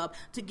story up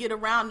to get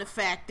around the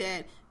fact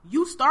that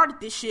you started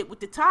this shit with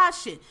the Todd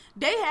shit.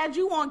 They had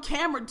you on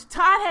camera.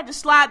 Todd had to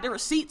slide the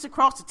receipts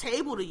across the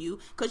table to you,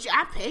 because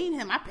I paid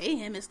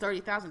him his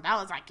 $30,000.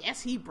 I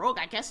guess he broke.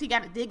 I guess he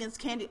got a Diggins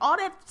Candy. All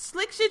that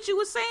slick shit you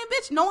was saying,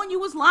 bitch, knowing you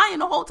was lying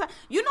the whole time.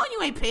 You know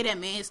you ain't pay that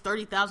man his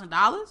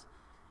 $30,000.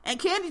 And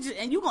Kandi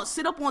and you gonna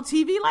sit up on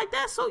TV like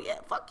that? So yeah,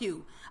 fuck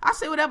you. I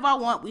say whatever I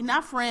want. We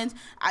not friends.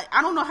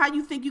 I don't know how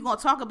you think you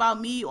gonna talk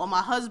about me or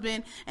my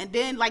husband, and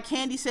then, like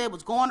Kandi said,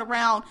 was going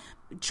around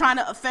trying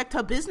to affect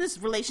her business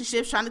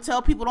relationships, trying to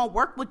tell people don't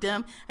work with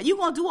them, and you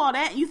gonna do all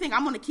that, and you think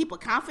I'm gonna keep a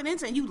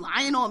confidence, and you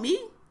lying on me?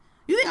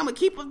 You think I'm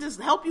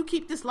gonna help you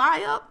keep this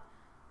lie up?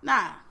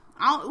 Nah.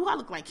 I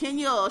look like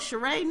Kenya or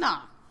Sheree?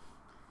 Nah.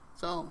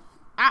 So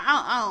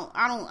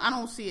I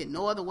don't see it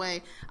no other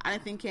way. I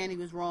didn't think Kandi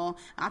was wrong.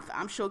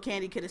 I'm sure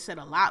Kandi could have said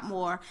a lot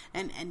more.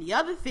 And the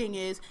other thing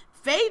is,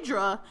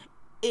 Phaedra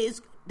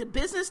is the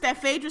business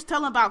that Phaedra's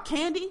telling about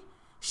Kandi.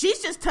 She's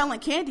just telling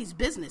Kandi's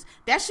business.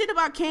 That shit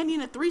about Kandi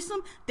and the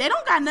threesome, they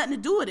don't got nothing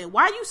to do with it.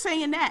 Why are you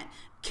saying that?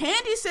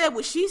 Kandi said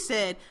what she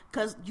said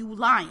because you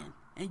lying.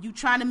 And you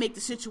trying to make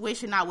the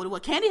situation out with it.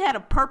 Well, Kandi had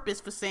a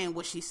purpose for saying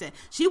what she said.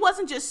 She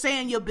wasn't just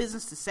saying your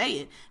business to say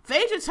it.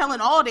 Phaedra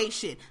telling all they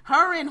shit.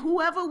 Her and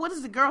whoever, what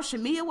is the girl,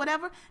 Shamia,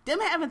 whatever,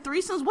 them having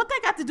threesomes, what they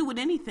got to do with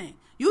anything?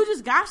 You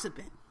just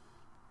gossiping.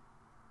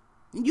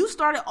 And you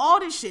started all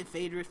this shit,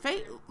 Phaedra.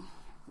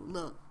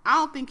 Look, I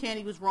don't think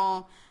Kandi was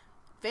wrong.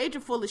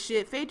 Phaedra full of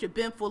shit. Phaedra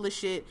been full of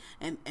shit.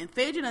 And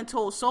Phaedra done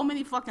told so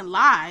many fucking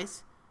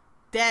lies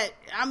that,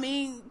 I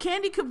mean,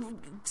 Kandi could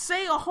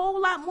say a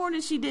whole lot more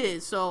than she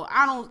did. So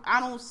I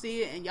don't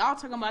see it. And y'all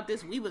talking about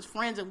this, we was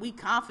friends and we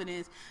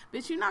confidence.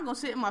 Bitch, you're not gonna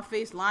sit in my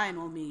face lying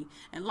on me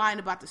and lying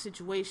about the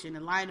situation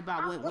and lying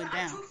about what went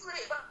down. Truthfully,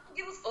 I don't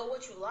give a fuck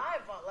what you lie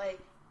about. Like,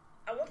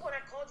 at one point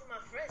I called you my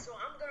friend, so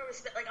I'm gonna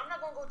respect. Like, I'm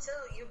not gonna go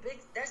tell you big.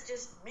 That's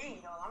just me,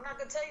 you know. I'm not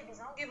gonna tell you because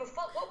I don't give a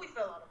fuck what we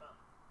fell out about.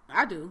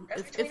 I do.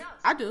 That's between us.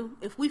 I do.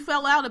 If we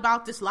fell out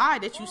about this lie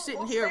that you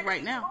sitting here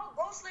right now.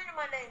 Go slander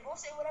my name. Go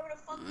say whatever the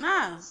fuck you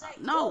Nah, want to say.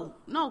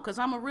 no, because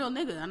I'm a real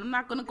nigga and I'm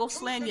not gonna go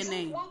slam your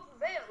name.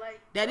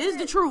 Like, That is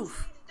the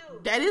truth.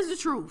 That is the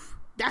truth.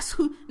 That's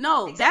who.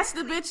 No,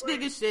 exactly. That's the bitch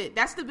nigga shit.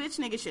 That's the bitch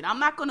nigga shit. I'm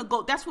not gonna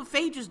go. That's what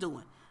Phaedra's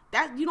doing.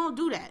 That you don't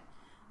do that.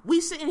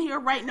 We sitting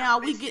here right now.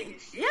 We get.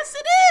 Yes,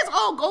 it is.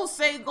 Oh,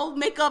 go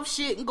make up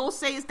shit and go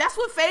say it's. That's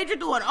what Phaedra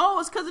doing. Oh,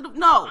 it's because of the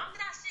no. I'm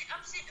not saying.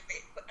 I'm saying.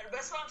 But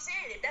that's what I'm saying.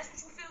 If that's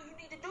what you feel you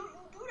need to do,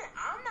 you do that.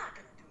 I'm not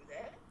gonna do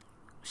that.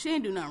 She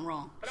didn't do nothing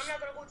wrong. But I'm not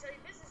gonna go tell your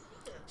business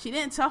either. She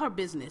didn't tell her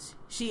business.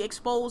 She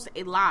exposed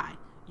a lie.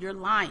 You're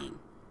lying.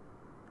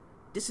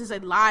 This is a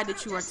lie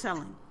that you are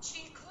telling.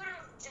 She could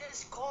have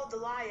just called the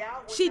lie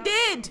out. She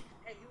did.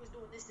 Hey, you was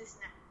doing this, and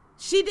that.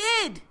 She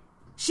did.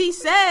 She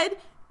said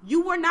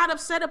you were not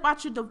upset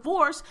about your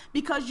divorce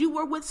because you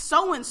were with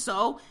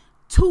so-and-so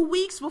 2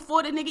 weeks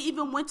before the nigga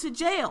even went to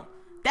jail.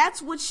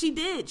 That's what she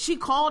did. She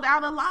called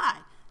out a lie.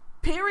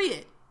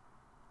 Period.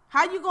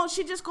 How you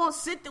she just gonna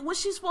sit there?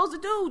 What's she supposed to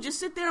do? Just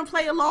sit there and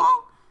play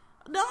along?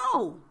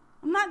 No.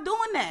 I'm not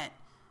doing that.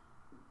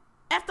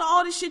 After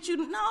all this shit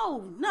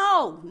no.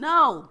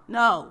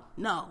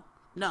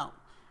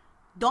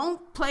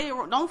 Don't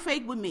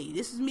fake with me.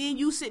 This is me and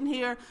you sitting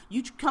here.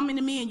 You coming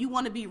to me and you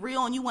want to be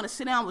real and you want to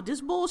sit down with this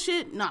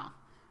bullshit? Nah.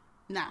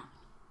 I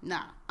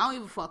don't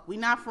even fuck. We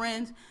not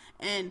friends.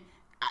 And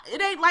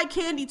it ain't like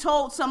Kandi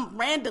told some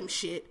random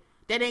shit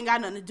that ain't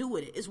got nothing to do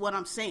with it, is what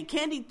I'm saying.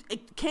 Kandi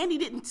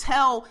didn't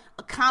tell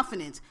a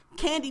confidence.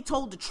 Kandi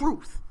told the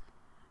truth.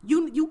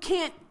 You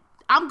can't.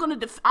 I'll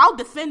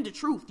defend the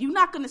truth. You're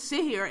not gonna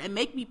sit here and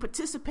make me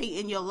participate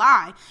in your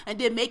lie and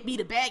then make me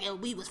the bag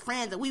and we was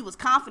friends and we was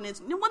confidence.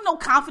 There wasn't no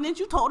confidence.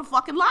 You told a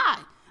fucking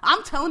lie.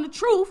 I'm telling the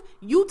truth.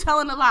 You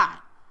telling a lie.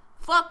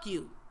 Fuck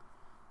you.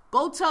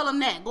 Go tell them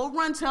that. Go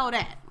run tell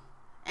that.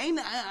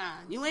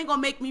 You ain't gonna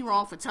make me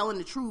wrong for telling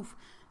the truth.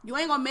 You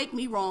ain't gonna make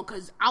me wrong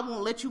because I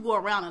won't let you go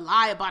around and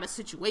lie about a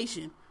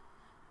situation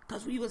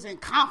because we was in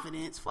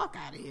confidence. Fuck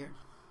out of here.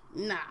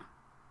 Nah.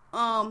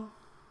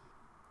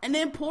 And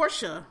then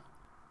Portia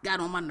got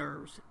on my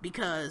nerves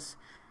because,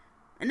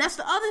 and that's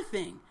the other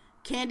thing,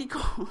 Kandi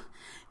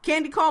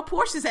called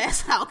Portia's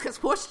ass out because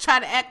Portia tried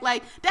to act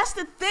like, that's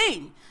the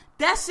thing.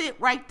 That's it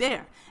right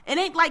there. It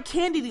ain't like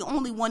Kandi the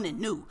only one that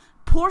knew.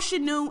 Portia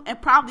knew,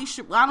 and probably,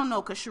 I don't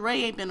know, because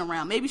Sheree ain't been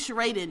around. Maybe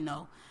Sheree didn't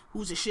know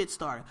who's a shit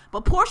starter.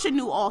 But Portia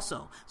knew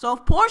also. So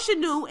if Portia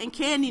knew and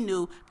Kandi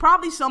knew,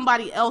 probably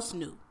somebody else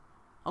knew.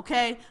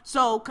 Okay?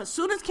 So, because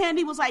soon as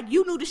Kandi was like,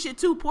 you knew the shit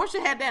too, Portia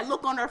had that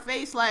look on her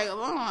face like, I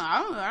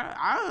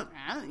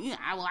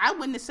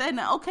wouldn't have said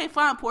nothing. Okay,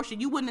 fine, Portia,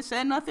 you wouldn't have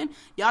said nothing.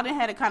 Y'all didn't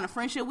have the kind of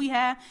friendship we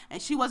had,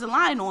 and she wasn't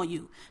lying on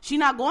you. She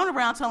not going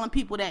around telling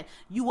people that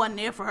you wasn't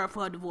there for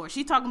her divorce.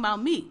 She talking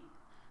about me.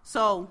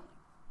 So,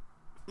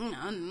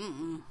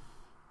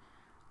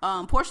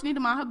 Portia need to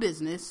mind her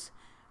business.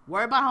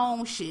 Worry about her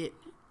own shit.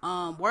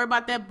 Worry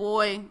about that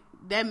boy,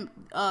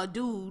 that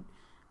dude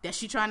that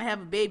she trying to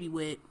have a baby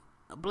with.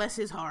 Bless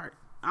his heart.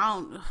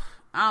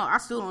 I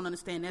still don't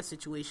understand that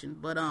situation,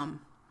 but I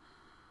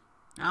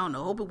don't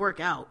know. Hope it work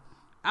out.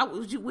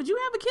 Would you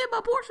have a kid by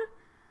Portia?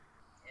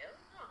 Hell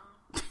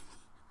no.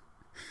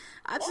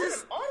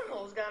 All them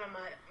hoes got on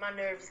my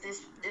nerves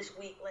this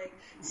week. Like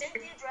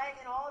Cynthia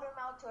dragging all them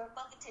out to her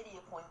fucking titty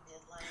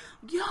appointment.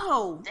 Like,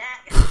 yo,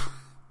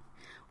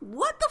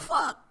 what the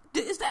fuck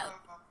is that?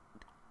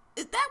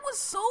 That was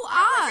so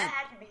odd. That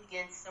had to be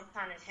against some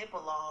kind of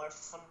HIPAA law or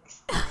some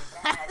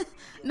shit.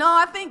 No,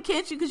 I think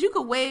can't you? Because you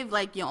could waive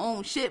like your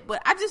own shit,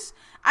 but I didn't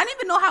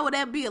even know how would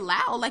that be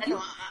allowed. Like I know,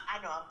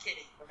 I'm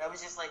kidding, but I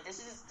was just like, this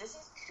is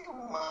too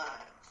much.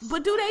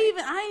 But do they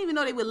even? I didn't even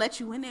know they would let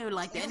you in there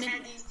like that. You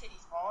had these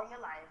titties all your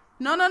life.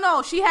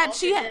 No. She had.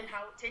 10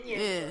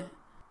 years ago.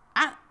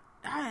 I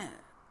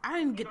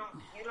didn't get.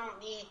 You don't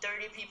need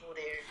 30 people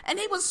there. And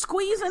they was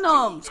squeezing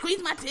them.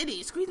 Squeeze my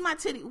titty. Squeeze my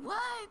titty. What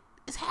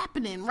is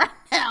happening right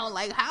now?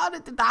 Like, how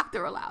did the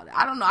doctor allow that?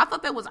 I don't know. I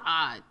thought that was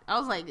odd. I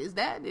was like,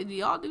 did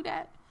y'all do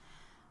that?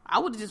 I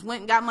would have just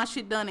went and got my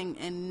shit done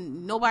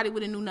and nobody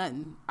would have knew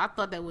nothing. I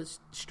thought that was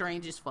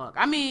strange as fuck.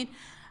 I mean,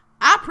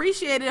 I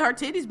appreciated her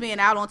titties being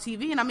out on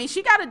TV. And I mean,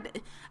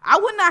 I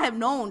would not have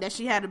known that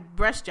she had a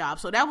breast job.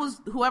 So that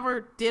was,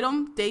 whoever did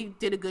them, they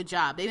did a good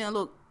job. They didn't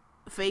look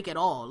fake at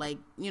all. Like,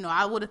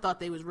 I would have thought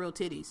they was real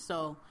titties.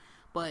 So,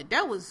 but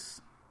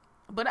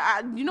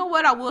you know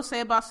what I will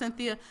say about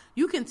Cynthia?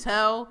 You can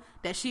tell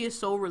that she is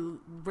so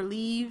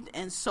relieved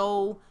and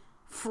so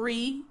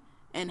free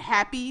and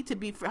happy to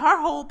be free. Her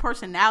whole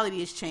personality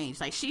has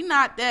changed. Like, she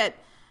not that,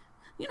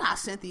 how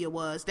Cynthia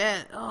was,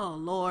 that, oh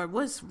Lord,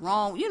 what's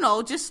wrong?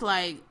 Just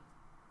like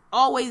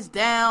always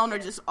down or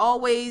just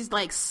always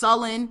like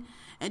sullen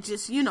and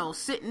just,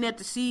 sitting at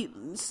the seat,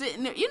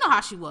 sitting there. You know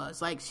how she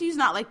was. Like, she's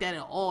not like that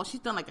at all. She's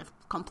done like a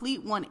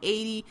complete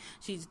 180.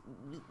 She's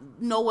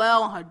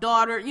Noelle and her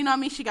daughter. You know what I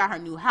mean? She got her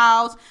new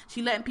house.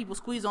 She letting people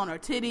squeeze on her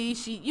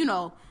titties. She,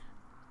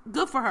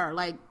 good for her.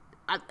 Like,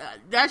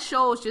 that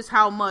shows just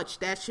how much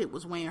that shit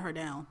was weighing her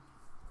down.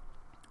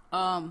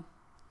 Right.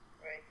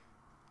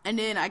 And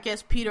then I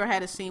guess Peter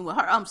had a scene with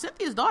her.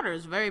 Cynthia's daughter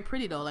is very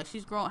pretty though. Like,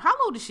 she's grown. How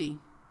old is she?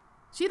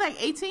 She like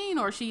 18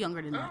 or is she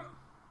younger than that?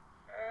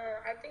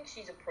 I think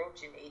she's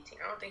approaching 18.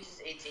 I don't think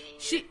she's 18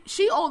 yet.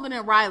 She older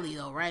than Riley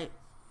though, right?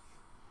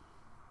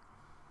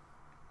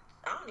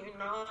 I don't even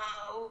know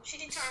how old. She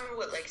turned,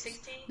 like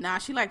 16? Nah,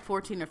 she like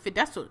 14 or 15.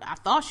 That's what I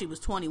thought. She was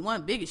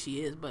 21, big as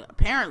she is, but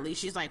apparently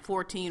she's like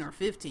 14 or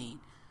 15.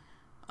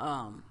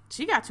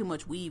 She got too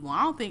much weave on.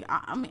 I don't think,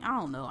 I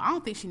don't know. I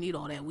don't think she need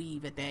all that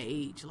weave at that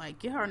age. Like,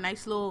 get her a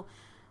nice little,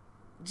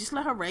 just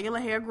let her regular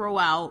hair grow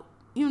out.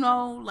 You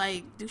know,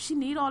 like, does she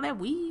need all that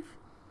weave?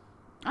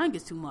 I think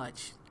it's too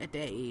much at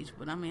that age,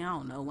 but I mean, I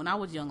don't know. When I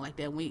was young like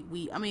that,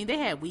 I mean, they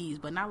had weaves,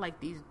 but not like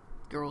these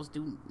girls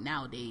do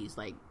nowadays,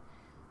 like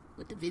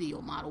with the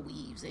video model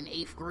weaves in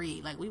 8th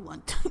grade. Like, we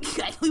weren't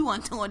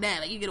doing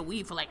that. Like, you get a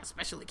weave for like a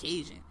special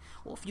occasion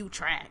or a few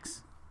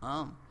tracks.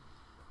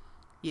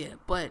 Yeah,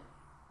 but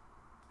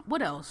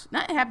what else?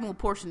 Nothing happened with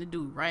Portia to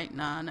do, right?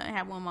 Nah, nothing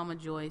happened with Mama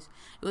Joyce.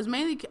 It was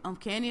mainly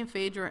Candy and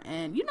Phaedra,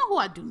 and you know who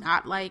I do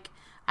not like?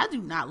 I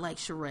do not like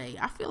Sheree.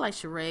 I feel like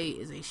Sheree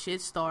is a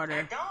shit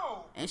starter. I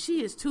don't. And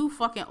she is too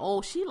fucking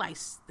old. She like,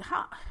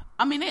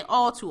 I mean, they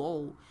all too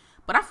old.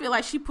 But I feel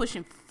like she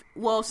pushing,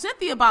 well,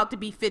 Cynthia about to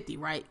be 50,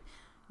 right?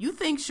 You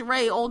think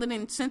Sheree older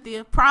than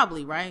Cynthia?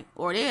 Probably, right?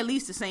 Or they at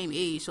least the same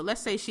age. So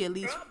let's say she at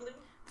least Probably.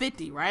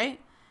 50, right?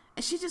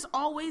 And she's just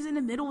always in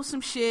the middle of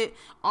some shit.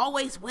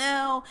 Always,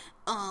 well,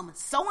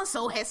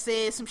 so-and-so has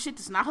said some shit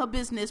that's not her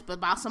business, but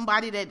about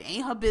somebody that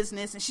ain't her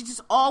business. And she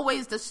just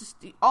always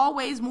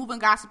moving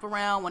gossip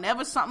around.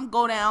 Whenever something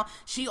go down,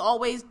 she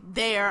always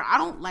there. I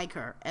don't like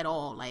her at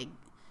all. Like,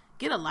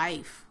 get a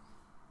life.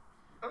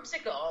 I'm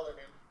sick of all of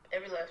them.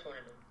 Every last one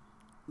of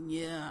them.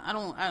 Yeah, I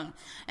don't.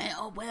 And,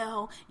 oh,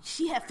 well,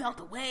 she had felt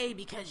away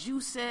because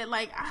you said,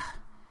 like,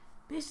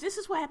 bitch, this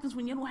is what happens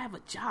when you don't have a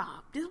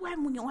job. This is what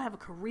happens when you don't have a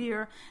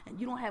career and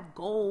you don't have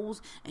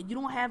goals and you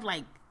don't have,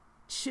 like,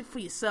 shit for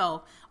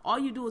yourself. All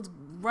you do is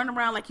run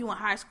around like you in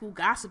high school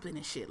gossiping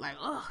and shit. Like,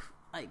 ugh,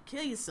 like,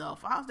 kill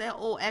yourself. How's that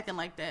old acting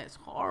like that? It's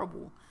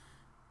horrible.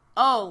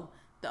 Oh,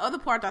 the other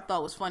part I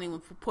thought was funny when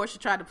Portia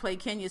tried to play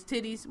Kenya's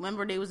titties.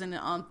 Remember they was in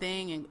the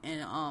thing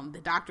and the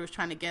doctor was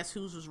trying to guess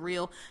whose was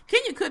real.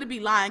 Kenya could have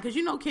been lying because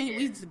you know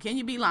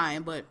Kenya be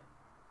lying, but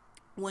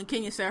when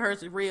Kenya said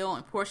hers is real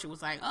and Portia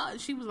was like,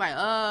 she was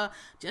like,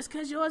 just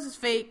because yours is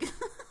fake.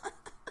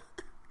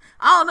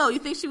 I don't know. You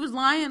think she was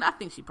lying? I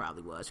think she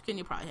probably was.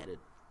 Kenya probably had a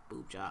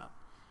boob job.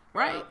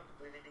 Right?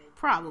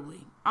 Probably.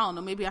 I don't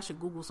know. Maybe I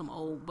should Google some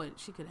old, but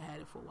she could have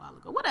had it for a while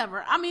ago.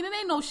 Whatever. I mean, it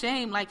ain't no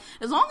shame. Like,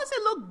 as long as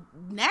it look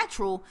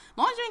natural, as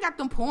long as you ain't got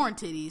them porn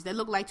titties that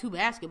look like 2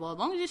 basketballs, as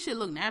long as this shit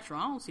look natural,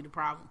 I don't see the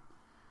problem.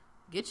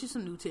 Get you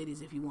some new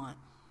titties if you want.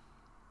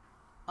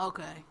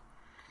 Okay.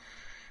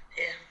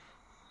 Yeah.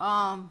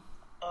 I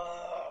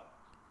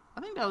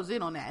think that was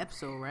it on that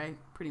episode, right?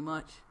 Pretty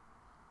much.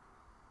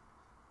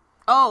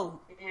 Oh.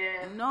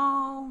 Yeah.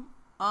 No.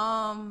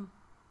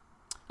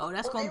 Oh,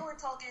 that's they were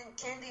talking,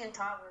 Candy and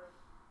Todd were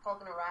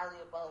talking to Riley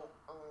about,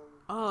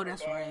 oh,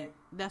 that's right.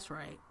 That's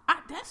right.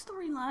 That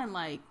storyline,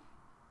 like,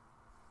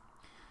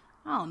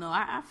 I don't know.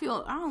 I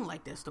don't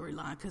like that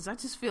storyline because I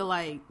just feel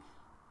like,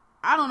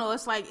 I don't know.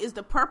 It's like, is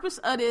the purpose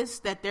of this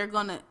that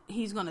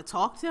he's gonna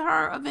talk to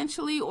her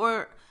eventually,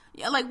 or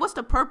yeah, like, what's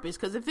the purpose?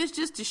 Because if it's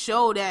just to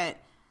show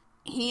that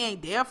he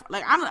ain't there,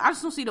 I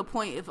just don't see the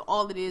point if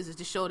all it is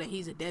to show that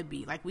he's a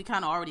deadbeat. Like, we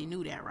kind of already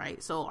knew that,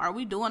 right? So are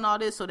we doing all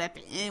this so that at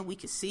the end we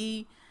can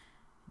see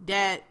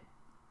that?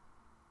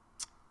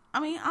 I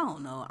mean, I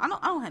don't know. I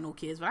don't have no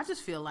kids, but I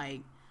just feel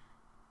like,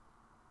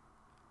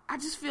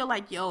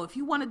 yo, if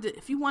you wanted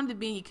to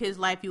be in your kid's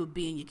life, you would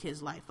be in your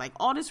kid's life. Like,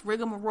 all this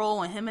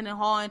rigmarole and him and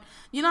hawing,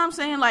 you know what I'm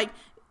saying? Like,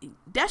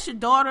 that's your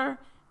daughter.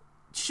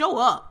 Show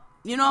up.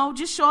 You know,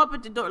 just show up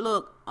at the door.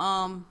 Look,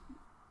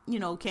 you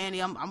know,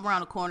 Candy, I'm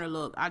around the corner.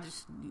 Look,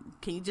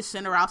 can you just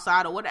send her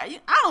outside or whatever?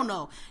 I don't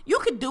know. You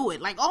could do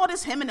it. Like, all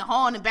this him and the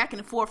hawing and back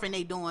and forth and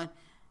they doing,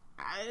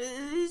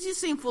 it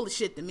just seemed full of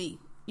shit to me.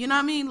 You know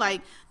what I mean?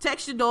 Like,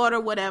 text your daughter,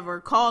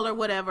 whatever, call her,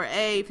 whatever.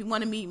 Hey, if you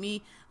want to meet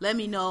me, let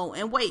me know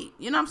and wait.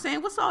 You know what I'm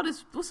saying? What's all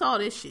this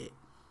shit?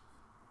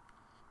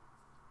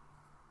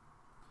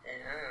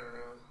 And I don't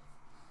know.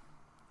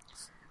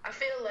 I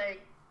feel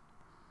like,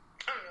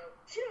 I don't know.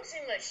 She don't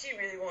seem like she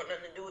really want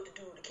nothing to do with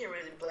the dude. I can't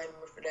really blame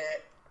her for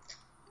that.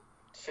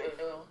 Sure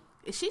do.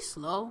 Is she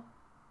slow?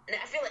 And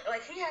I feel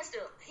like he has to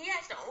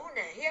own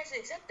that. He has to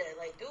accept that.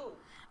 Like, dude,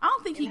 I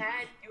don't think you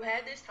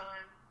had this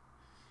time.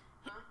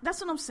 Huh? That's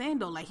what I'm saying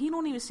though. Like, he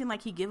don't even seem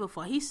like he give a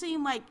fuck. He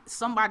seemed like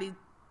somebody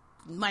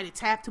might have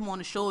tapped him on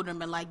the shoulder and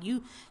been like,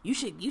 you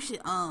should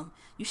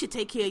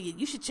take care of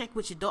you should check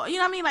with your daughter. You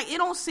know what I mean? Like, it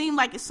don't seem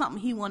like it's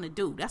something he want to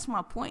do. That's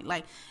my point.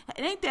 Like,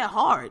 it ain't that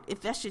hard. If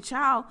that's your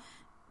child,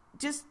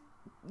 just,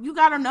 you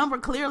got her number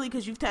clearly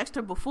because you've texted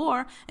her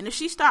before, and if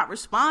she stopped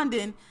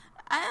responding,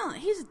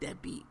 he's a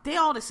deadbeat. They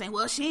all the same.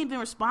 Well, she ain't been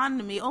responding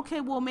to me. Okay,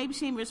 well, maybe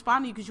she ain't been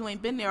responding to you because you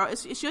ain't been there.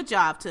 It's your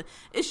job to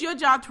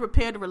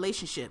repair the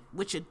relationship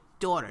with your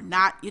daughter,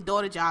 not your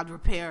daughter's job to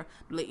repair.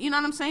 You know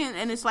what I'm saying?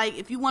 And it's like,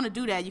 if you want to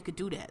do that, you could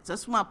do that. So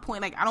that's my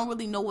point. Like, I don't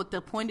really know what the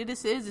point of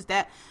this is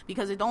that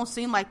because it don't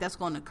seem like that's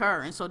going to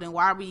occur. And so then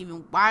why are we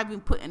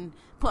putting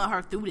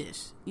her through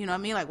this? You know what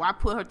I mean? Like, why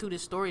put her through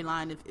this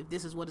storyline if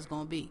this is what it's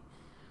going to be?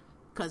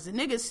 Because the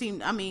niggas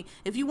seem, I mean,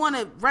 if you want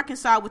to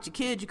reconcile with your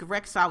kid, you can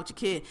reconcile with your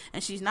kid.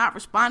 And she's not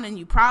responding to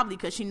you probably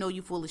because she know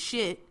you full of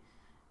shit.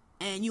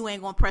 And you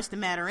ain't going to press the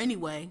matter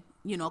anyway.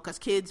 You know, because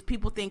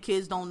people think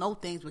kids don't know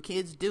things, but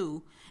kids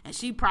do. And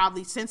she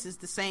probably senses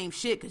the same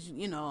shit because,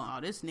 you know,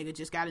 oh, this nigga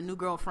just got a new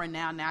girlfriend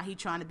now. Now he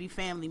trying to be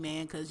family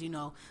man because, you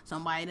know,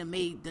 somebody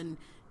done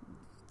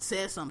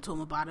said something to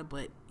him about it,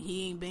 but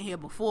he ain't been here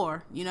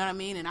before. You know what I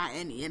mean? And I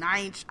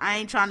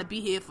ain't trying to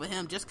be here for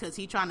him just because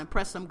he trying to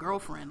impress some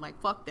girlfriend.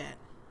 Like, fuck that.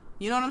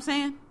 You know what I'm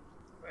saying?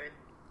 Right.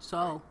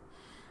 So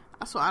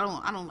I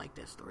don't like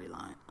that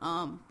storyline.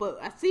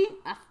 But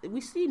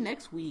we see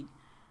next week,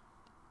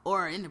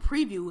 or in the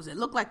previews, it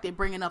looked like they're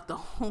bringing up the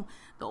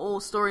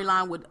old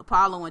storyline with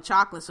Apollo and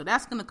Chocolate. So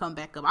that's gonna come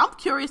back up. I'm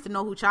curious to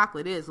know who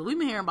Chocolate is. We've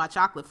been hearing about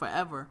Chocolate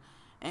forever,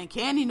 and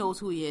Candy knows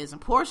who he is,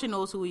 and Portia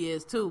knows who he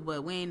is too.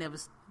 But we ain't never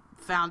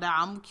found out.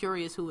 I'm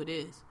curious who it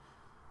is.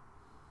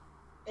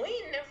 We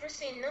ain't never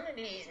seen none of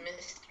these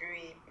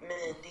mystery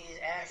men, these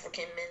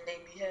African men they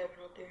be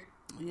having up there.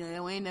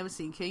 Yeah, we ain't never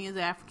seen Kenya's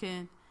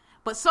African.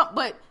 But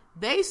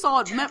they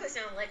saw. Chocolate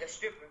sounds like a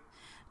stripper.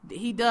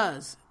 He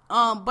does.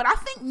 But I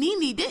think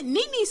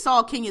Nene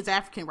saw Kenya's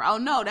African. Oh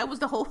no, that was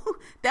the whole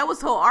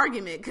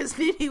argument, because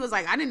Nene was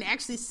like, I didn't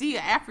actually see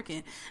an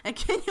African, and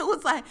Kenya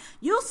was like,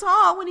 you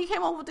saw when he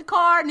came over with the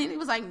car, and Nene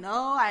was like,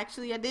 no,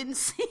 actually I didn't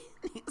see.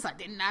 He was like,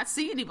 I did not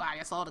see anybody.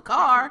 I saw the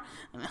car.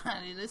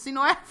 I didn't see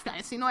no African. I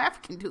didn't see no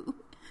African dude.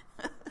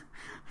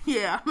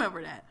 Yeah, I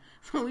remember that.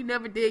 We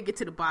never did get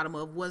to the bottom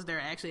of, was there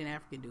actually an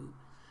African dude.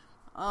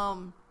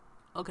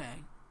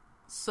 Okay,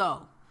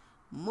 so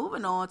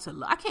moving on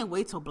to, I can't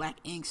wait till Black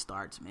Ink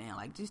starts, man.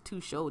 Like, just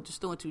doing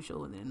 2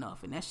 shows and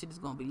enough, and that shit is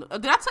gonna be. Did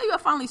I tell you I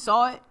finally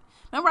saw it?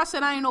 Remember I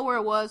said I didn't know where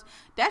it was?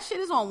 That shit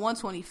is on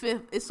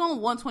 125th. It's on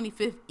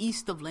 125th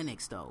east of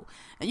Lenox, though.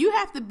 And you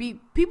have to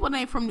be, people that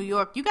ain't from New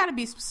York, you got to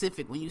be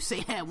specific when you say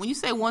that. When you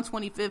say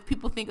 125th,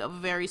 people think of a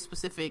very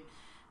specific.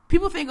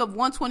 People think of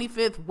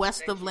 125th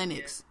west of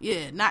Lenox.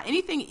 Yeah, not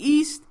anything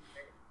east.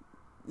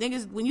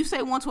 Niggas, when you say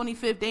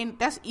 125th,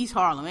 that's East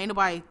Harlem. Ain't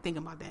nobody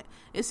thinking about that.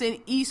 It's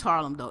in East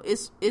Harlem, though.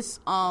 It's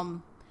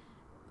well,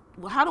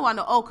 how do I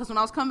know? Oh, because when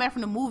I was coming back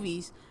from the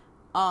movies,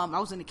 I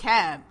was in the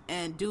cab,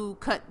 and dude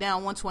cut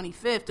down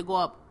 125th to go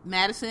up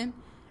Madison,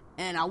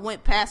 and I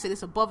went past it.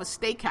 It's above a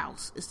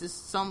steakhouse. It's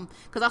just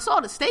because I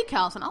saw the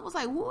steakhouse, and I was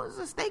like, what is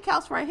a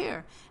steakhouse right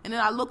here? And then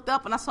I looked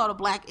up, and I saw the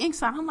Black Ink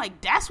sign. I'm like,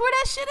 that's where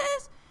that shit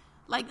is?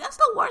 Like, that's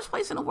the worst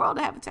place in the world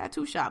to have a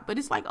tattoo shop, but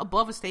it's like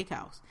above a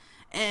steakhouse.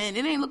 And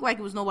it ain't look like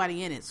it was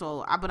nobody in it.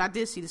 But I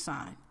did see the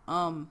sign.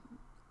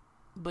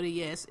 But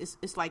yes,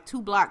 it's like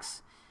 2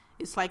 blocks.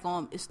 It's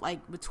on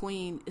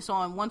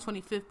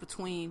 125th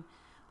between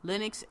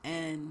Lenox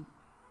and,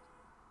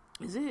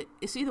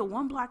 it's either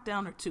 1 block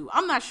down or 2.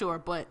 I'm not sure,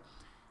 but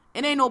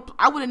it ain't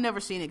I would have never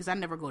seen it because I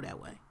never go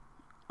that way.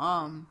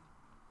 All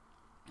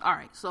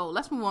right, so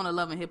let's move on to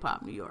Love and Hip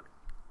Hop New York.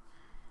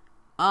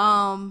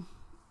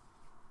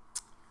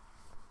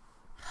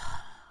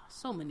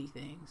 So many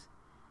things.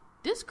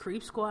 This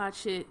Creep Squad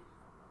shit,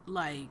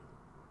 like,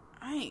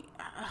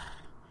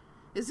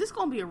 is this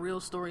gonna be a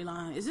real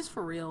storyline? Is this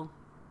for real?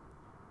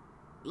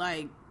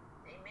 Like,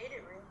 they made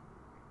it real.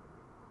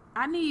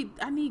 I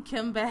need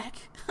Kim back.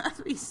 I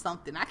need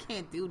something. I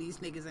can't do these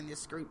niggas in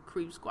this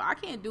Creep Squad. I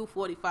can't do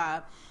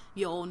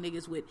 45-year-old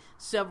niggas with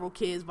several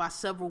kids by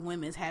several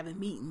women having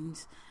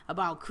meetings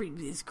about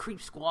this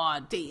Creep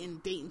Squad,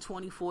 dating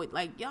 24.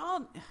 Like,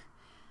 y'all.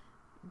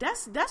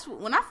 That's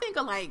when I think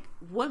of, like,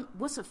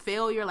 what's a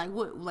failure, like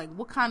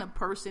what kind of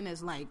person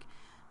is, like,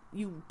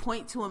 you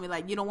point to him and,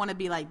 like, you don't want to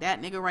be like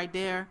that nigga right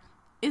there.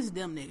 It's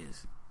them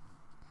niggas.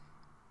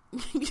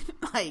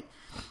 Like,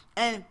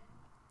 and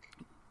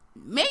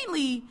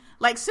mainly,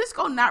 like,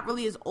 Cisco not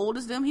really as old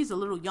as them. He's a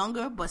little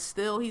younger, but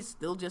he's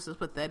still just as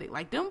pathetic.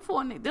 Like, them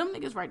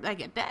niggas right,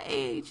 like, at that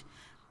age,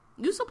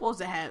 you supposed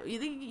to have,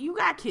 you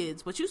got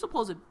kids, but you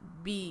supposed to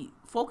be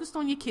focused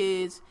on your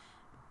kids.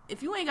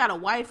 If you ain't got a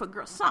wife or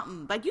girl,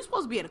 something, like, you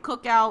supposed to be at a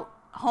cookout,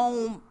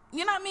 home,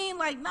 you know what I mean?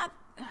 Like, not,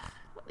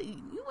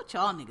 what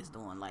y'all niggas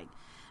doing? Like,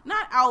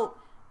 not out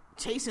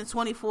chasing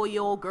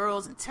 24-year-old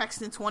girls and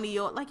texting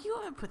 20-year-old, like, you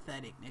are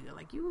pathetic, nigga.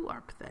 Like, you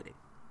are pathetic.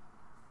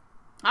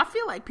 I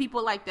feel like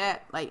people like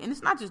that, like, and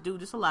it's not just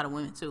dudes, it's a lot of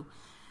women too.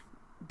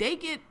 They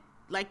get,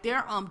 like,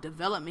 their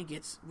development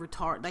gets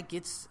retarded, like,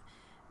 gets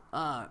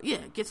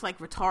like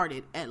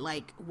retarded at,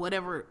 like,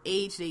 whatever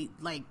age they,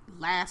 like,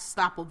 last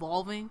stop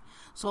evolving.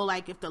 So,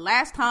 like, if the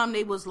last time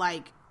they was,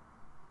 like,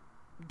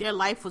 their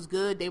life was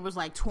good, they was,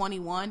 like,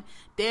 21,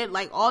 they're,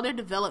 like, all their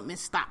development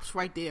stops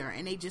right there,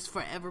 and they just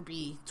forever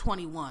be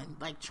 21,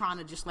 like, trying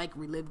to just, like,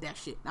 relive that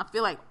shit. And I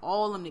feel like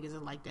all them niggas are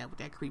like that with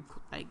that creep.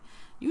 Like,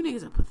 you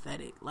niggas are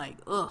pathetic. Like,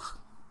 ugh.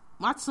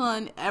 My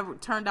son ever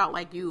turned out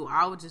like you,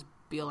 I would just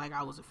feel like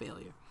I was a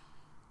failure.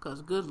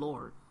 Because, good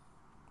Lord.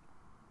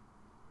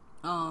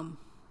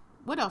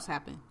 What else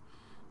happened?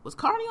 Was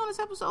Cardi on this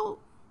episode?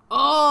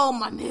 Oh,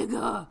 my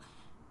nigga.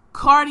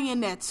 Cardi in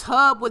that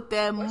tub with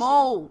that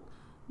mold.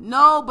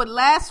 No, but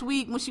last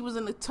week when she was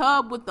in the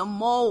tub with the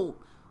mold.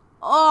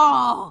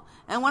 Oh,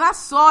 and when I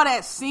saw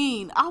that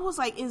scene, I was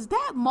like, is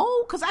that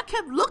mold? Because I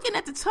kept looking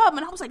at the tub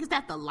and I was like, is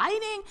that the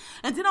lighting?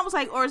 And then I was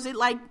like, or is it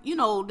like, you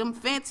know, them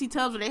fancy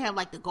tubs where they have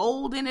like the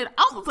gold in it?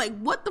 I was like,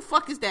 what the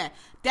fuck is that?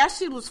 That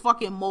shit was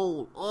fucking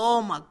mold.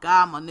 Oh my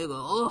God, my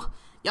nigga. Ugh.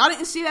 Y'all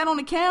didn't see that on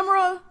the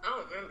camera? I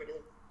don't remember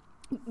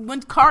that.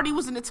 When Cardi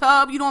was in the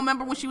tub, you don't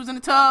remember when she was in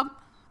the tub?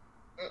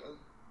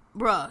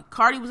 Bruh,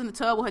 Cardi was in the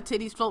tub with her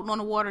titties floating on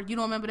the water. You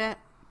don't remember that?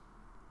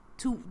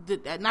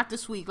 Not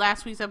this week,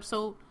 last week's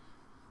episode.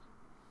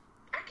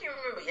 I can't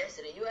remember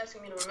yesterday. You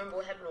asking me to remember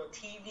what happened on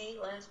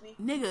TV last week?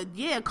 Nigga,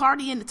 yeah,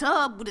 Cardi in the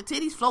tub with the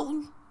titties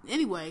floating.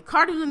 Anyway,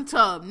 Cardi was in the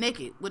tub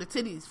naked with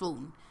the titties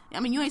floating. I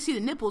mean, you ain't see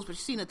the nipples, but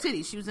you seen her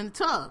titties. She was in the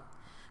tub.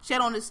 She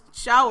had on this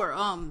shower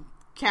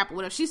cap or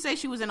whatever. She said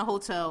she was in a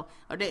hotel,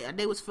 or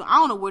they was. I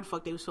don't know where the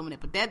fuck they was filming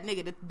it, but that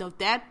nigga,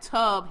 that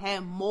tub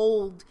had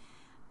mold,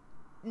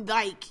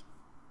 like,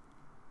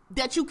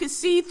 that you could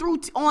see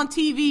through on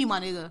TV, my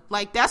nigga.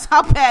 Like, that's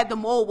how bad the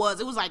mold was.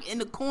 It was like in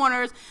the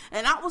corners,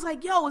 and I was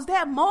like, yo, is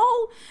that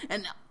mold?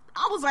 And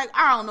I was like,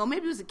 I don't know,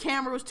 maybe it was the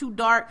camera was too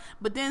dark,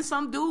 but then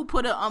some dude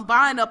put a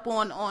vine up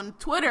on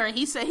Twitter, and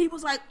he said, he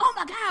was like, oh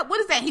my God,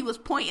 what is that? He was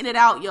pointing it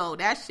out, yo,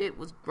 that shit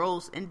was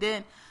gross. And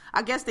then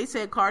I guess they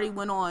said Cardi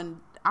went on,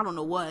 I don't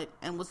know what,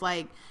 and was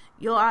like,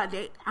 yo, I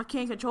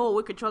can't control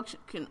what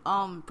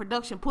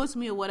production puts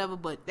me or whatever,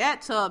 but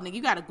that tub, nigga,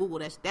 you gotta Google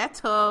that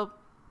tub.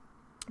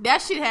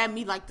 That shit had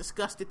me, like,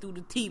 disgusted through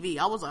the TV.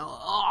 I was like,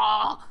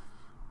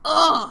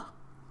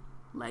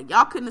 like,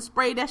 y'all couldn't have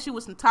sprayed that shit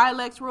with some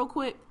Tilex real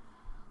quick.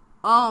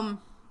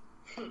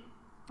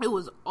 It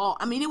was all,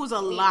 I mean, it was a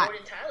lot. More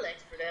than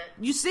Tilex for that.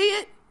 You see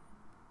it?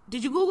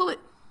 Did you Google it?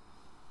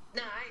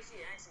 No, I ain't see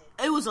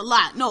it. It was a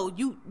lot. No,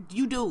 you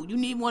do. You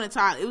need more than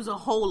Tilex. It was a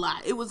whole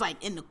lot. It was,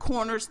 like, in the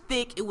corners,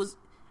 thick. It was,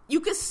 you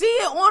could see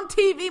it on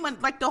TV, man.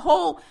 Like,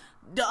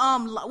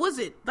 was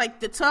it, like,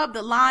 the tub,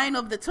 the line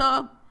of the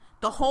tub?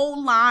 The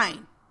whole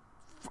line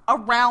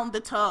around the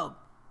tub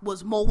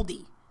was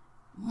moldy.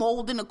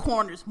 Mold in the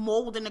corners,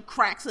 mold in the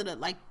cracks of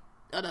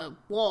the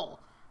wall,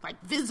 like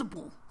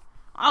visible.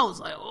 I was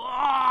like,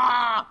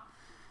 oh,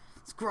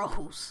 it's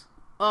gross.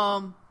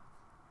 But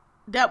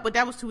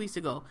that was 2 weeks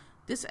ago.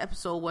 This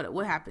episode,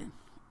 what happened?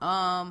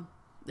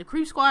 The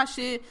Creep Squad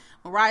shit,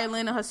 Mariah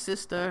Lynn and her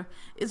sister.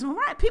 Is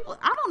Mariah, people,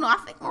 I don't know, I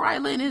think Mariah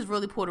Lynn is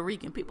really Puerto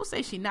Rican. People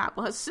say she not,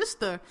 but her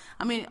sister,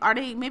 I mean,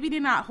 maybe they're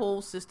not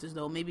whole sisters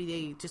though. Maybe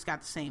they just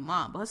got the same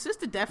mom. But her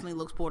sister definitely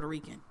looks Puerto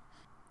Rican.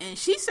 And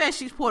she says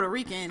she's Puerto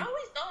Rican. I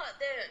always thought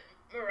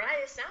that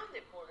Mariah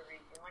sounded Puerto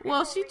Rican. Like,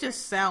 well, she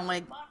just sound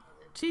like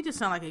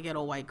a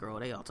ghetto white girl.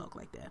 They all talk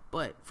like that.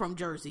 But from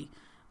Jersey.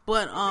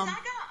 But, I got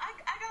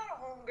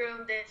a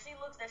homegirl that she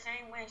looks the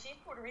same way. She's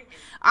Puerto Rican.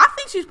 I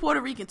think she's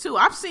Puerto Rican too.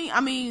 I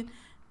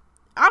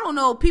don't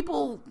know,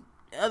 people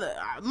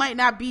might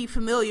not be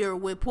familiar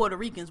with Puerto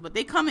Ricans, but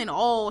they come in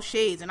all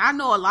shades. And I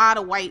know a lot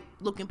of white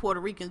looking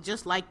Puerto Ricans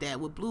just like that,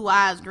 with blue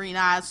eyes, green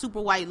eyes,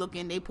 super white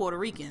looking, they Puerto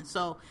Rican.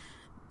 So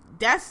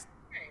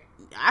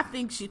I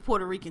think she's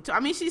Puerto Rican too. I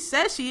mean, she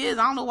says she is.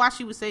 I don't know why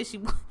she would say she,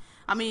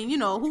 I mean, you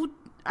know, who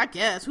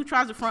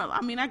tries to front,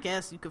 I mean, I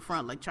guess you could try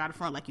to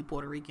front like you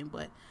Puerto Rican,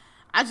 but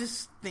I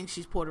just think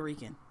she's Puerto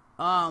Rican.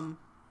 The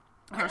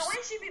way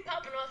she be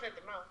popping off at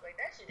the mouth, like,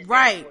 that shit is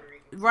Puerto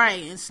Rican.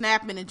 Right, and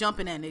snapping and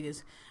jumping at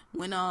niggas.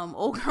 When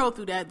old girl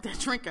threw that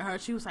drink at her,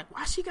 she was like,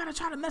 why she gotta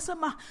try to mess up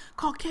my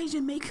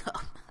Caucasian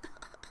makeup?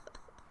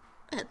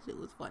 That shit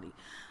was funny.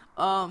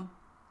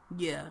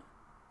 Yeah.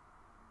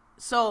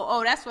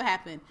 So, that's what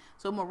happened.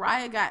 So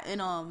Mariah got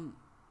in,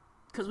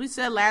 because we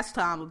said last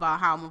time about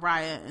how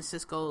Mariah and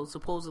Cisco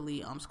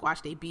supposedly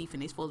squashed their beef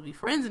and they supposed to be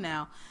friends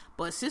now,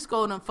 but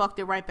Cisco done fucked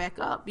it right back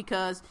up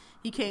because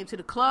he came to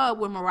the club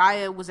where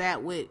Mariah was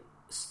at with,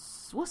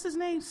 what's his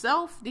name?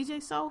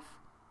 DJ Self,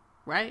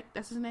 right?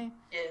 That's his name?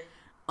 Yeah.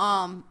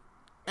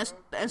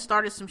 And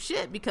started some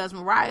shit because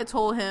Mariah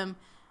told him,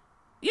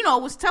 you know,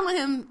 was telling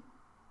him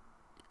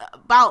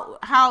about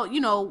how,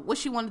 you know, what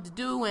she wanted to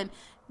do, and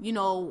you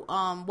know,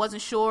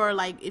 wasn't sure,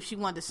 like, if she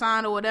wanted to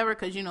sign or whatever,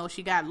 because, you know,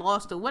 she got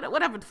lost or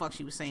whatever the fuck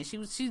she was saying. She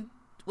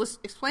was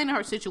explaining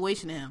her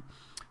situation to him.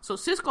 So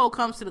Cisco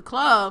comes to the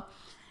club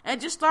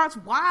and just starts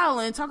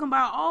wilding, talking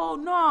about, oh,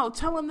 no,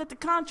 tell him that the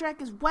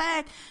contract is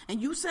whack,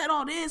 and you said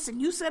all this, and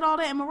you said all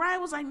that. And Mariah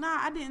was like, nah,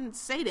 I didn't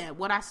say that.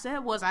 What I said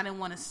was I didn't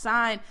want to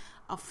sign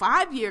a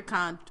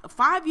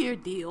 5-year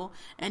deal,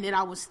 and that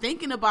I was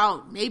thinking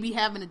about maybe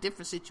having a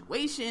different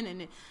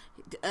situation,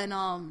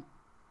 and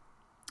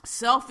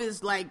Self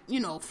is like, you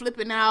know,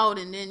 flipping out,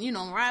 and then, you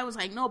know, Mariah was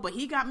like, no, but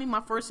he got me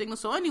my first signal.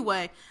 So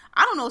anyway,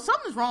 I don't know,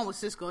 something's wrong with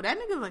Cisco. That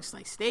nigga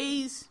like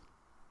stays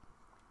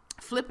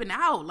flipping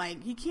out.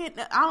 Like, he can't,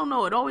 I don't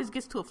know, it always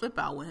gets to a flip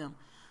out with him.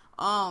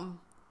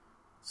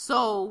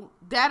 So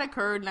that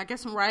occurred, and I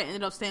guess Mariah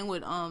ended up staying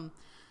with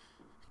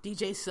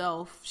DJ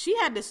Self. She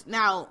had this,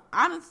 now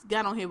I just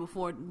got on here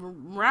before,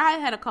 Mariah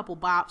had a couple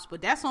bops,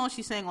 but that song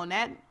she sang on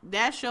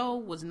that show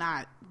was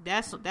not,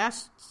 that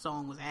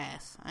song was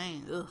ass.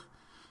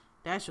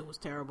 That shit was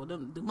terrible.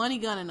 The Money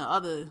Gun and the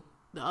other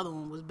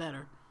one was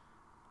better.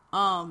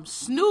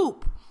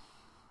 Snoop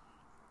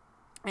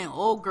and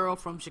old girl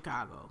from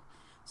Chicago.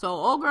 So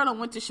old girl done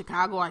went to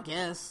Chicago, I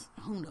guess.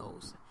 Who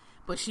knows?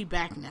 But she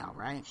back now,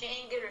 right? She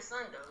ain't get her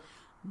son though.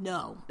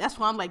 No, that's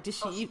why I'm like, did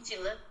she? She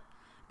left.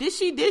 Did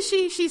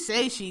she? She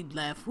say she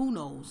left. Who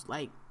knows?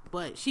 Like,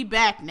 but she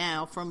back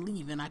now from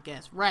leaving, I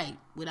guess. Right,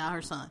 without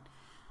her son.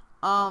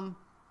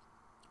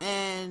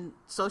 And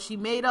so she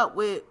made up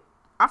with,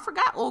 I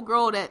forgot old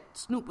girl that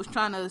Snoop was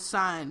trying to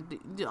sign.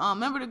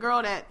 Remember the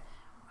girl that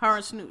her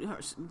and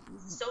Snoop...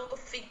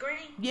 Sophie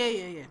Green?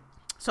 Yeah.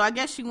 So I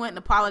guess she went and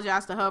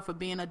apologized to her for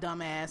being a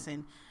dumbass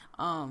and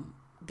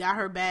got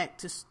her back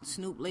to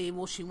Snoop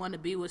label. She wanted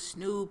to be with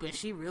Snoop and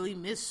she really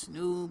missed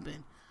Snoop.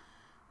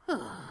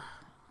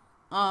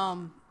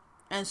 And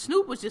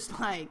Snoop was just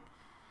like...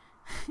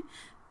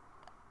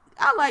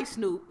 I like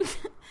Snoop.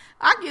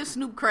 I give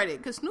Snoop credit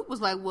because Snoop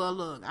was like, well,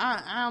 look,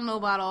 I don't know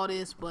about all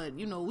this, but,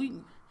 you know,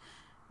 we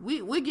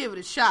give it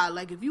a shot.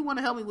 Like, if you want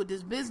to help me with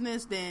this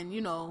business, then,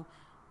 you know,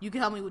 you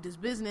can help me with this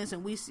business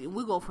and we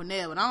go from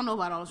there. But I don't know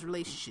about all this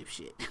relationship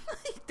shit.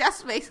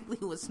 That's basically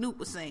what Snoop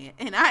was saying.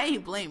 And I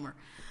ain't blame her.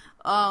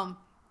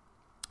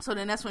 So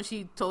then that's when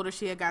she told her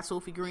she had got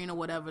Sophie Green or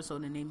whatever. So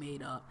then they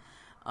made up.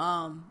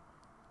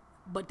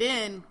 But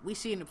then we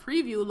see in the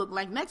preview, look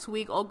like next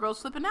week, old girl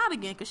slipping out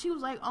again. Cause she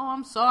was like, oh,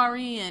 I'm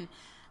sorry. And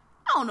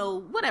I don't know,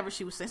 whatever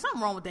she was saying.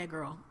 Something wrong with that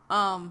girl.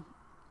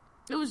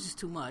 It was just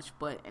too much.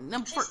 But and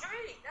then She's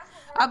straight. That's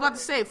what I was about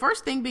to say,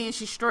 first thing being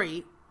she's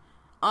straight.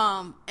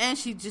 And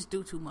she just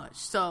do too much.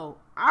 So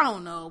I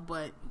don't know,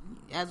 but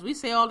as we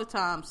say all the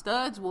time,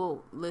 studs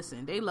will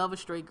listen. They love a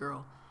straight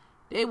girl.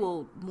 They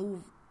will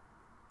move.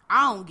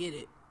 I don't get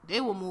it.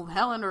 They will move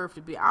hell and earth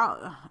to be.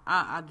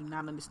 I do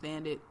not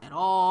understand it at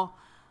all.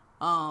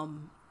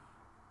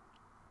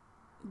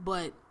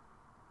 But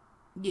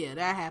yeah,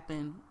 that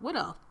happened. What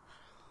else?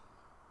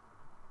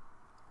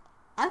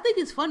 I think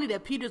it's funny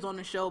that Peter's on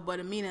the show, but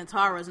Amina and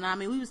Tara's not. I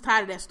mean, we was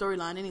tired of that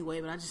storyline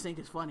anyway, but I just think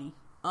it's funny.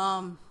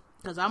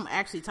 Because I'm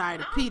actually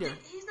tired of Peter.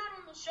 He's not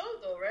on the show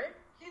though, right?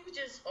 He was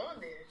just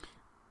on there.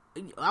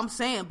 I'm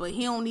saying, but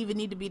he don't even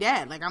need to be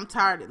that. Like, I'm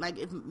tired. Like,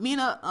 if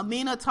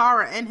Amina,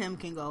 Tara, and him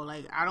can go,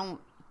 like, I don't.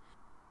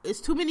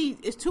 It's too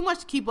much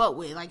to keep up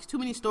with. Like, it's too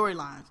many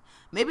storylines.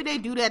 Maybe they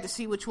do that to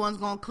see which one's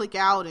gonna click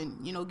out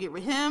and, you know, get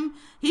rid of him.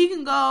 He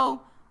can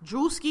go.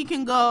 Drewski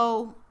can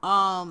go.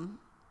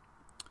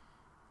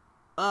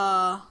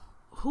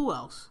 Who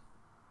else?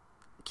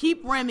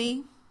 Keep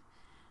Remy.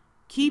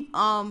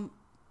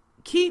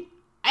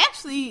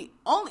 Actually,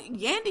 only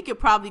Yandy could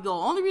probably go.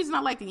 Only reason I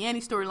like the Yandy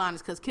storyline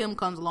is because Kim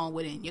comes along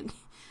with it,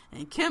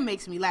 and Kim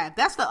makes me laugh.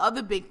 That's the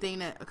other big thing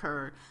that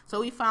occurred. So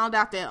we found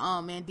out that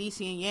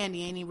Mandisi and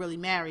Yandy ain't even really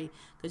married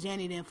because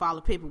Yandy didn't file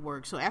the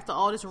paperwork. So after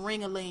all this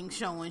ring-a-ling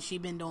showing she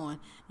been doing,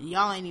 and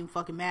y'all ain't even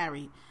fucking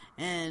married.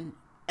 And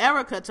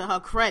Erica, to her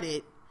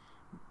credit,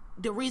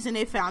 the reason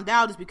they found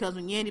out is because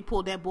when Yandy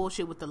pulled that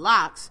bullshit with the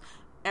locks,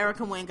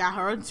 Erica went and got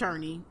her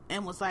attorney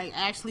and was like,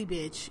 actually,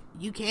 bitch,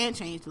 you can't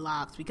change the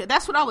locks. Because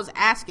that's what I was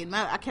asking.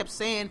 I kept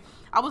saying,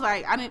 I was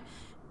like, I didn't,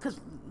 because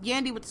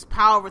Yandy with this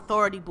power of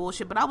authority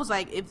bullshit, but I was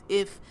like,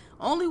 if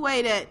only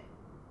way that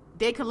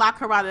they could lock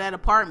her out of that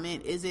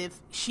apartment is if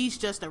she's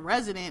just a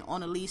resident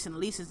on a lease and the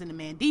lease is in the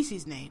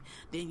Mandisi's name,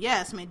 then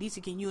yes,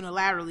 Mandisi can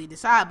unilaterally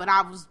decide. But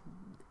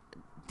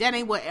that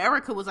ain't what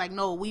Erica was like.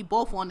 No, we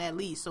both on that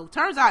lease. So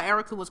turns out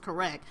Erica was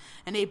correct,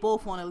 and they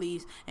both on a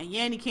lease. And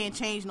Yandy can't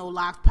change no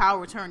locks,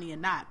 power attorney or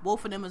not.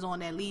 Both of them is on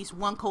that lease.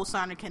 One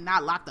co-signer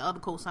cannot lock the other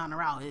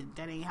co-signer out.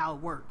 That ain't how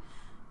it worked.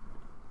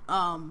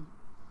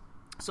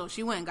 So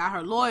she went and got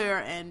her lawyer,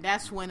 and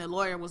that's when the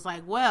lawyer was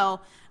like,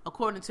 "Well,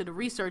 according to the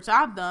research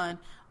I've done,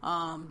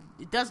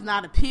 it does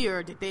not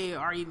appear that they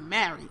are even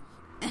married."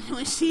 And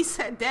when she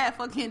said that,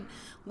 fucking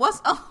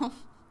what's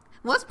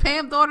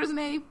Pam's daughter's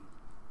name?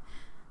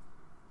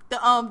 The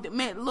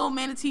little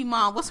manatee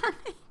mom. What's her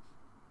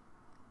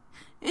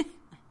name?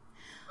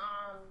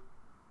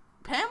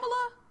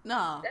 Pamela?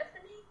 No.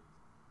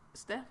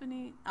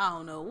 Stephanie? I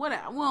don't know. We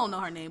don't know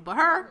her name, but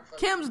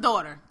Kim's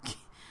daughter.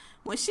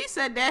 When she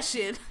said that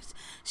shit,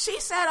 she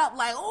sat up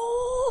like,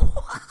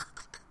 oh.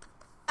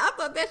 I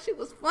thought that shit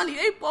was funny.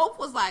 They both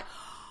was like,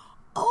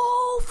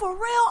 oh, for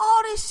real,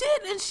 all this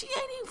shit, and she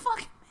ain't even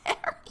fucking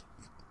married.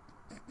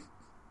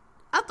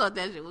 I thought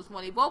that shit was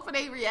funny. Both of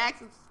their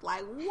reactions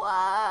like,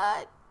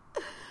 what?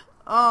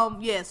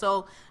 Yeah,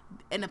 so,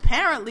 and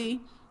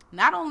apparently,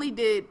 not only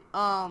did,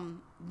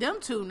 them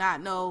two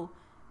not know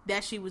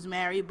that she was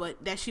married,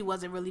 but that she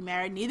wasn't really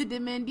married, neither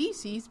did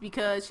Mandisi's,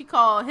 because she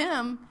called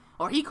him,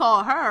 or he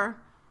called her,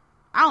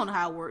 I don't know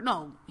how it worked,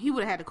 no, he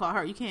would have had to call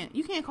her, you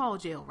can't call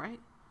jail, right?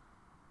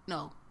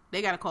 No,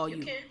 they gotta call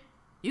you.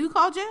 You can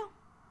call jail?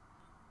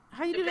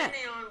 How you do that?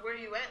 Depending on where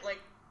you at,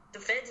 like, the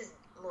feds is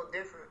a little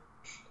different.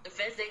 The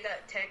feds, they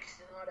got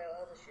text and all that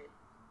other shit.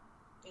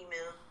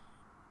 Email.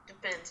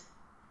 Depends.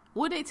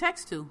 What they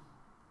text to?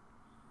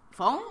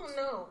 Phone? I don't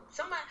know.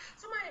 Somebody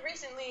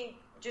recently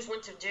just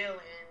went to jail,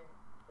 and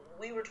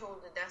we were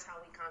told that that's how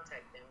we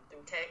contact them,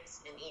 through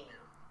text and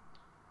email.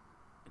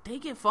 They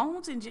get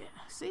phones in jail?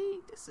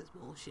 See, this is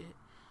bullshit.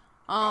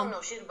 I don't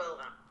know shit about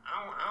it.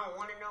 I don't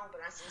want to know,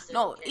 but I see.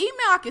 No,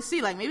 email I can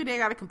see. Like, maybe they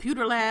got a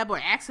computer lab or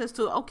access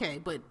to it. Okay,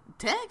 but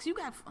text, you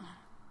got...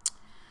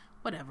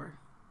 Whatever.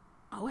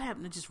 Oh, what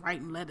happened to just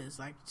writing letters?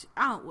 Like,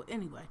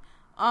 anyway.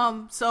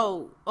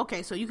 So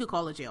you could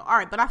call it jail. All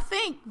right, but I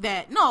think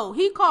that, no,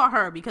 he called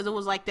her because it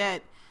was like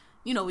that,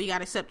 you know, we got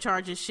to accept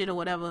charges, shit or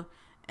whatever.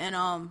 And,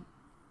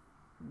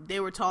 they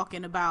were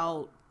talking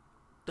about,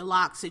 the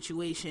lock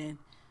situation.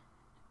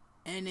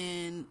 And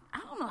then I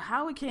don't know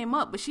how it came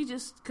up, but she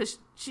just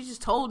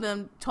told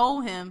him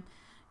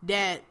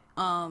that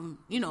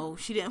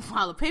she didn't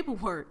file the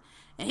paperwork,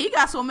 and he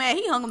got so mad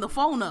he hung the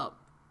phone up.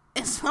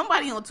 And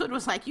somebody on Twitter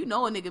was like, a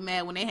nigga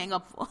mad when they hang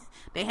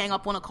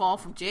up on a call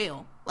from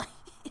jail. Like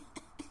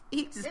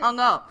he just hung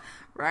up,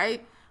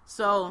 right?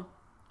 So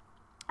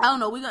I don't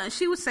know.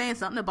 She was saying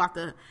something about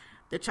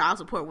the child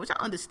support, which I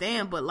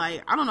understand, but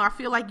like I don't know. I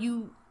feel like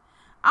Yandy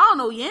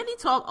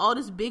talk all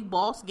this big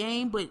boss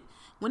game, but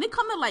when it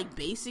comes to, like,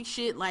 basic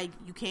shit, like,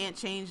 you can't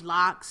change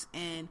locks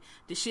and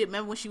the shit,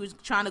 remember when she was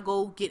trying to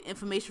go get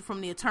information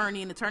from the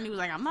attorney, and the attorney was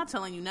like, I'm not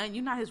telling you nothing,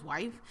 you're not his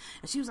wife.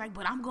 And she was like,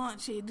 but I'm going,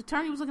 the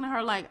attorney was looking at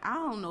her like, I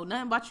don't know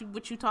nothing about you,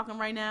 what you talking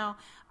right now.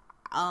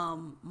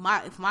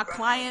 If my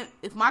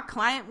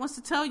client wants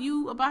to tell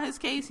you about his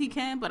case, he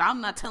can, but I'm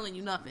not telling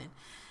you nothing.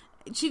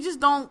 She just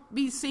don't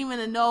be seeming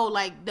to know,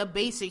 like, the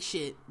basic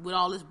shit with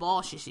all this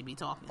bullshit she be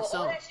talking. Well, so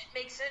all that shit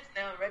makes sense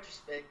now in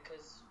retrospect,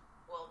 because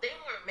they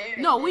weren't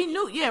married. No, we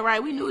knew. Yeah,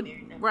 right. We knew.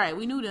 Right.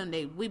 We knew them.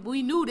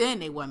 We knew then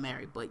they weren't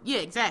married. But yeah,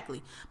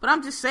 exactly. But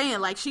I'm just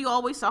saying, like, she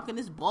always talking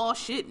this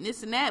bullshit and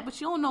this and that, but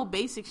she don't know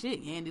basic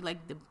shit, Andy.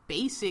 Like the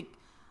basic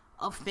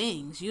of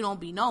things you don't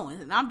be knowing.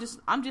 And I'm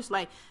just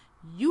like,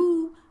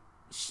 you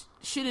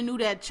should have knew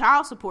that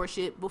child support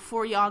shit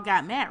before y'all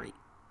got married.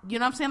 You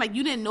know what I'm saying? Like,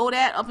 you didn't know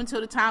that up until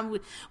the time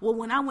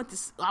when I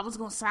was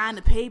gonna sign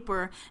the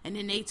paper, and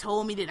then they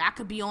told me that I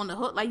could be on the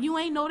hook. Like, you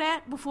ain't know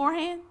that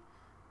beforehand.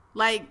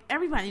 Like,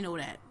 everybody know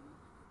that.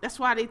 That's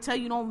why they tell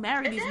you don't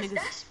marry these niggas.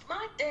 That's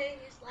my thing.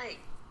 It's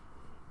like,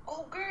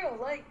 oh, girl,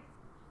 like,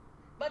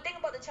 but think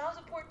about the child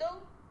support, though.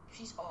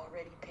 She's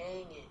already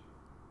paying it.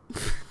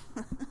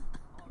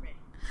 Already.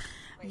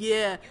 Like,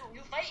 yeah.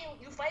 You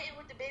fighting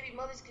with the baby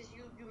mothers because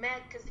you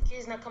mad because the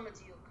kid's not coming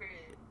to your crib.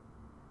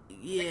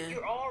 Yeah. Like,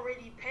 you're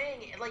already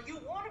paying it. Like, you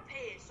want to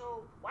pay it,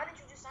 so why did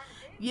you just sign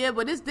the paper? Yeah,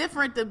 but it's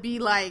different to be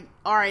like,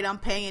 all right, I'm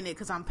paying it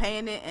because I'm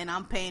paying it, and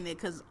I'm paying it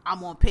because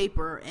I'm on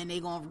paper, and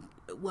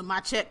when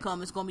my check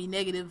comes, it's going to be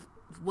negative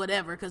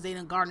whatever because they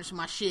done garnished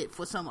my shit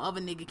for some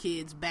other nigga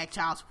kids back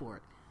child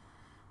support.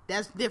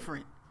 That's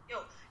different. Yo,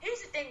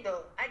 here's the thing,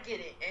 though. I get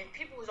it, and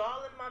people was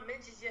all in my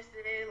mentions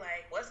yesterday,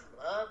 like, what's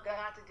love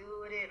got to do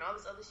with it, and all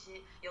this other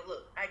shit. Yo,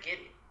 look, I get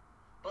it.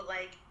 But,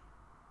 like,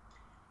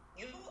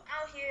 you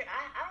out here,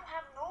 I don't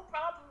have no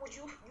problem with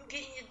you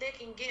getting your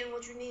dick and getting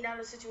what you need out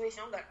of the situation.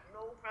 I don't got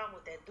no problem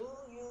with that. Do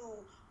you,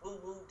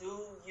 boo-boo, do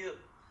you.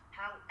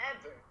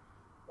 However,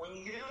 when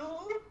you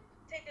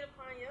take it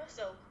upon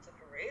yourself to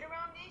parade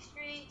around these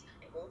streets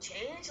and go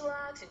change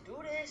locks and do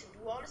this and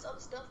do all this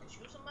other stuff because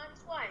you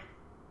somebody's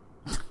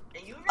wife,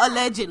 and you not.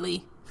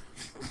 Allegedly,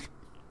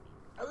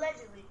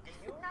 and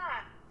you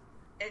not,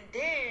 and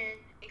then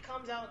it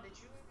comes out that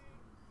you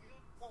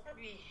want to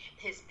be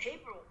his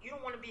paper, you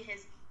don't want to be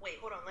his. Wait,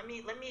 hold on. Let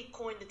me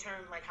coin the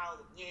term like how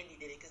Yandy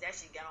did it, because that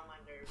shit got on my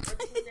nerves. What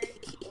did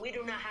he say? We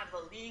do not have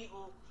a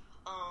legal,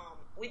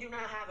 we do not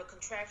have a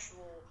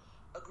contractual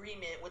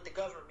agreement with the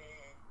government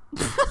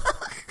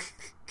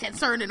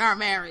concerning our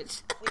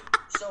marriage.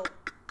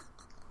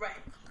 Right.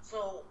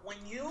 So when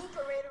you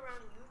parade around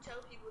and you tell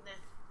people that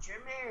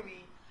you're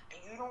married and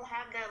you don't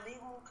have that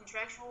legal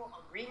contractual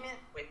agreement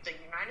with the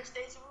United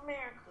States of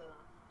America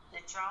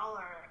that y'all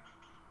are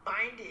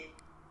binded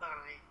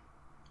by,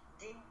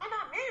 then you're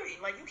not married.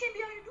 Like, you can't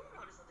be out here doing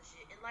all this other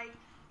shit. And like,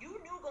 you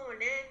knew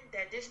going in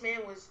that this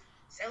man was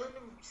selling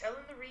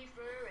the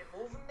reefer and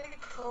moving the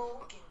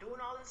coke and doing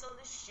all this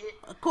other shit.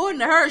 According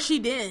to her, she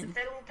did. The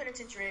federal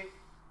penitentiary.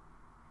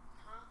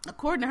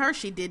 According to her,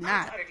 she did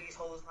not. I'm tired of these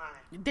hoes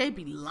lying. They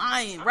be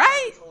lying,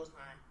 right? These hoes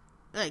lying.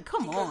 Like,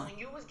 come because on. when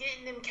you was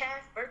getting them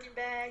calf Birkin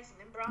bags and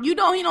them brown you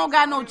know he don't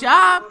got no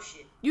job.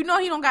 You know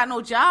he don't got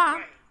no job.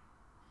 Right.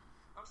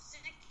 I'm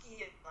sick of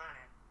you lying.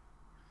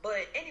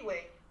 But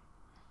anyway,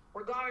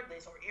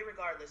 regardless or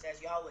irregardless,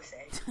 as y'all would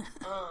say,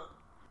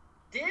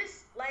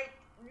 this, like,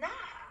 nah,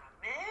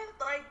 man.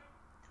 Like,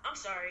 I'm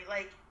sorry.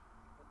 Like,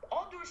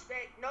 all due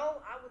respect, no,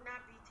 I would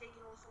not be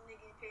taking on some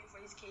nigga and paying for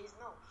his kids,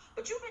 no.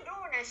 But you've been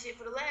doing that shit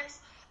for the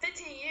last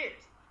 15 years.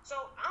 So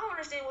I don't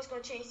understand what's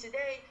going to change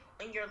today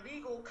in your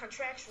legal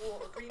contractual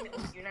agreement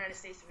with the United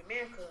States of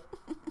America.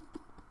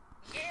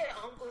 Yeah,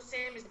 Uncle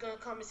Sam is going to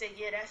come and say,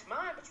 yeah, that's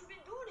mine, but you've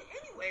been doing it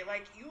anyway.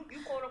 Like, you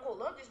quote unquote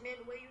love this man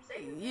the way you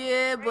say you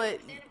yeah, right? but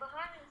You're standing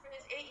behind him for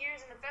his 8 years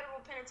in the federal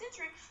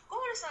penitentiary. Go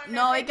on and sign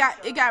no,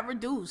 that. it got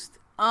reduced.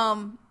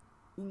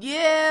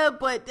 Yeah,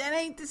 but that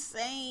ain't the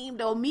same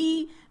though.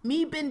 Me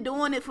been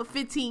doing it for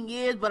 15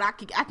 years, but I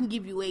can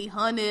give you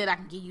 800. I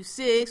can give you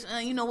 6.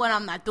 You know what?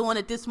 I'm not doing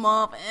it this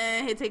month.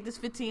 Here, take this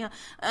 15.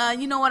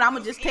 You know what? I'm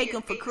gonna just take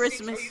them for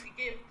Christmas. You could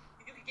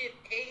give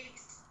 8,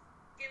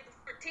 give the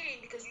 14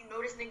 because you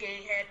know this nigga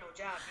ain't had no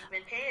job. You've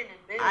been paying him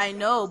bills. I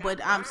know, but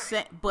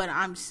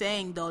I'm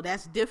saying though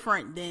that's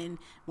different than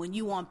when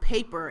you on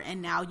paper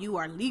and now you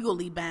are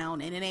legally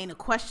bound, and it ain't a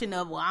question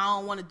of, well, I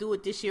don't want to do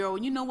it this year, or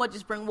you know what,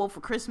 just bring them over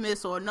for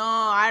Christmas, or no,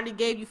 I already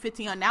gave you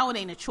 15. Now it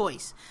ain't a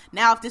choice.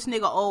 Now if this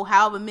nigga owe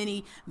however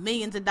many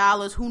millions of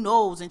dollars, who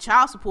knows, in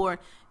child support,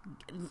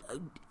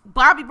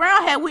 Bobby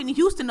Brown had Whitney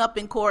Houston up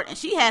in court, and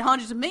she had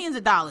hundreds of millions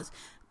of dollars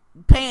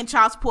paying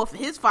child support for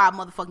his 5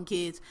 motherfucking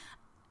kids.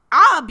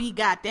 I'll be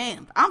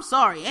goddamned. I'm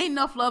sorry. Ain't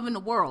enough love in the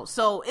world.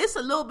 So it's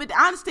a little bit,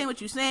 I understand what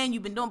you're saying,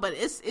 you've been doing, but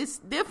it's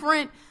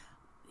different.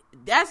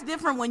 That's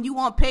different when you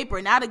on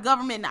paper. Now the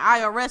government and the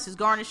IRS is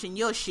garnishing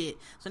your shit.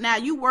 So now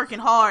you working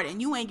hard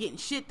and you ain't getting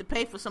shit to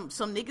pay for some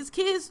niggas'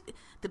 kids,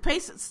 to pay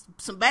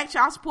some back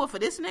child support for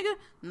this nigga?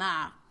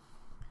 Nah.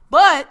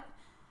 But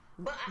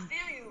I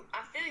feel you.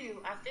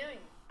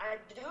 I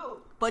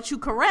do. But you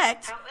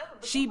correct. However,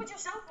 she put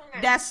yourself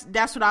in that.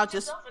 That's what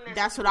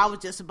I was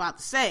just about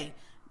to say.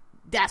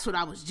 That's what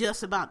I was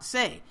just about to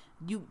say.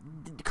 You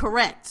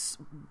correct,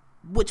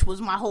 which was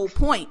my whole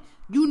point.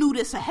 You knew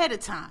this ahead of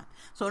time.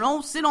 So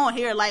don't sit on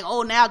here like,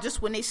 oh, now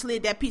just when they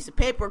slid that piece of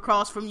paper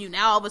across from you,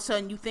 now all of a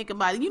sudden you think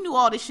about it. You knew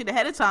all this shit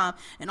ahead of time,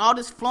 and all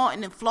this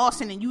flaunting and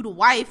flossing, and you the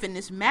wife, and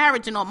this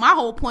marriage, and all. My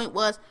whole point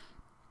was,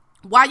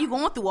 why you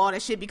going through all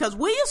that shit? Because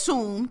we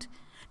assumed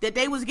that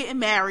they was getting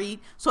married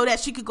so that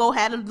she could go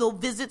have a little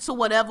visits or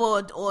whatever,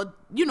 or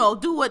you know,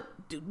 do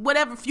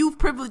whatever few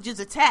privileges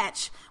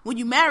attach when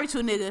you married to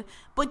a nigga.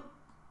 But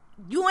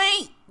you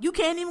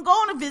can't even go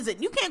on a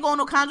visit. You can't go on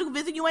no conjugal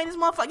visit. You ain't this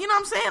motherfucker. You know what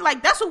I'm saying?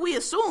 Like, that's what we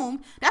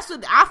assumed. That's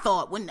what I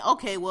thought when,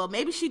 okay, well,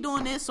 maybe she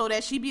doing this so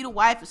that she be the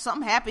wife. If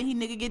something happen, he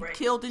nigga get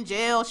killed in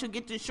jail. She'll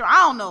get the insurance.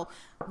 I don't know.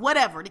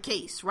 Whatever the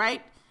case,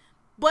 right?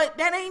 But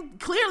that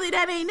ain't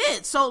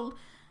it. So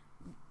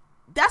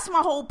that's my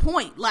whole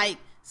point. Like,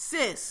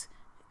 sis,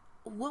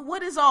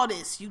 what is all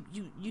this you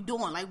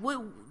doing? Like,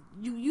 what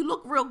you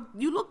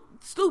look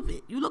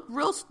stupid. You look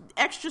real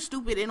extra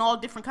stupid in all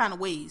different kind of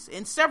ways.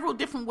 In several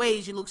different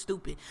ways, you look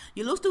stupid.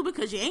 You look stupid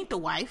because you ain't the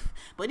wife.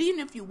 But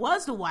even if you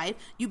was the wife,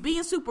 you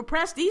being super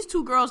pressed. These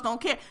two girls don't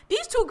care.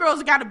 These two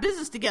girls got a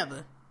business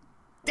together.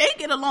 They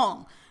get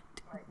along.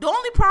 The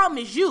only problem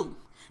is you.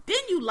 Then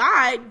you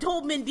lied,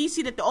 told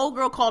Mendici that the old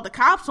girl called the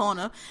cops on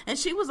her, and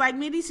she was like,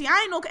 Mendici,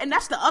 I ain't no. And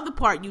that's the other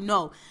part, you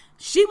know.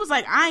 She was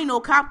like, I ain't no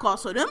cop call.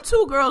 So them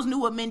two girls knew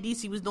what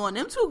Mendici was doing.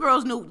 Them two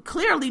girls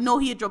clearly know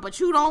he had drove, but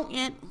you don't.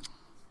 And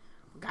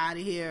fuck out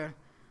of here.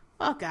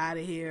 Fuck out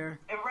of here.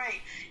 And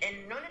right.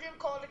 And none of them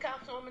called the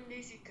cops on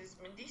Mendici because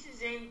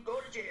Mendici ain't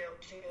go to jail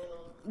till.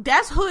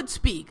 That's hood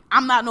speak.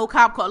 I'm not no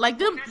cop call. Like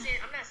them. I'm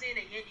not saying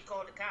that Yendi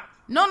called the cops.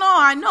 No,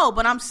 I know,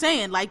 but I'm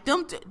saying like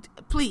them.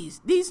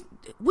 Please,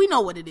 we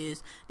know what it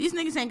is. These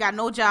niggas ain't got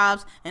no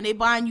jobs, and they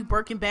buying you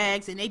Birkin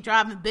bags, and they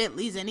driving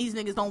Bentleys, and these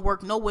niggas don't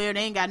work nowhere.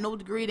 They ain't got no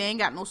degree. They ain't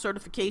got no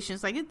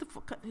certifications. Like,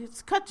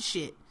 cut the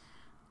shit.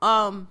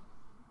 Nigga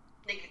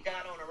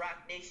got on a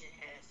Rock Nation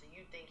hat, so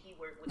you think he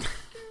worked with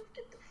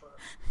get the fuck.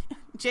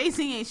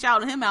 Jay-Z ain't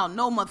shouting him out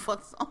no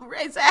motherfuckers.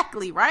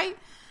 Exactly, right?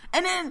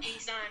 And then he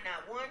signed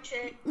not one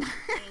check. He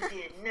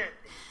did nothing.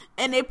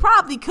 And they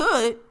probably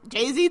could.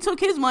 Jay-Z took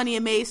his money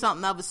and made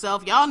something of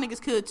himself. Y'all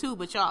niggas could too,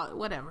 but y'all,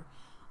 whatever.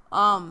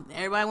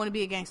 Everybody want to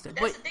be a gangster.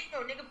 That's the thing, though.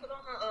 Nigga put on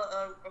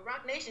a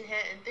Rock Nation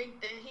hat and think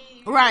that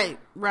he right.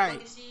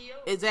 CEO.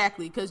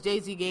 Exactly, because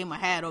Jay-Z gave him a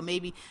hat, or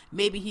maybe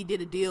he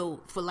did a deal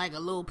for like a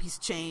little piece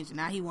of change, and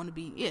now he want to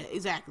be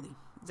exactly.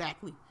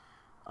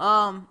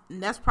 And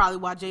that's probably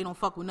why Jay don't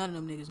fuck with none of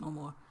them niggas no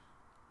more.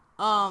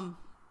 I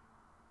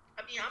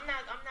mean, I'm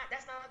not.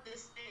 That's not the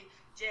thing,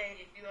 Jay.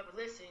 If you ever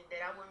listen, that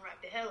I wouldn't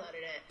rap the hell out of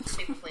that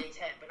Paper Planes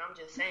hat. But I'm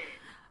just saying,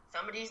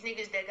 some of these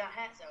niggas that got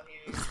hats out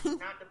here is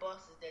not the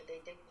bosses that they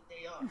think that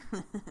they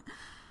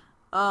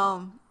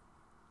are.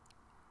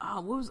 I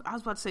was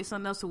about to say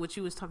something else to what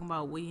you was talking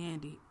about with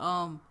Yandy.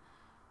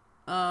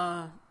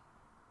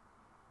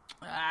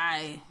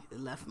 I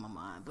left my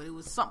mind, but it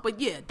was something.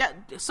 But yeah,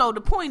 so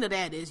the point of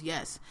that is,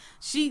 yes,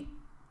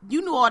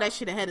 you knew all that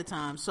shit ahead of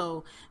time,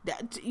 so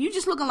that you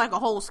just looking like a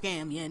whole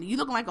scam, Yandy. You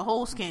looking like a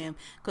whole scam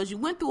because you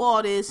went through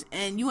all this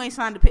and you ain't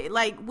signed to pay.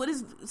 Like,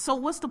 what's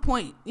the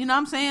point? You know what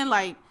I'm saying?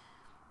 Like,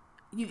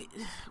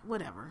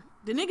 whatever.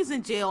 The niggas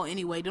in jail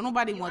anyway. Don't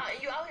nobody want.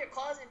 You out here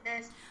causing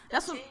this.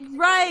 That's what,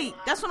 right.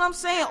 That's what I'm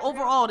saying.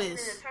 Over all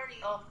this.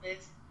 Attorney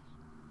office.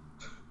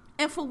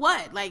 And for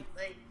what? Like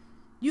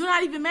you're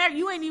not even married.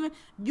 You ain't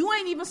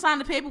even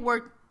signed the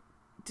paperwork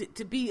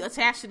to be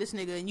attached to this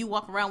nigga, and you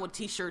walk around with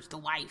t-shirts. The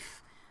wife.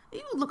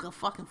 You look a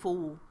fucking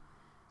fool.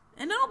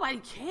 And nobody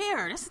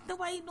care. That's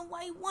nobody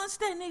wants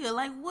that nigga.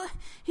 Like, what?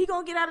 He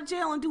gonna get out of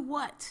jail and do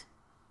what?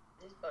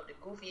 This is about the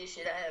goofiest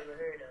shit I ever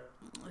heard of.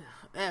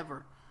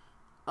 Ever.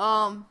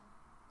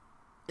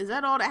 Is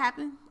that all that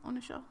happened on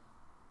the show?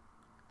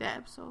 That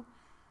episode?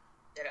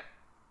 That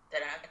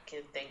I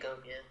can think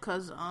of, yeah.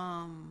 Cause,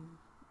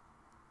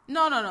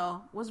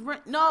 no.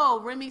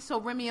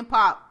 Remy and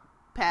Pap,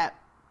 had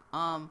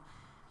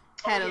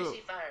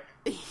she fired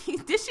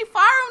him. Did she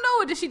fire him though,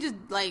 or did she just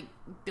like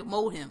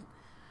demote him?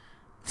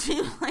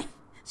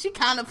 She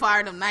kind of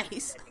fired him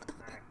nice.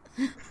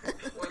 When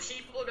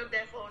she pulled up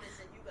that phone and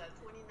said, "You got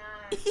 29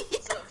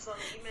 some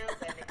emails,"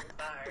 that nigga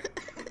fired.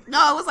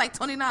 No, it was like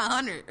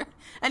 2,900.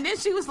 And then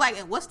she was like,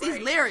 "And what's these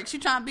lyrics? You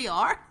trying to be an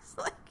artist?"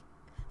 Like,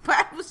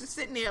 Pap was just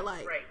sitting there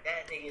like, "Right,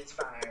 that nigga is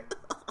fired."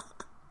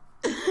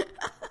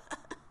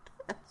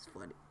 That's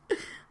funny.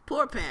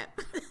 Poor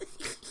Pap.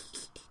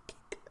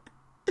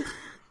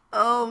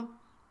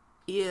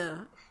 Yeah.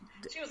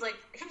 He was like,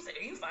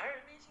 are you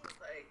firing me? She was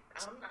like,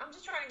 I'm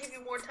just trying to give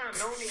you more time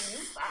knowing that you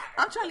fired.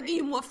 I'm trying to give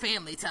you more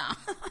family time.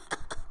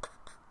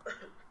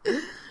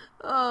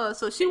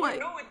 So she went.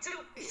 You know it too.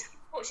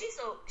 Oh, she's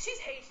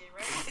Haitian,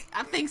 right?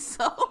 I think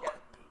so. Yeah.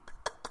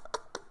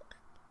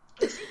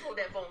 She pulled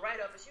that phone right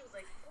up and she was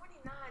like,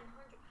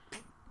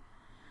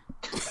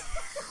 4,900.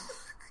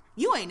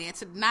 You ain't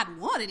answered not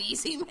one of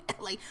these emails.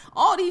 Like,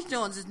 all these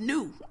Jones is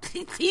new.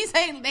 They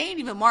ain't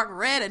even marked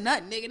red or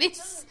nothing, nigga.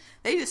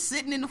 They just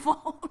sitting in the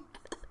phone.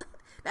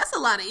 That's a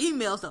lot of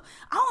emails, though.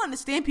 I don't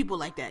understand people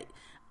like that.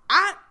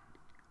 I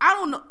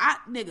don't know.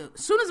 Nigga,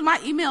 as soon as my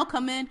email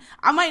come in,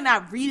 I might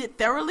not read it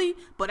thoroughly,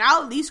 but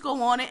I'll at least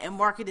go on it and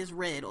mark it as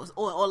read.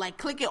 Or like,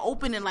 click it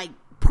open and, like,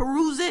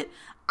 peruse it.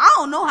 I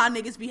don't know how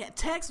niggas be at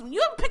text. When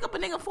you ever pick up a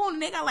nigga phone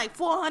and they got like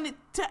 400,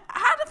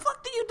 how the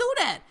fuck do you do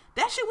that?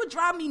 That shit would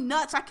drive me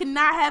nuts. I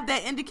cannot have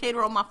that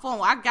indicator on my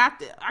phone. I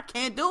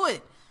can't do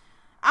it.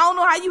 I don't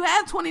know how you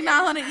have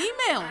 2,900 emails.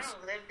 I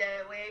don't live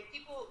that way.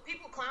 People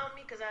clown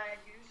me because I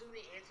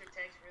usually answer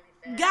texts really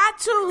fast. Got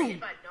to.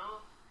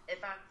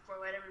 If I for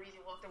whatever reason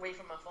walked away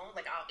from my phone,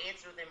 like I'll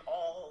answer them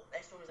all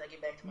as soon as I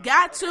get back to my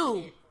Got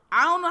phone. to.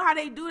 I don't know how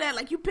they do that.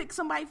 Like, you pick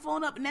somebody's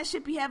phone up and that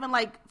shit be having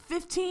like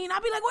 15.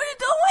 I'll be like, what are you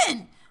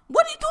doing?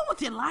 What are you doing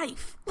with your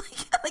life?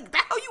 Like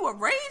that how you were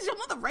raised? Your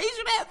mother raised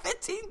you to have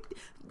 15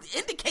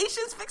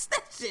 indications? Fix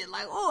that shit.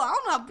 Like, I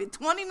don't know how to be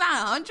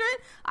 2,900.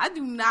 I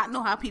do not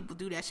know how people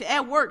do that shit.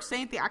 At work,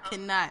 same thing. I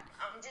cannot.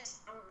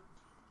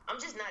 I'm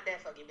just not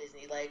that fucking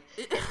busy. Like,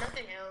 if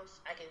nothing else,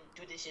 I can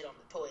do this shit on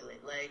the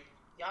toilet. Like,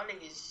 y'all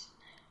niggas.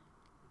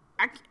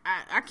 I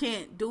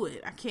can't do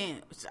it. I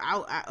can't.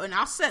 And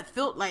I'll set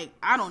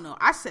I don't know.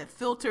 I set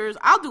filters.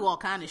 I'll do all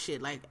kind of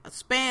shit, like a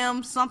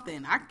spam,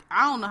 something. I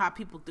don't know how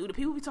people do it.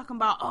 People be talking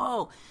about,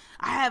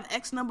 I have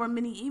X number of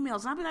many emails.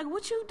 And I'll be like,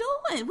 what you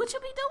doing? What you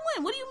be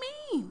doing? What do you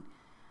mean?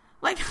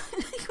 Like,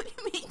 what do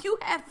you mean you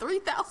have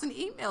 3,000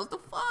 emails? The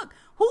fuck?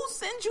 Who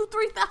sends you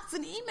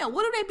 3,000 emails?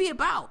 What do they be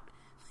about?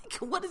 Like,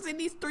 what is in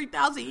these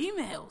 3,000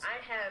 emails? I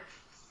have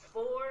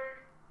 4.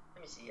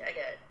 Let me see. I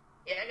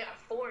got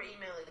 4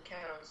 email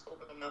accounts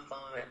open on my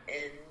phone,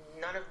 and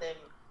none of them,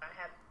 I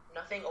have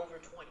nothing over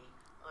 20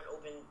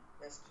 unopened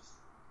messages.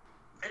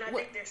 And I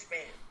think they're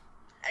spam.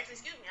 Actually,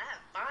 excuse me, I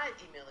have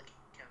 5 email accounts.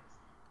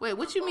 Wait,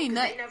 what you mean?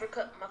 They never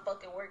cut my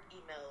fucking work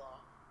email off.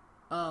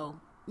 Oh.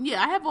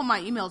 Yeah, I have all my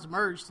emails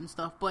merged and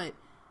stuff, but,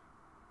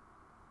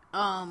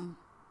 here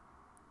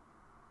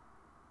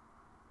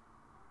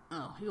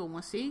you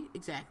go. See?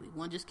 Exactly.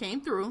 One just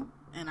came through,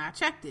 and I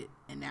checked it,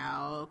 and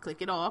now I'll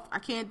click it off. I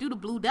can't do the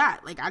blue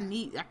dot. Like, I don't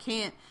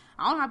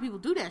know how people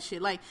do that shit.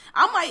 Like,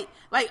 I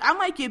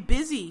might get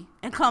busy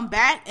and come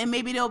back, and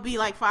maybe there'll be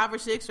like 5 or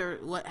 6 or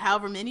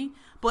however many,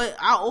 but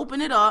I'll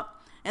open it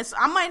up, and so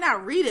I might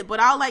not read it, but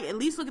I'll like at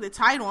least look at the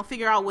title and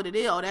figure out what it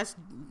is. Oh, that's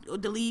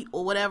delete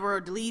or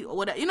whatever, you know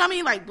what I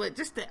mean? Like, but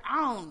just that,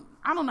 I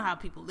don't know how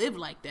people live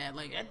like that.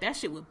 Like, that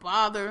shit would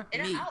bother me.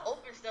 And I'll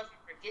open stuff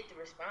and forget to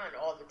respond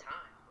all the time.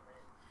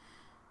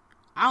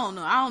 I don't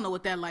know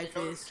what that life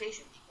is.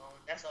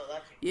 That's all I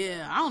can.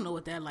 Yeah, I don't know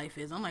what that life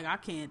is. I'm like, I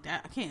can't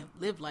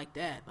live like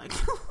that. Like,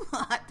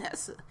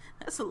 that's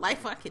a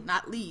life I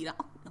cannot lead. I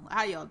don't know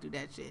how y'all do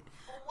that shit.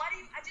 Well, why do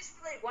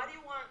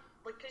you want,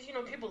 like, because, you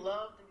know, people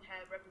love to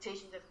have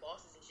reputations as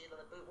bosses and shit,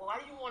 but why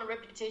do you want a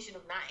reputation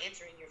of not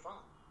answering your phone?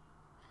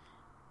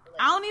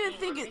 Like, I don't even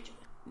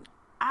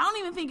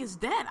think it's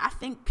that. I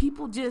think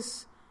people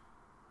just,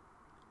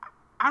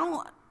 I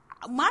don't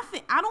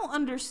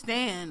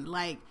understand,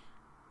 like,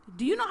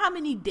 do you know how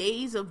many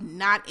days of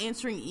not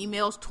answering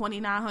emails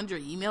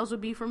 2,900 emails would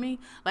be for me?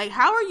 Like,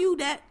 how are you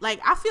that, like,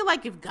 I feel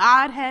like if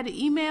God had an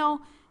email,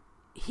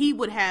 he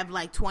would have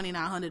like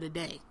 2,900 a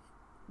day.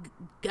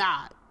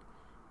 God,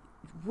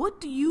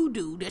 what do you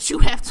do that you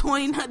have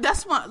 29?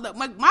 That's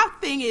my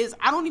thing is,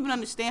 I don't even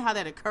understand how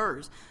that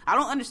occurs. I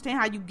don't understand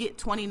how you get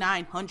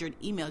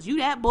 2,900 emails. You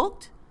that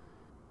booked?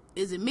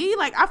 Is it me?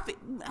 Like, I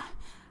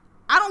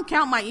don't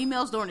count my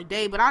emails during the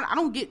day, but I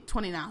don't get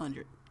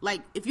 2,900.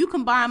 Like, if you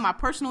combine my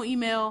personal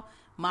email,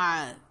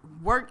 my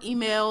work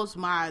emails,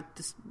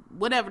 the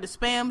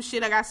spam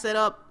shit I got set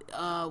up,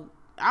 I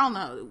don't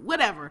know,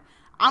 whatever.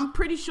 I'm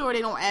pretty sure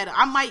they don't add up.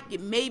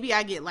 Maybe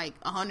I get like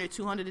 100,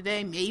 200 a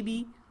day,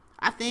 maybe,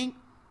 I think.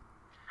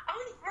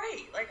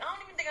 Right. Like, I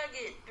don't even think I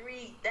get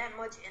 3 that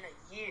much in a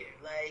year.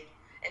 Like,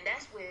 and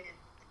that's with,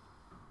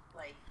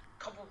 like,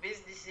 a couple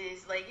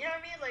businesses. Like, you know what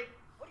I mean? Like,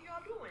 what are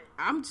y'all doing?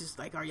 I'm just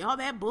like, are y'all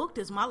that booked?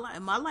 Is my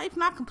life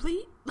not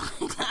complete?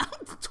 Like,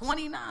 I'm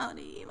 29.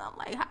 I'm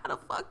like, how the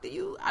fuck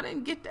I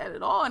didn't get that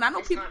at all. And I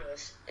know people,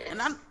 and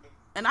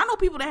I know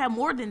people that have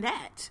more than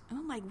that. And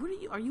I'm like,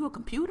 are you a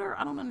computer?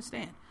 I don't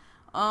understand.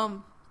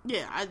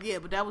 Yeah,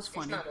 but that was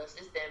funny. It's not us,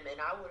 it's them, and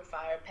I would have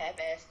fired Pap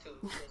ass too.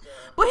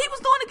 But he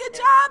was doing a good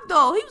job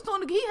though.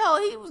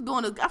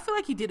 I feel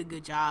like he did a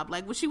good job.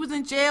 Like, when she was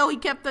in jail, he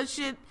kept her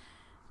shit.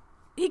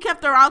 He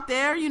kept her out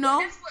there, you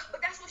know.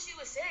 But that's what she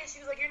was saying. She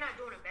was like, "You're not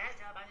doing a bad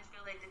job. I just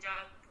feel like the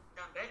job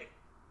done better."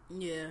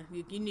 Yeah,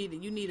 you need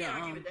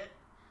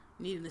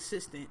Need an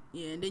assistant.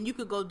 Yeah, and then you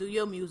could go do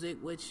your music,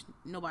 which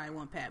nobody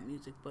want Pat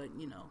music, but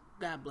you know,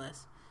 God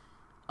bless.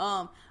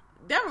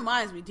 That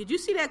reminds me, did you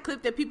see that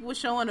clip that people were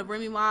showing of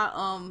Remy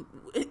Ma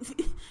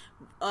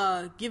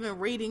giving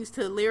ratings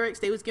to lyrics?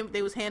 They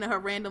was handing her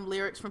random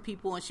lyrics from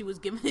people, and she was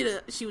giving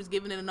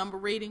it a number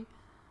rating.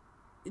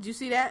 Did you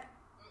see that?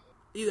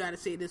 You gotta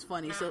see it. It's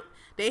funny. So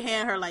they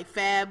hand her like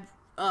Fab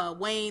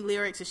Wayne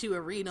lyrics, and she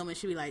would read them, and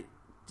she'd be like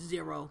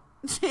 0.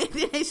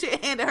 They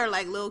handed her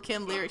like Lil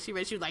Kim lyrics. She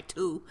was like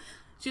 2.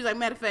 She was like,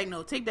 matter of fact,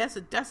 no, take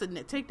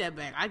that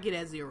back. I get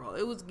at 0.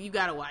 It was, you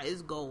gotta watch.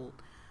 It's gold.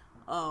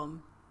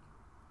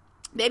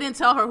 They didn't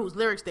tell her whose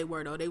lyrics they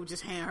were though. They would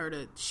just hand her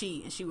the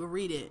sheet, and she would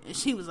read it, and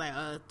she was like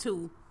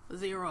 2,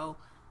 0.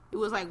 It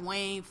was like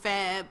Wayne,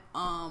 Fab,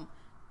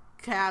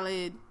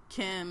 Khaled,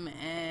 Kim,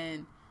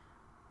 and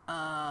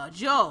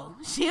Joe.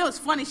 It was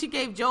funny. She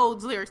gave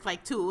Joe's lyrics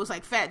like 2. It was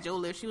like Fat Joe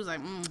lyrics. She was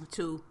like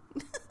 2.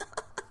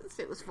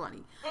 It was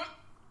funny.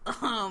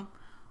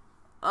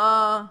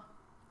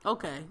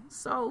 Okay,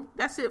 so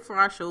that's it for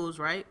our shows,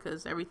 right?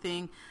 Because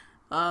everything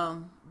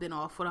been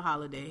off for the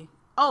holiday.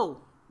 Oh,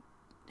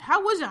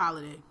 how was your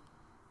holiday,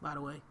 by the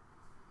way?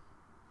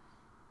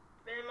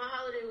 Man, my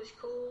holiday was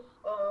cool.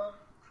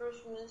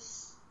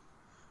 Christmas.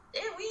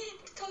 Yeah, we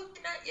ain't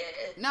talked that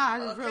yet. Nah, I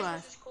just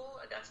realized. Christmas was cool.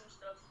 I got some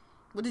stuff.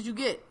 What did you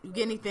get? You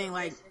get anything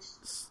like?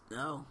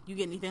 No, you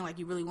get anything like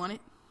you really wanted?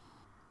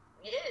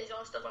 Yeah, it's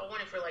all stuff I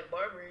wanted for like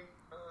barbering.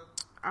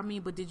 I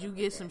mean, but did you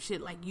get some shit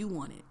like you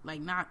wanted?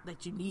 Like, not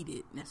that you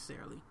needed,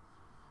 necessarily.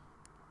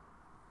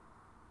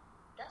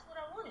 That's what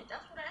I wanted.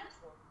 That's what I asked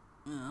for.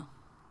 Yeah.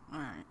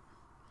 Alright.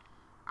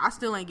 I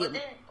still ain't getting...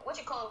 But then,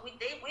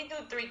 we do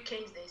 3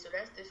 Kings Day, so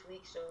that's this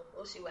week, so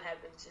we'll see what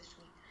happens this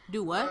week.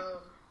 Do what?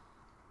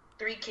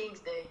 3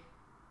 Kings Day.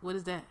 What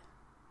is that?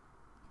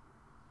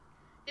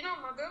 You know,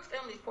 my girl's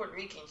family is Puerto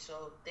Rican,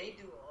 so they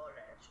do all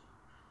that.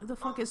 What the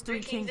fuck is 3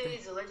 Kings Day? 3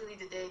 Kings Day is allegedly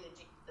the day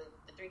that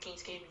the 3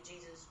 kings came to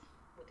Jesus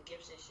with the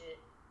gifts and shit.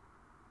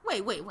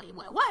 Wait,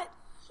 what?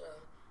 So,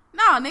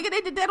 No, nigga,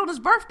 they did that on his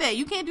birthday.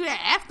 You can't do that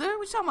after.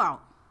 What you talking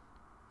about?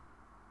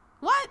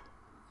 What?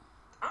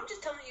 I'm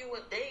just telling you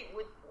what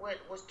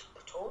was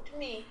told to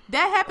me.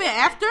 That happened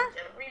after?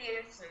 Every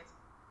year since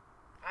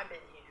I've been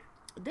here.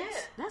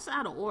 That's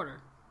out of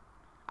order.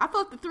 I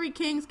thought the 3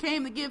 kings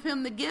came to give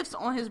him the gifts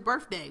on his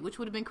birthday, which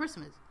would have been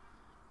Christmas.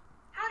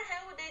 How the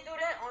hell would they do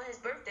that on his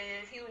birthday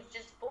if he was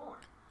just born?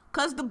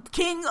 Because the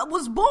king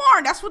was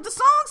born. That's what the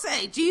song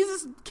say.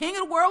 Jesus, king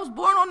of the world, was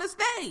born on this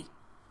day.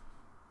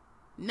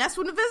 And that's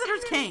when the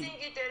visitors came. They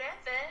didn't get there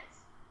that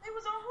fast. They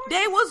was on horses.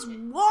 They was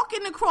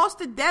walking across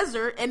the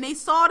desert, and they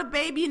saw the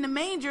baby in the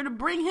manger to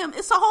bring him.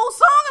 It's a whole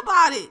song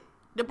about it.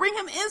 To bring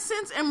him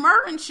incense and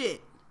myrrh and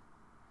shit.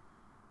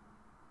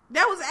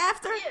 That was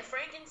after? Yeah,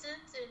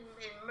 frankincense and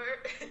myrrh.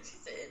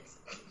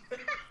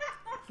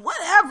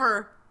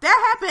 Whatever.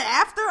 That happened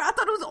after? I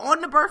thought it was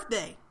on the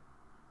birthday.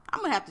 I'm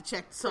going to have to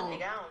check the song. I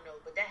don't know,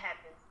 but that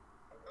happened.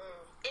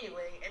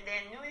 Anyway, and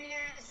then New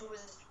Year's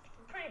was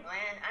pretty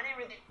bland. I didn't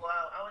really go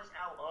out. I was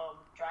out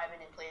driving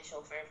and playing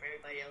chauffeur for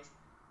everybody else.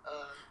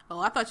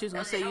 I thought you was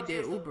going to say you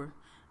did Uber.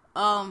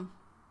 I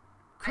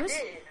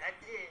did,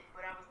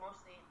 but I was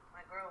mostly,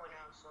 my girl went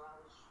out, so I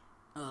was...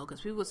 Oh,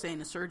 because people were saying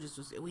the surges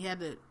was... We had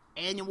the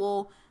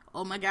annual,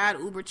 oh my God,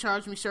 Uber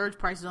charged me surge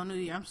prices on New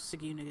Year. I'm sick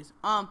of you niggas.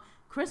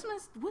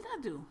 Christmas, what'd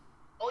I do?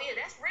 Oh yeah,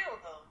 that's real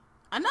though.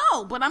 I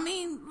know, but I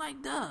mean,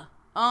 like, duh.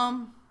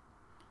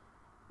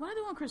 What did I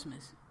do on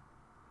Christmas?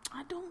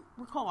 I don't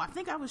recall. I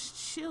think I was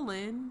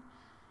chilling.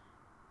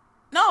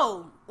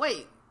 No,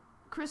 wait.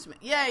 Christmas.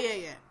 Yeah.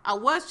 I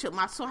was chilling.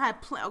 So I had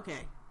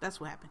okay, that's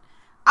what happened.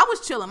 I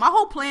was chilling. My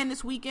whole plan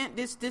this weekend,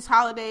 this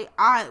holiday,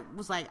 I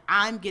was like,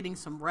 I'm getting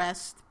some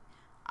rest.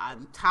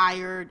 I'm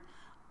tired.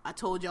 I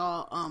told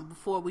y'all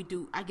before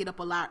I get up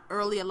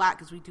early a lot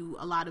because we do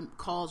a lot of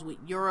calls with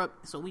Europe,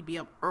 so we be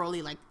up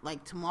early.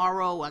 Like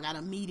tomorrow, I got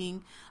a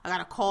meeting. I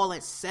got a call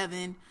at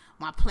 7.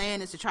 My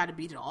plan is to try to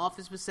be to the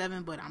office for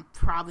 7, but I'm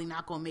probably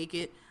not gonna make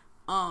it.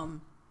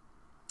 So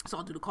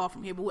I'll do the call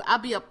from here, but I'll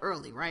be up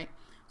early, right?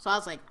 So I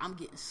was like, I'm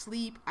getting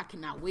sleep. I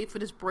cannot wait for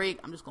this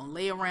break. I'm just gonna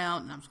lay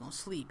around and I'm just gonna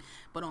sleep.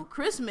 But on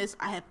Christmas,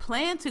 I had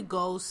planned to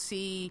go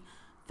see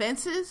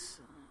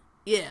Fences.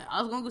 Yeah,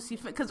 I was going to go see...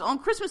 Because on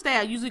Christmas Day,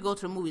 I usually go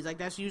to the movies. Like,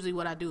 that's usually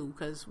what I do.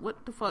 Because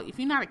what the fuck... If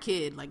you're not a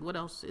kid, like, what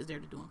else is there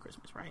to do on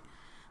Christmas, right?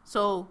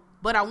 So,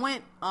 but I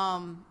went...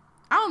 I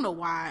don't know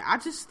why. I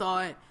just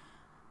thought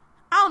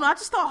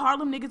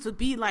Harlem niggas would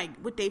be, like,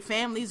 with their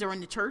families or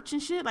in the church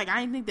and shit. Like, I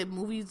didn't think that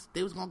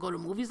they was going to go to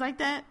movies like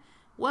that.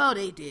 Well,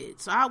 they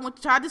did. So, I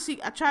tried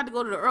to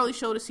go to the early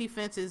show to see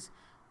Fences.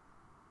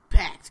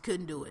 Packed.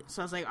 Couldn't do it.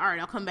 So, I was like, all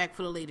right, I'll come back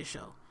for the later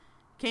show.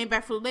 Came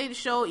back for the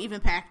latest show, even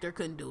packed her,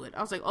 couldn't do it.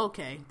 I was like,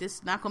 okay,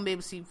 this not gonna be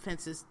able to see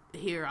Fences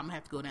here. I'm gonna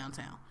have to go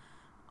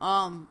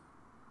downtown.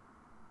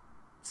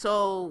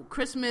 So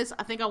Christmas,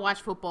 I think I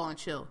watched football and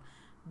chill.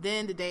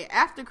 Then the day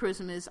after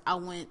Christmas, I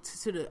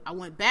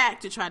went back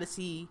to try to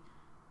see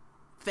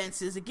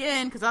Fences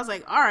again because I was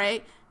like, all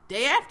right,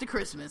 day after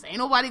Christmas, ain't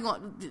nobody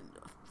going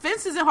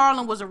Fences in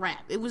Harlem was a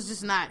wrap. It was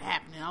just not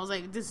happening. I was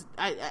like,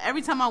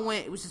 every time I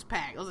went, it was just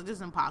packed. I was like, this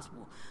is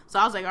impossible. So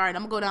I was like, all right,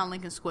 I'm going to go down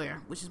Lincoln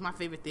Square, which is my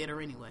favorite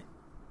theater anyway.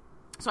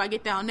 So I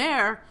get down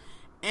there,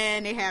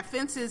 and they had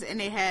Fences and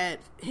they had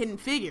Hidden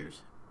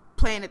Figures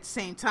playing at the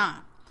same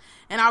time.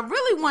 And I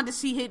really wanted to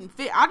see Hidden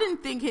Figures. I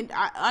didn't think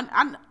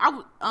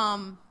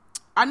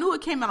I knew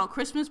it came out on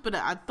Christmas, but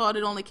I thought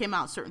it only came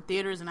out in certain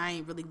theaters, and I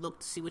ain't really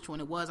looked to see which one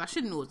it was. I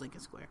should have knew it was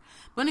Lincoln Square.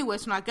 But anyway,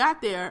 so when I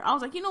got there, I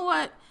was like, you know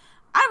what?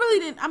 I really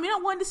didn't. I mean, I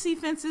wanted to see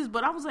Fences,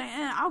 but I was like,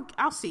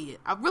 I'll see it.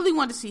 I really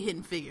wanted to see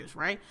Hidden Figures,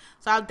 right?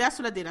 So that's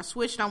what I did. I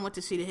switched. I went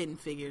to see the Hidden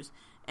Figures,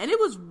 and it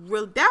was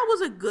real. That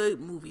was a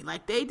good movie.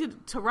 Like they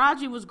did.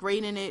 Taraji was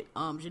great in it.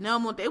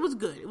 Janelle Monáe. It was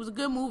good. It was a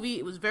good movie.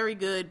 It was very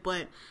good,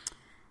 but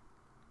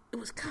it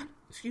was kind.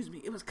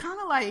 It was kind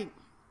of like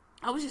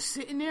I was just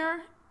sitting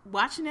there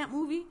watching that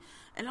movie,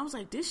 and I was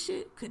like, this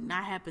shit could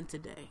not happen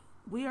today.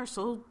 We are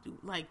so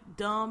like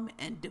dumb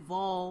and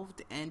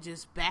devolved and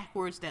just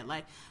backwards that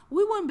like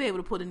we wouldn't be able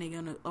to put a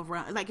nigga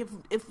around. Like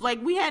if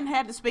like we hadn't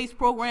had the space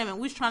program and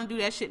we was trying to do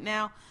that shit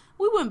now,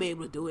 we wouldn't be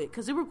able to do it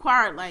because it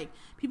required like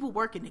people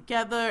working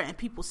together and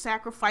people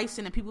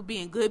sacrificing and people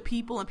being good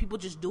people and people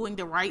just doing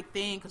the right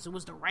thing because it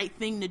was the right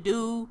thing to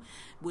do,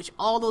 which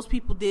all those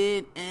people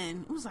did.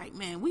 And it was like,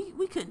 man,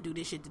 we couldn't do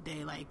this shit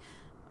today. Like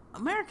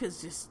America's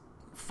just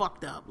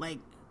fucked up. Like.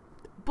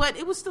 But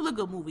it was still a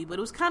good movie, but it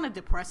was kind of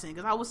depressing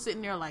because I was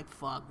sitting there like,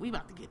 fuck, we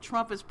about to get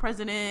Trump as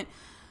president.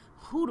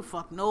 Who the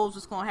fuck knows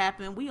what's going to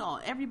happen?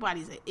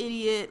 Everybody's an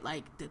idiot.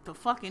 Like, the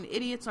fucking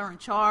idiots are in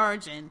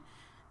charge. And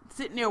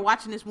sitting there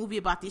watching this movie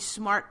about these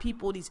smart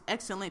people, these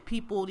excellent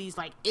people, these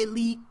like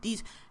elite,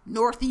 these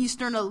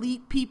Northeastern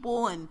elite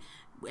people, and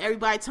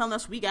everybody telling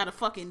us we got to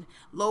fucking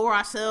lower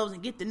ourselves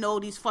and get to know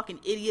these fucking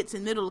idiots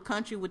in the middle of the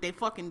country with their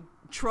fucking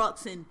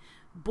trucks and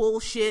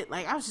bullshit.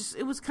 Like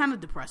it was kind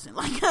of depressing.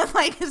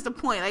 Like is the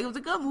point. Like it was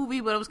a good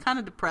movie, but I was kind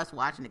of depressed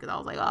watching it because I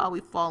was like, oh,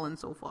 we've fallen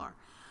so far.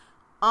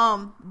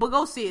 But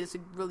go see it. It's a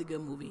really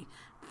good movie.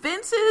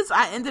 Fences,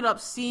 I ended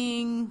up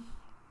seeing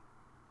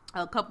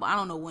a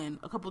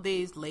couple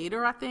days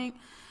later, I think.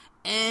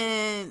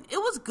 And it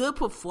was good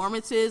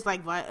performances.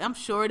 Like I'm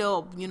sure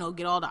they'll,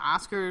 get all the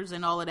Oscars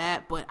and all of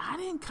that, but I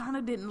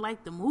didn't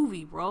like the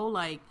movie, bro.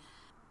 Like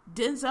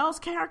Denzel's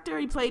character,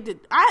 he played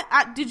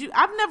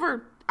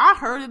I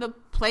heard of the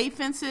play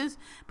Fences,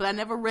 but I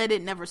never read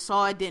it, never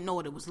saw it, didn't know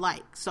what it was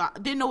like. So I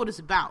didn't know what it's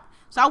about.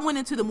 So I went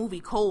into the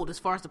movie cold as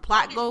far as the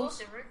plot goes.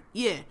 Wilson, right?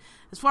 Yeah.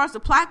 As far as the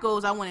plot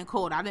goes, I went in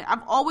cold.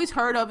 I've always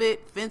heard of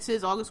it.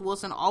 Fences, August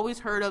Wilson, always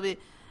heard of it.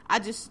 I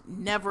just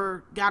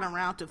never got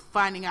around to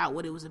finding out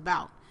what it was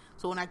about.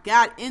 So when I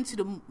got into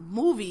the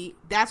movie,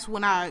 that's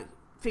when I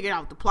figured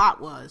out what the plot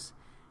was.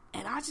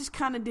 And I just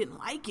kind of didn't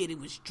like it. It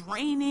was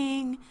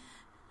draining.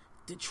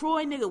 The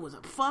Troy nigga was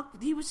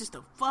he was just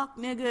a fuck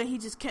nigga. He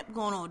just kept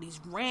going on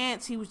these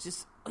rants. He was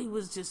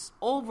just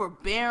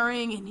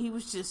overbearing, and he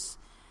was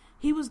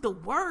the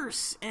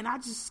worst. And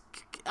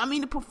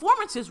the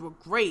performances were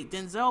great.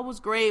 Denzel was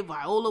great.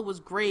 Viola was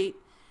great.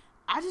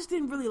 I just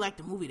didn't really like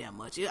the movie that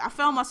much. I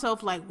found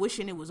myself like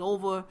wishing it was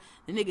over.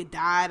 The nigga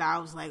died. I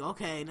was like,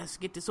 okay, let's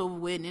get this over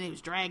with. And then it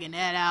was dragging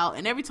that out.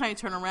 And every time you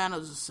turn around, it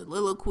was a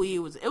soliloquy. It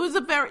was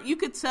you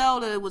could tell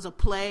that it was a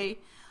play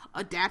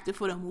adapted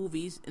for the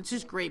movies. It's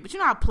just great. But you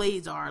know how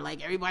plays are.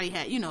 Like everybody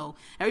had,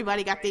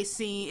 everybody got their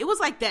scene. It was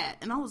like that.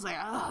 And I was like,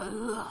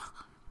 ugh.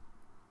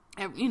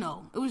 It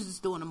was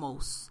just doing the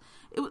most.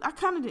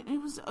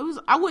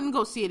 I wouldn't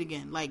go see it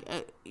again. Like,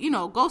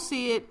 go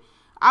see it.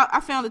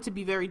 I found it to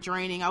be very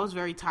draining. I was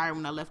very tired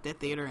when I left that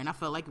theater, and I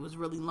felt like it was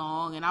really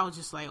long, and I was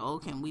just like, oh,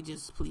 can we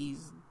just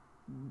please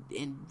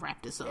and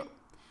wrap this up?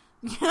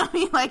 You know what I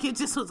mean? Like, it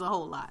just was a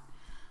whole lot.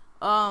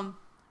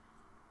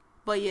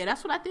 But yeah,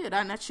 that's what I did.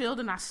 I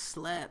chilled and I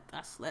slept.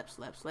 I slept.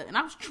 And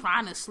I was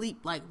trying to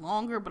sleep like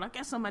longer, but I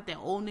guess I'm at that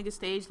old nigga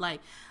stage.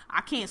 Like,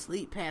 I can't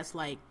sleep past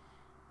like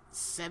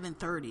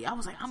 7:30. I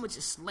was like, I'm gonna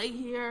just lay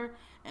here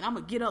and I'm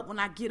gonna get up when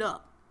I get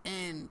up.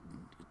 And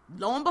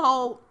lo and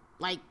behold,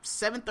 like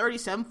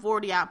 7:30,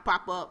 7:40, I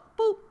pop up,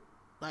 boop.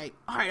 Like,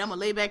 all right, I'm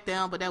gonna lay back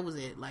down, but that was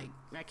it. Like,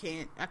 I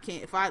can't.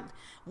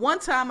 One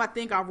time I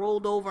think I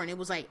rolled over and it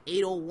was like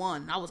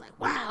 8:01. I was like,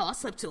 wow, I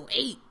slept till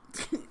 8.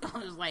 I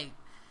was like,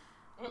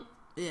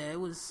 yeah, it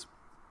was,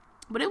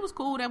 but it was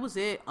cool. That was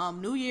it.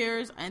 New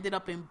Year's, I ended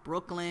up in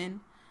Brooklyn,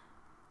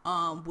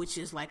 which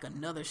is like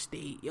another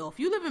state. Yo, if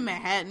you live in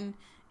Manhattan,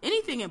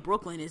 anything in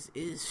Brooklyn is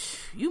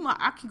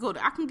I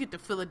can get to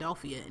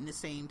Philadelphia in the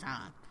same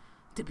time,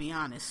 to be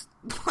honest.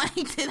 Like,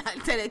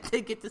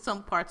 to get to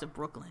some parts of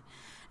Brooklyn.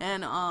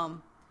 And I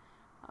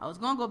was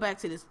gonna go back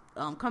to this,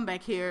 come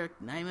back here.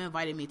 Naima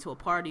invited me to a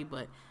party,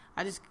 but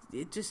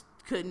it just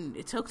couldn't.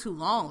 It took too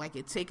long. Like,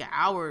 it'd take an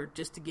hour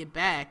just to get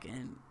back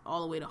and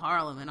all the way to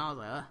Harlem. And I was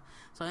like,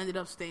 so I ended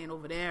up staying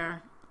over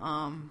there. It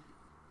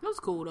was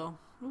cool though.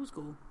 It was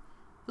cool.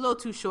 A little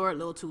too short, a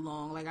little too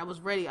long. Like, I was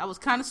ready. I was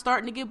kind of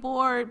starting to get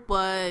bored,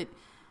 but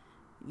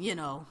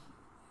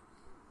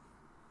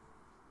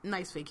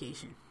nice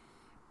vacation.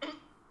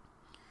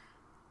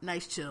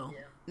 Nice chill.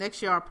 Yeah.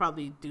 Next year I'll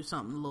probably do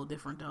something a little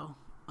different though.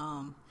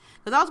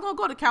 Because I was going to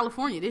go to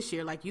California this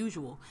year like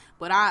usual.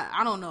 But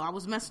I don't know. I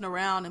was messing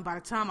around, and by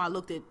the time I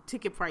looked at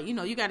ticket price, you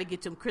know, you got to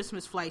get them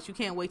Christmas flights. You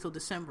can't wait till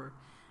December.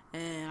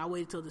 And I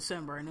waited till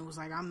December, and it was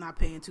like, I'm not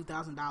paying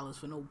 $2,000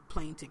 for no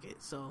plane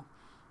ticket. So,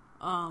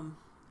 and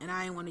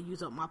I didn't want to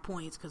use up my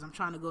points because I'm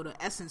trying to go to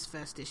Essence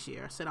Fest this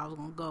year. I said I was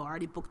going to go. I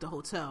already booked the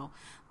hotel.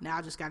 Now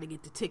I just got to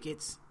get the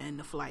tickets and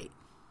the flight.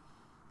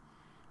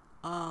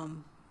 All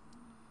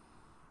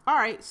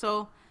right,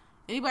 so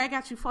anybody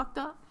got you fucked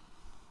up?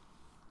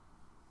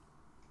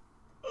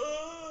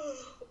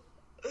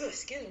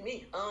 Excuse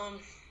me.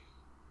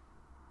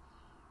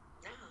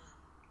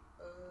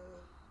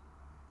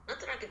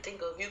 Nothing I can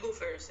think of. You go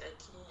first.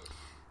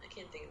 I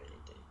can't think of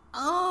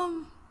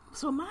anything.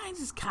 So mine's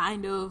is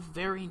kind of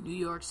very New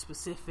York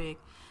specific,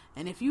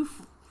 and if you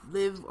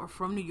live or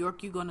from New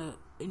York, you're gonna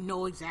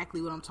know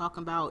exactly what I'm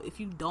talking about. If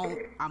you don't,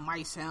 I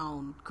might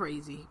sound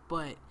crazy,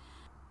 but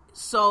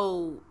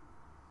so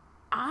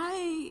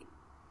I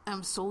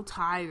am so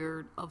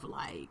tired of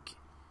like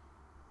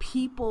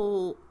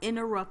people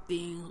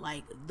interrupting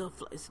like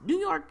New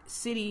York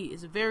City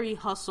is a very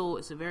hustle,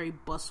 it's a very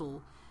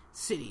bustle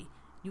city.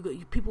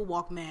 People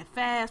walk mad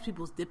fast,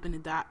 people's dipping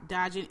and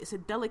dodging. It's a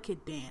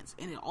delicate dance,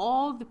 and it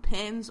all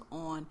depends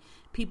on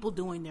people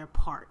doing their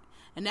part.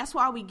 And that's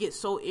why we get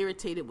so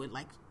irritated with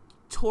like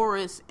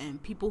tourists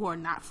and people who are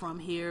not from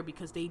here,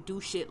 because they do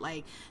shit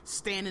like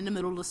stand in the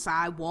middle of the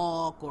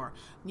sidewalk, or,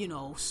 you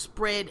know,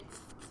 spread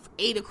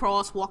 8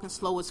 across, walking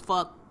slow as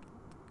fuck,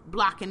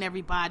 blocking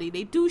everybody.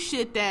 They do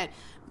shit that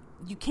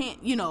you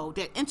can't, you know,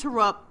 that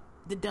interrupt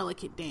the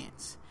delicate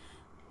dance.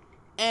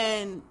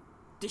 And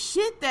the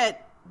shit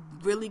that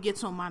really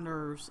gets on my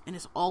nerves, and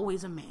it's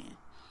always a man,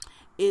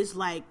 is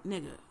like,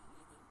 nigga,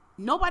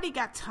 nobody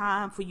got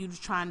time for you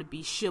trying to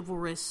be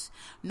chivalrous.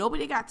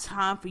 Nobody got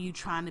time for you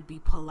trying to be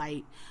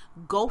polite.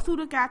 Go through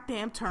the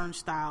goddamn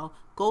turnstile.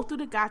 Go through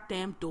the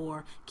goddamn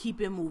door. Keep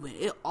it moving.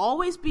 It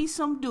always be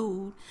some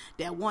dude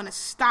that want to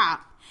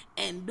stop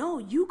and no,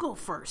 you go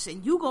first,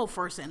 and you go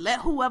first, and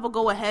let whoever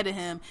go ahead of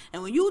him.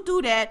 And when you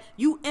do that,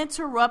 you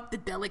interrupt the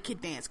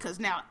delicate dance, because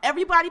now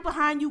everybody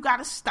behind you got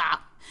to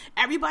stop.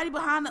 Everybody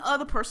behind the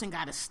other person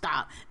got to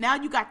stop. Now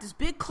you got this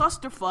big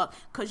clusterfuck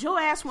because your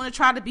ass want to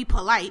try to be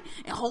polite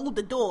and hold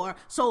the door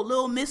so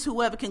little miss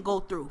whoever can go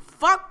through.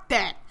 Fuck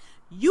that.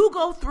 You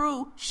go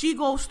through, she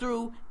goes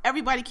through,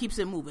 everybody keeps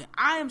it moving.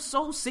 I am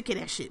so sick of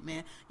that shit,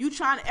 man. You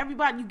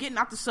getting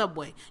out the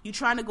subway. You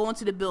trying to go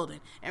into the building.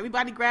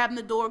 Everybody grabbing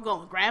the door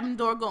going.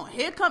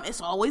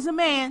 It's always a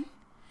man.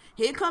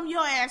 Here come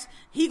your ass.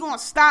 He gonna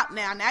stop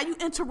now. Now you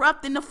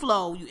interrupting the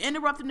flow. You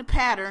interrupting the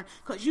pattern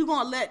because you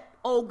gonna let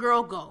old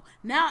girl go.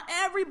 Now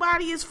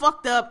everybody is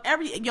fucked up.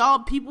 Y'all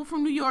people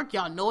from New York,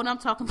 y'all know what I'm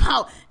talking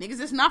about. Niggas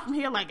that's not from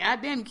here, like,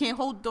 goddamn, you can't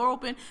hold the door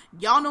open.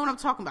 Y'all know what I'm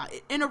talking about.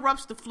 It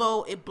interrupts the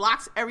flow. It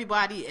blocks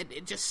everybody.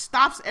 It just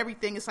stops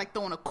everything. It's like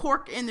throwing a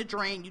cork in the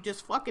drain. You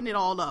just fucking it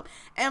all up.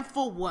 And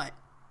for what?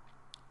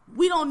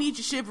 We don't need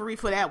your chivalry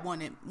for that 1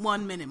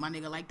 minute, my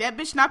nigga. Like, that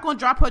bitch not gonna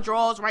drop her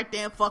drawers right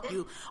there and fuck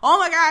you. Oh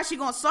my God, she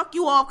gonna suck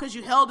you off because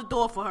you held the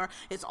door for her.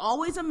 It's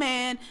always a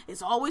man.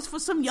 It's always for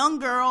some young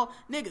girl.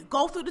 Nigga,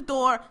 go through the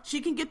door.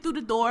 She can get through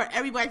the door.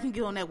 Everybody can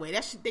get on that way.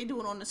 That shit, they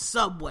do it on the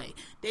subway.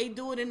 They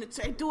do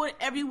it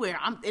everywhere.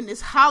 I'm in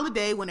this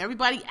holiday when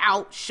everybody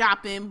out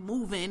shopping,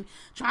 moving,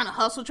 trying to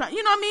hustle,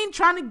 you know what I mean?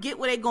 Trying to get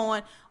where they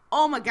going.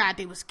 Oh my God,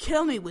 they was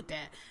killing me with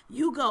that.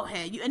 You go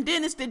ahead. And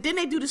then then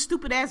they do the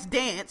stupid ass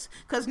dance,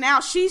 because now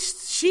she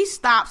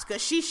stops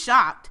because she's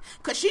shocked,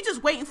 because she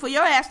just waiting for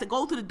your ass to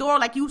go through the door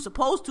like you were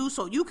supposed to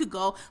so you could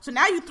go. So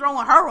now you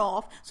throwing her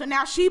off. So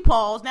now she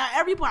paused. Now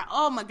everybody,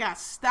 oh my God,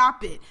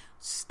 stop it.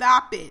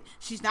 Stop it.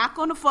 She's not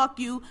gonna fuck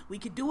you. We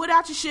can do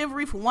without your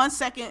chivalry for 1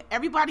 second.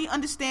 Everybody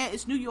understand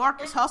it's New York.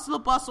 It's hustle or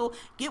bustle.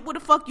 Get where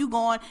the fuck you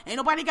going. Ain't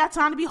nobody got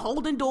time to be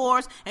holding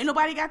doors. Ain't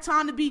nobody got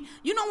time to be,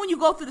 you know, when you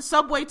go through the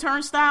subway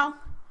turnstile,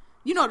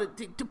 you know,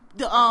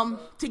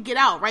 to get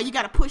out, right? You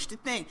got to push the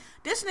thing.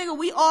 This nigga,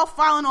 we all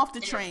filing off the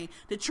train.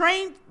 The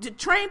train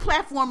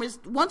platform is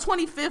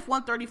 125th,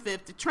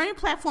 135th. The train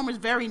platform is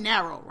very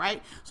narrow,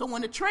 right? So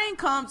when the train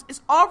comes, it's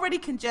already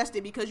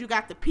congested because you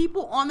got the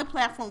people on the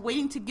platform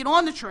waiting to get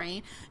on the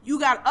train. You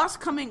got us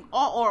coming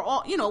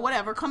or you know,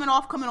 whatever, coming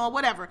off, coming on,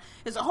 whatever.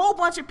 There's a whole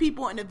bunch of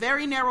people in a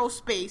very narrow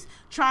space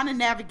trying to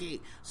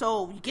navigate.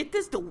 So you get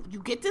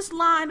this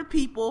line of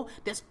people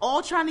that's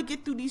all trying to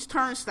get through these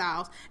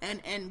turnstiles,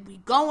 and we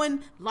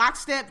going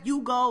lockstep.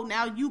 You go,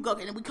 now you go,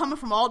 and we coming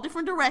from all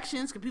different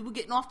directions because people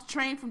getting off the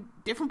train from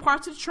different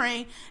parts of the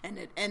train,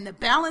 and the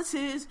balance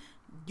is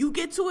you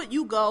get to it,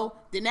 you go,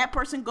 then that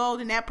person go,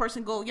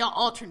 y'all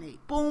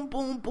alternate, boom,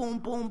 boom, boom,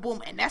 boom,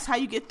 boom, and that's how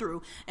you get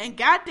through. And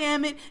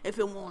goddamn it, if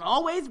it won't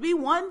always be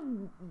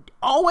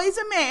always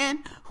a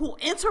man who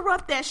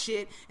interrupt that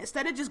shit,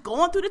 instead of just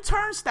going through the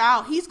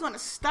turnstile, he's gonna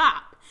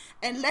stop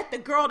and let the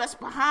girl that's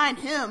behind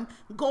him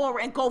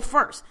go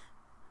first.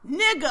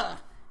 Nigga,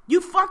 You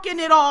fucking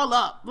it all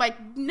up.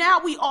 Like, now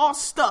we all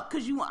stuck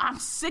because I'm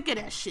sick of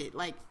that shit.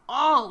 Like,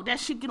 oh, that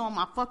shit get on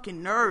my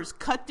fucking nerves.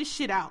 Cut this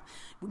shit out.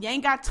 We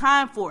ain't got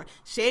time for it.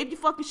 Save your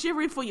fucking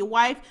chivalry for your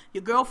wife,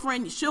 your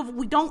girlfriend, your chivalry.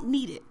 We don't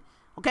need it.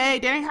 Okay?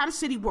 That ain't how the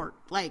city work.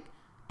 Like,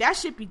 that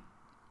shit be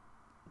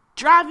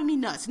driving me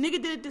nuts. Nigga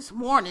did it this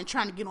morning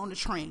trying to get on the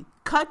train.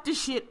 Cut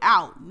this shit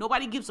out.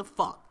 Nobody gives a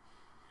fuck.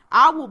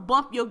 I will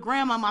bump your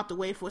grandma out the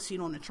way for a seat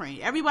on the train.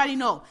 Everybody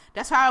know.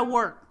 That's how it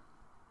work.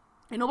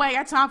 Ain't nobody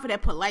got time for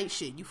that polite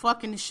shit. You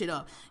fucking this shit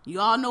up. You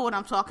all know what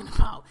I'm talking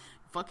about.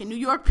 Fucking New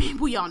York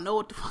people, y'all know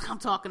what the fuck I'm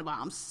talking about.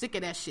 I'm sick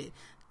of that shit.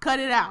 Cut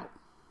it out.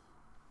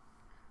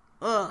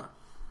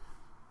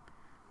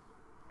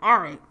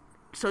 Alright.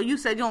 So you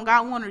said you don't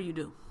got one, or you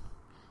do?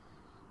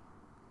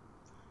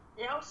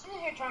 Yeah, I was sitting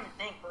here trying to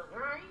think, but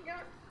I ain't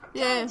got... I'm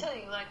trying to tell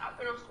you, like, I've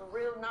been on some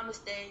real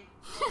namaste.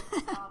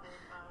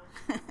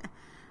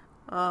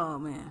 Oh,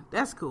 man.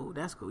 That's cool.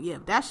 That's cool. Yeah,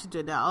 that shit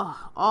did that. All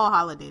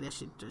holiday, that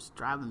shit just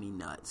driving me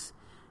nuts.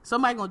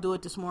 Somebody gonna do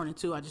it this morning,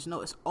 too. I just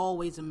know it's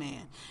always a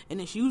man. And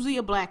it's usually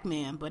a black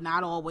man, but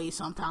not always.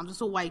 Sometimes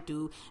it's a white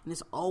dude. And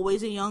it's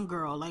always a young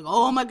girl. Like,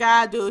 oh, my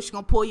God, dude, she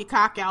gonna pull your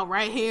cock out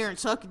right here and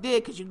suck your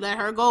dick because you let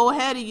her go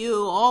ahead of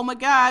you. Oh, my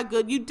God,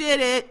 good, you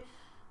did it.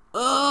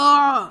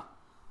 Ugh.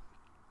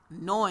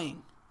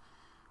 Annoying.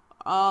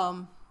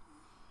 All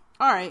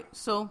right,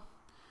 so...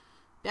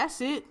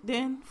 that's it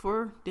then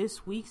for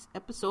this week's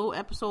episode.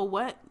 Episode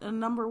what?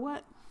 Number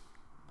what?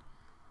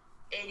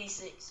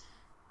 86.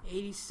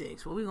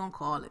 86. What we gonna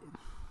call it?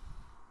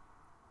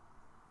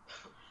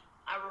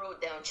 I wrote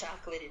down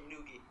chocolate and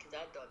nougat because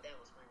I thought that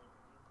was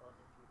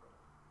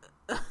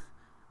funny.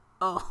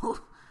 Oh,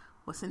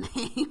 what's the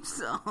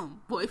names?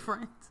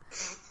 Boyfriends.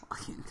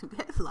 Fucking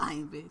that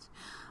lying bitch.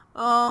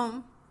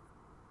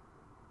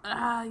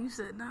 You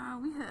said nah.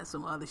 We had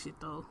some other shit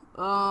though.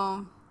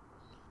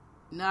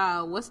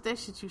 Nah, what's that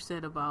shit you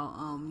said about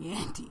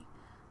Yandy?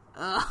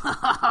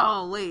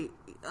 Oh wait.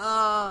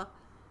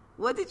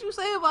 What did you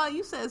say about?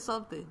 You said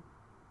something.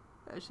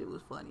 That shit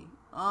was funny.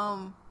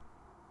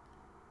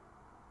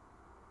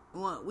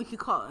 What we could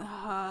call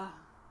man,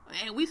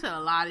 we said a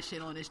lot of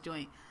shit on this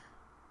joint.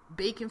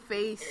 Bacon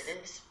face.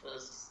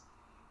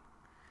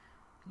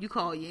 You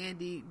call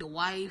Yandy the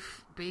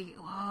wife.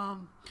 Bacon. I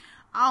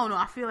don't know.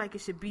 I feel like it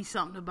should be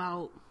something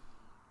about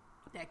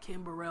that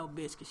Kim Burrell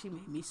bitch because she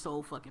made me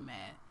so fucking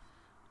mad.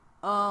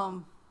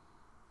 All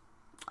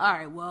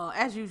right, well,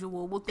 as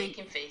usual, we'll think...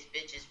 Bacon face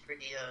bitch is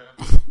pretty,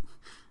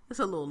 It's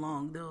a little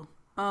long, though.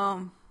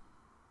 Well,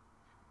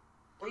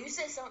 you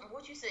said something...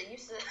 What you said? You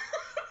said...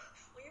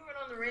 when you went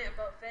on the rant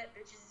about fat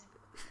bitches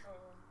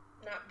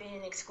not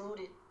being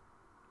excluded.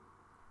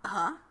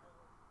 Huh?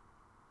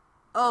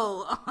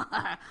 Oh,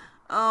 fat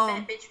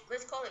bitch...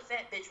 Let's call it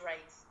fat bitch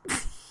rights.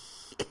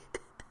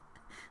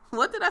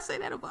 What did I say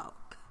that about?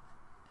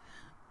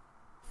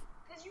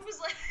 Because you was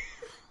like...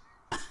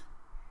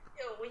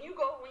 When you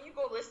go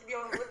listen to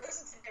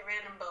that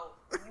random about,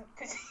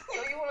 because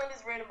you went on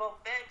this random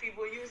about fat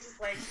people, you was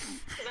just like,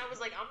 because I was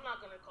like, I'm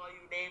not gonna call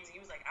you names, and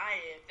you was like, I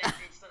am fat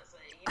bitch, so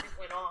you just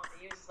went off,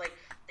 and you was just like,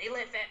 they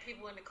let fat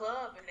people in the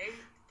club, and they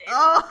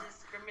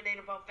discriminate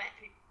about fat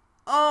people.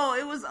 Oh,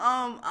 it was yeah,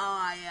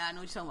 I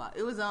know what you're talking about.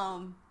 It was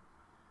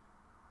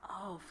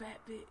fat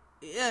bitch.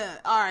 Yeah,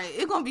 all right,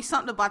 it's gonna be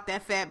something about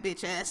that fat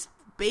bitch ass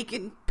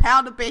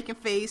pound of bacon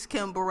face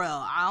Kim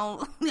Burrell. I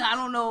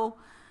don't know.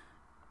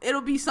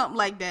 It'll be something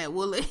like that.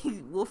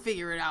 We'll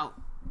figure it out.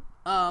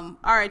 All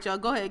right, y'all.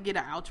 Go ahead and get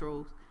our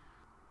outros.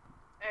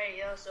 Hey,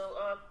 yo.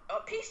 So,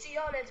 peace to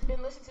y'all that's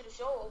been listening to the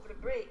show over the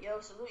break. Yo,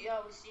 salute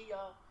y'all. We see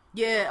y'all.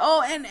 Yeah.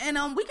 Oh, and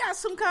we got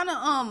some kind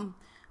of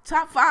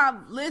top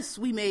 5 lists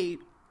we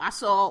made. I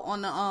saw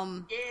on the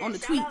on the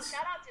tweets.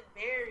 Shout out to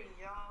Barry,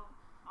 y'all.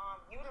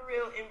 You the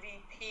real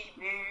MVP,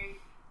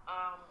 Barry.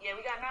 Yeah,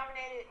 we got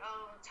nominated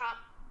top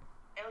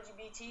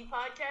LGBT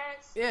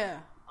podcast. Yeah.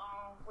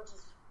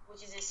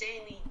 Which is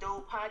insanely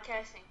dope.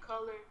 Podcast in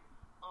color.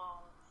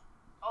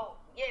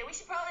 Yeah, we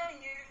should probably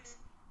use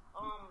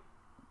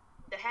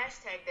the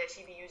hashtag that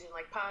she be using,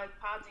 like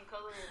pods in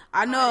color.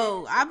 I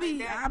know. I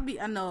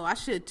know. I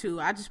should too.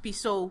 I just be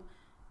so,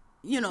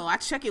 I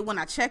check it when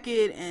I check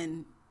it,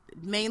 and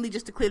mainly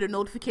just to clear the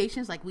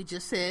notifications, like we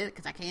just said,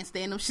 because I can't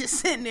stand them shit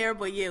sitting there.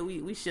 But yeah,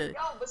 we should.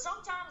 Yo, but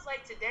sometimes,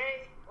 like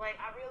today, like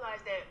I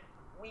realized that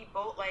we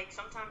both, like,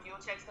 sometimes you'll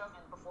check stuff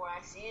and before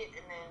I see it,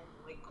 and then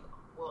like.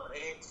 Well, I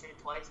answered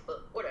twice,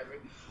 but whatever.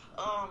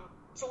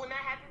 So when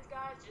that happens,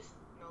 guys, just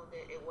know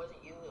that it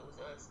wasn't you, it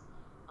was us.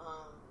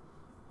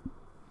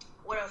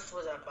 What else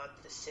was I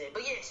about to say?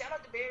 But yeah, shout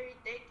out to Barry.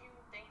 Thank you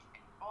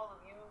all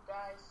of you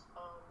guys.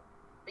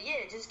 But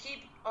yeah, just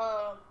keep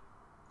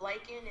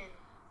liking and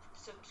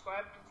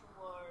subscribing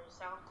to our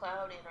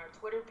SoundCloud and our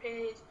Twitter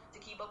page to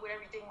keep up with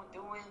everything we're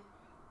doing.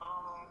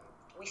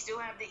 We still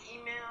have the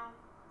email,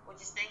 which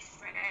is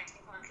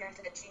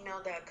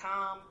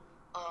thanksforaskingpodcast@gmail.com.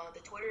 The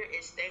Twitter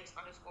is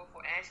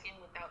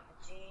thanks_for_asking without the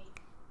G.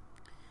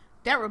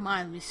 That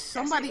reminds me,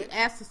 somebody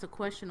asked us a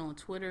question on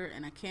Twitter,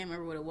 and I can't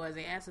remember what it was.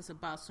 They asked us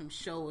about some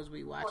shows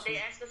we watched. Well, they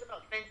asked us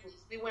about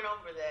fences. We went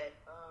over that.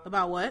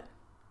 About what?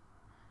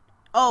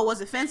 Oh,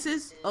 was it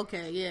Fences?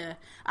 Okay, yeah.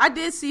 I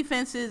did see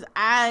Fences.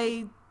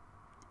 I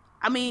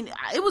mean,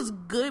 it was a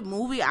good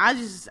movie. I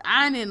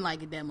didn't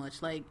like it that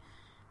much. Like,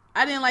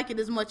 I didn't like it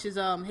as much as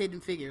Hidden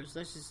Figures.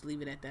 Let's just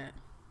leave it at that.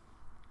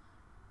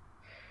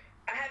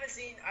 I haven't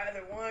seen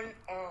either one.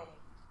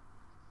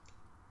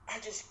 I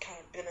just kind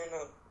of been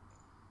in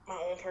my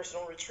own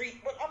personal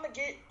retreat, but I'm gonna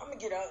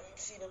get out and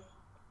see them.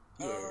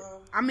 Yeah.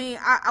 I mean,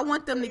 I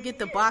want them to get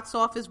the box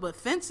office, but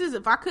Fences,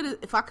 I could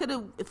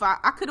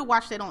have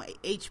watched that on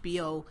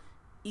HBO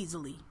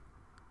easily.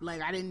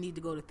 Like, I didn't need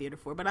to go to theater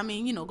for it. But I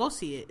mean, go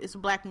see it. It's a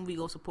black movie,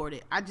 go support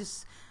it.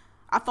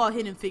 I thought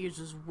Hidden Figures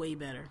was way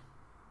better.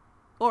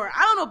 Or,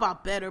 I don't know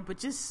about better, but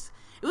just,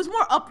 it was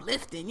more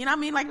uplifting. You know what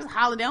I mean? Like, it's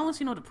holiday. I don't want to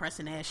see no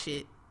depressing ass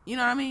shit. You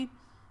know what I mean?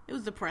 It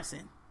was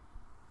depressing.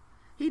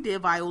 He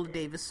did Viola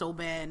Davis so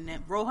bad, and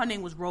her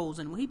name was Rose,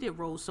 and he did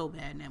Rose so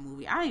bad in that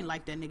movie. I ain't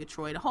like that nigga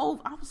Troy.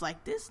 I was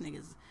like, this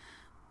nigga's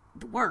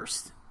the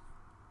worst.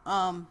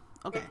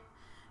 Okay.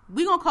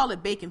 We gonna call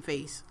it Bacon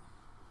Face.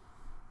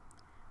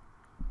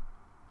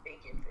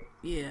 Bacon Face.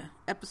 Yeah.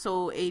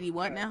 Episode 80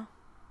 what now?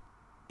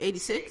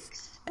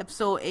 86?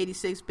 Episode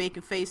 86,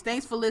 Bacon Face.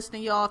 Thanks for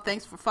listening, y'all.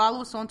 Thanks for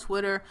following us on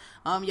Twitter.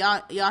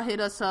 Y'all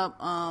hit us up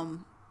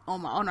on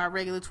our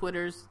regular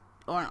Twitters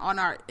or on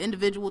our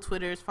individual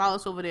Twitters. Follow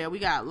us over there. We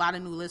got a lot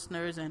of new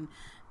listeners, and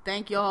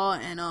thank y'all.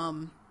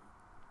 And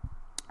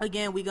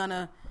again, we're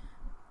gonna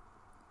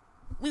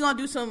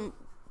do some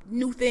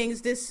new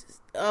things.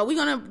 We're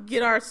gonna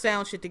get our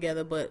sound shit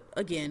together, but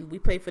again, we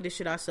pay for this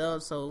shit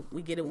ourselves, so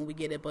we get it when we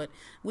get it. But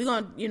we're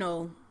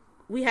gonna,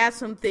 we had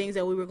some things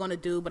that we were gonna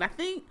do, but I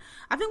think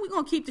we're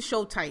gonna keep the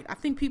show tight. I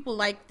think people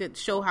like the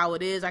show how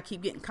it is. I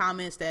keep getting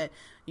comments that,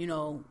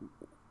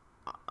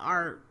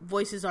 our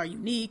voices are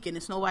unique and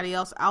it's nobody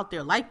else out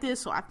there like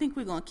this, so I think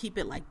we're gonna keep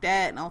it like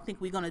that. And I don't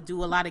think we're gonna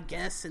do a lot of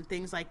guests and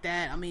things like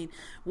that. I mean,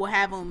 we'll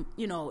have them,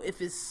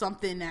 if it's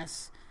something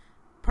that's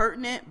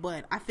pertinent,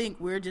 but I think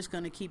we're just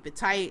gonna keep it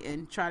tight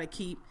and try to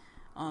keep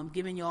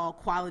giving y'all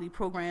quality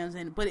programs.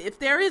 But if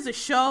there is a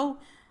show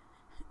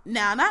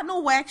now, not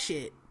no whack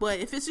shit, but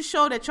if it's a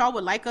show that y'all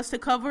would like us to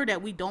cover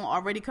that we don't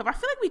already cover, I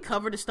feel like we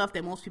cover the stuff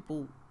that most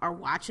people are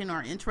watching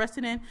or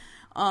interested in.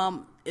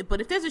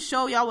 But if there's a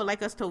show y'all would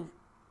like us to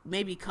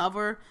maybe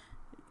cover,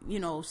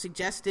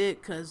 suggest it,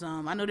 because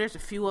I know there's a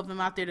few of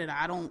them out there that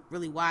I don't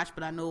really watch,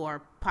 but I know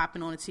are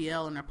popping on the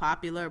TL and they're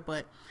popular.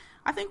 But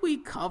I think we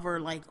cover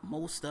like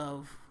most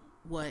of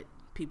what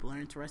people are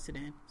interested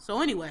in.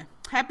 So anyway,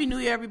 Happy New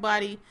Year,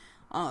 everybody.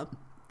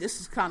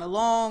 This is kind of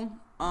long.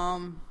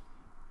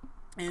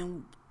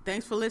 And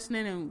thanks for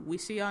listening, and we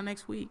see y'all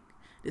next week.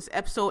 This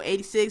episode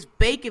 86,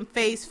 Bacon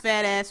Face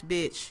Fat Ass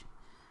Bitch.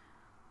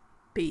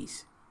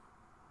 Peace.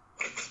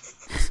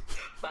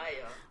 Bye,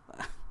 y'all.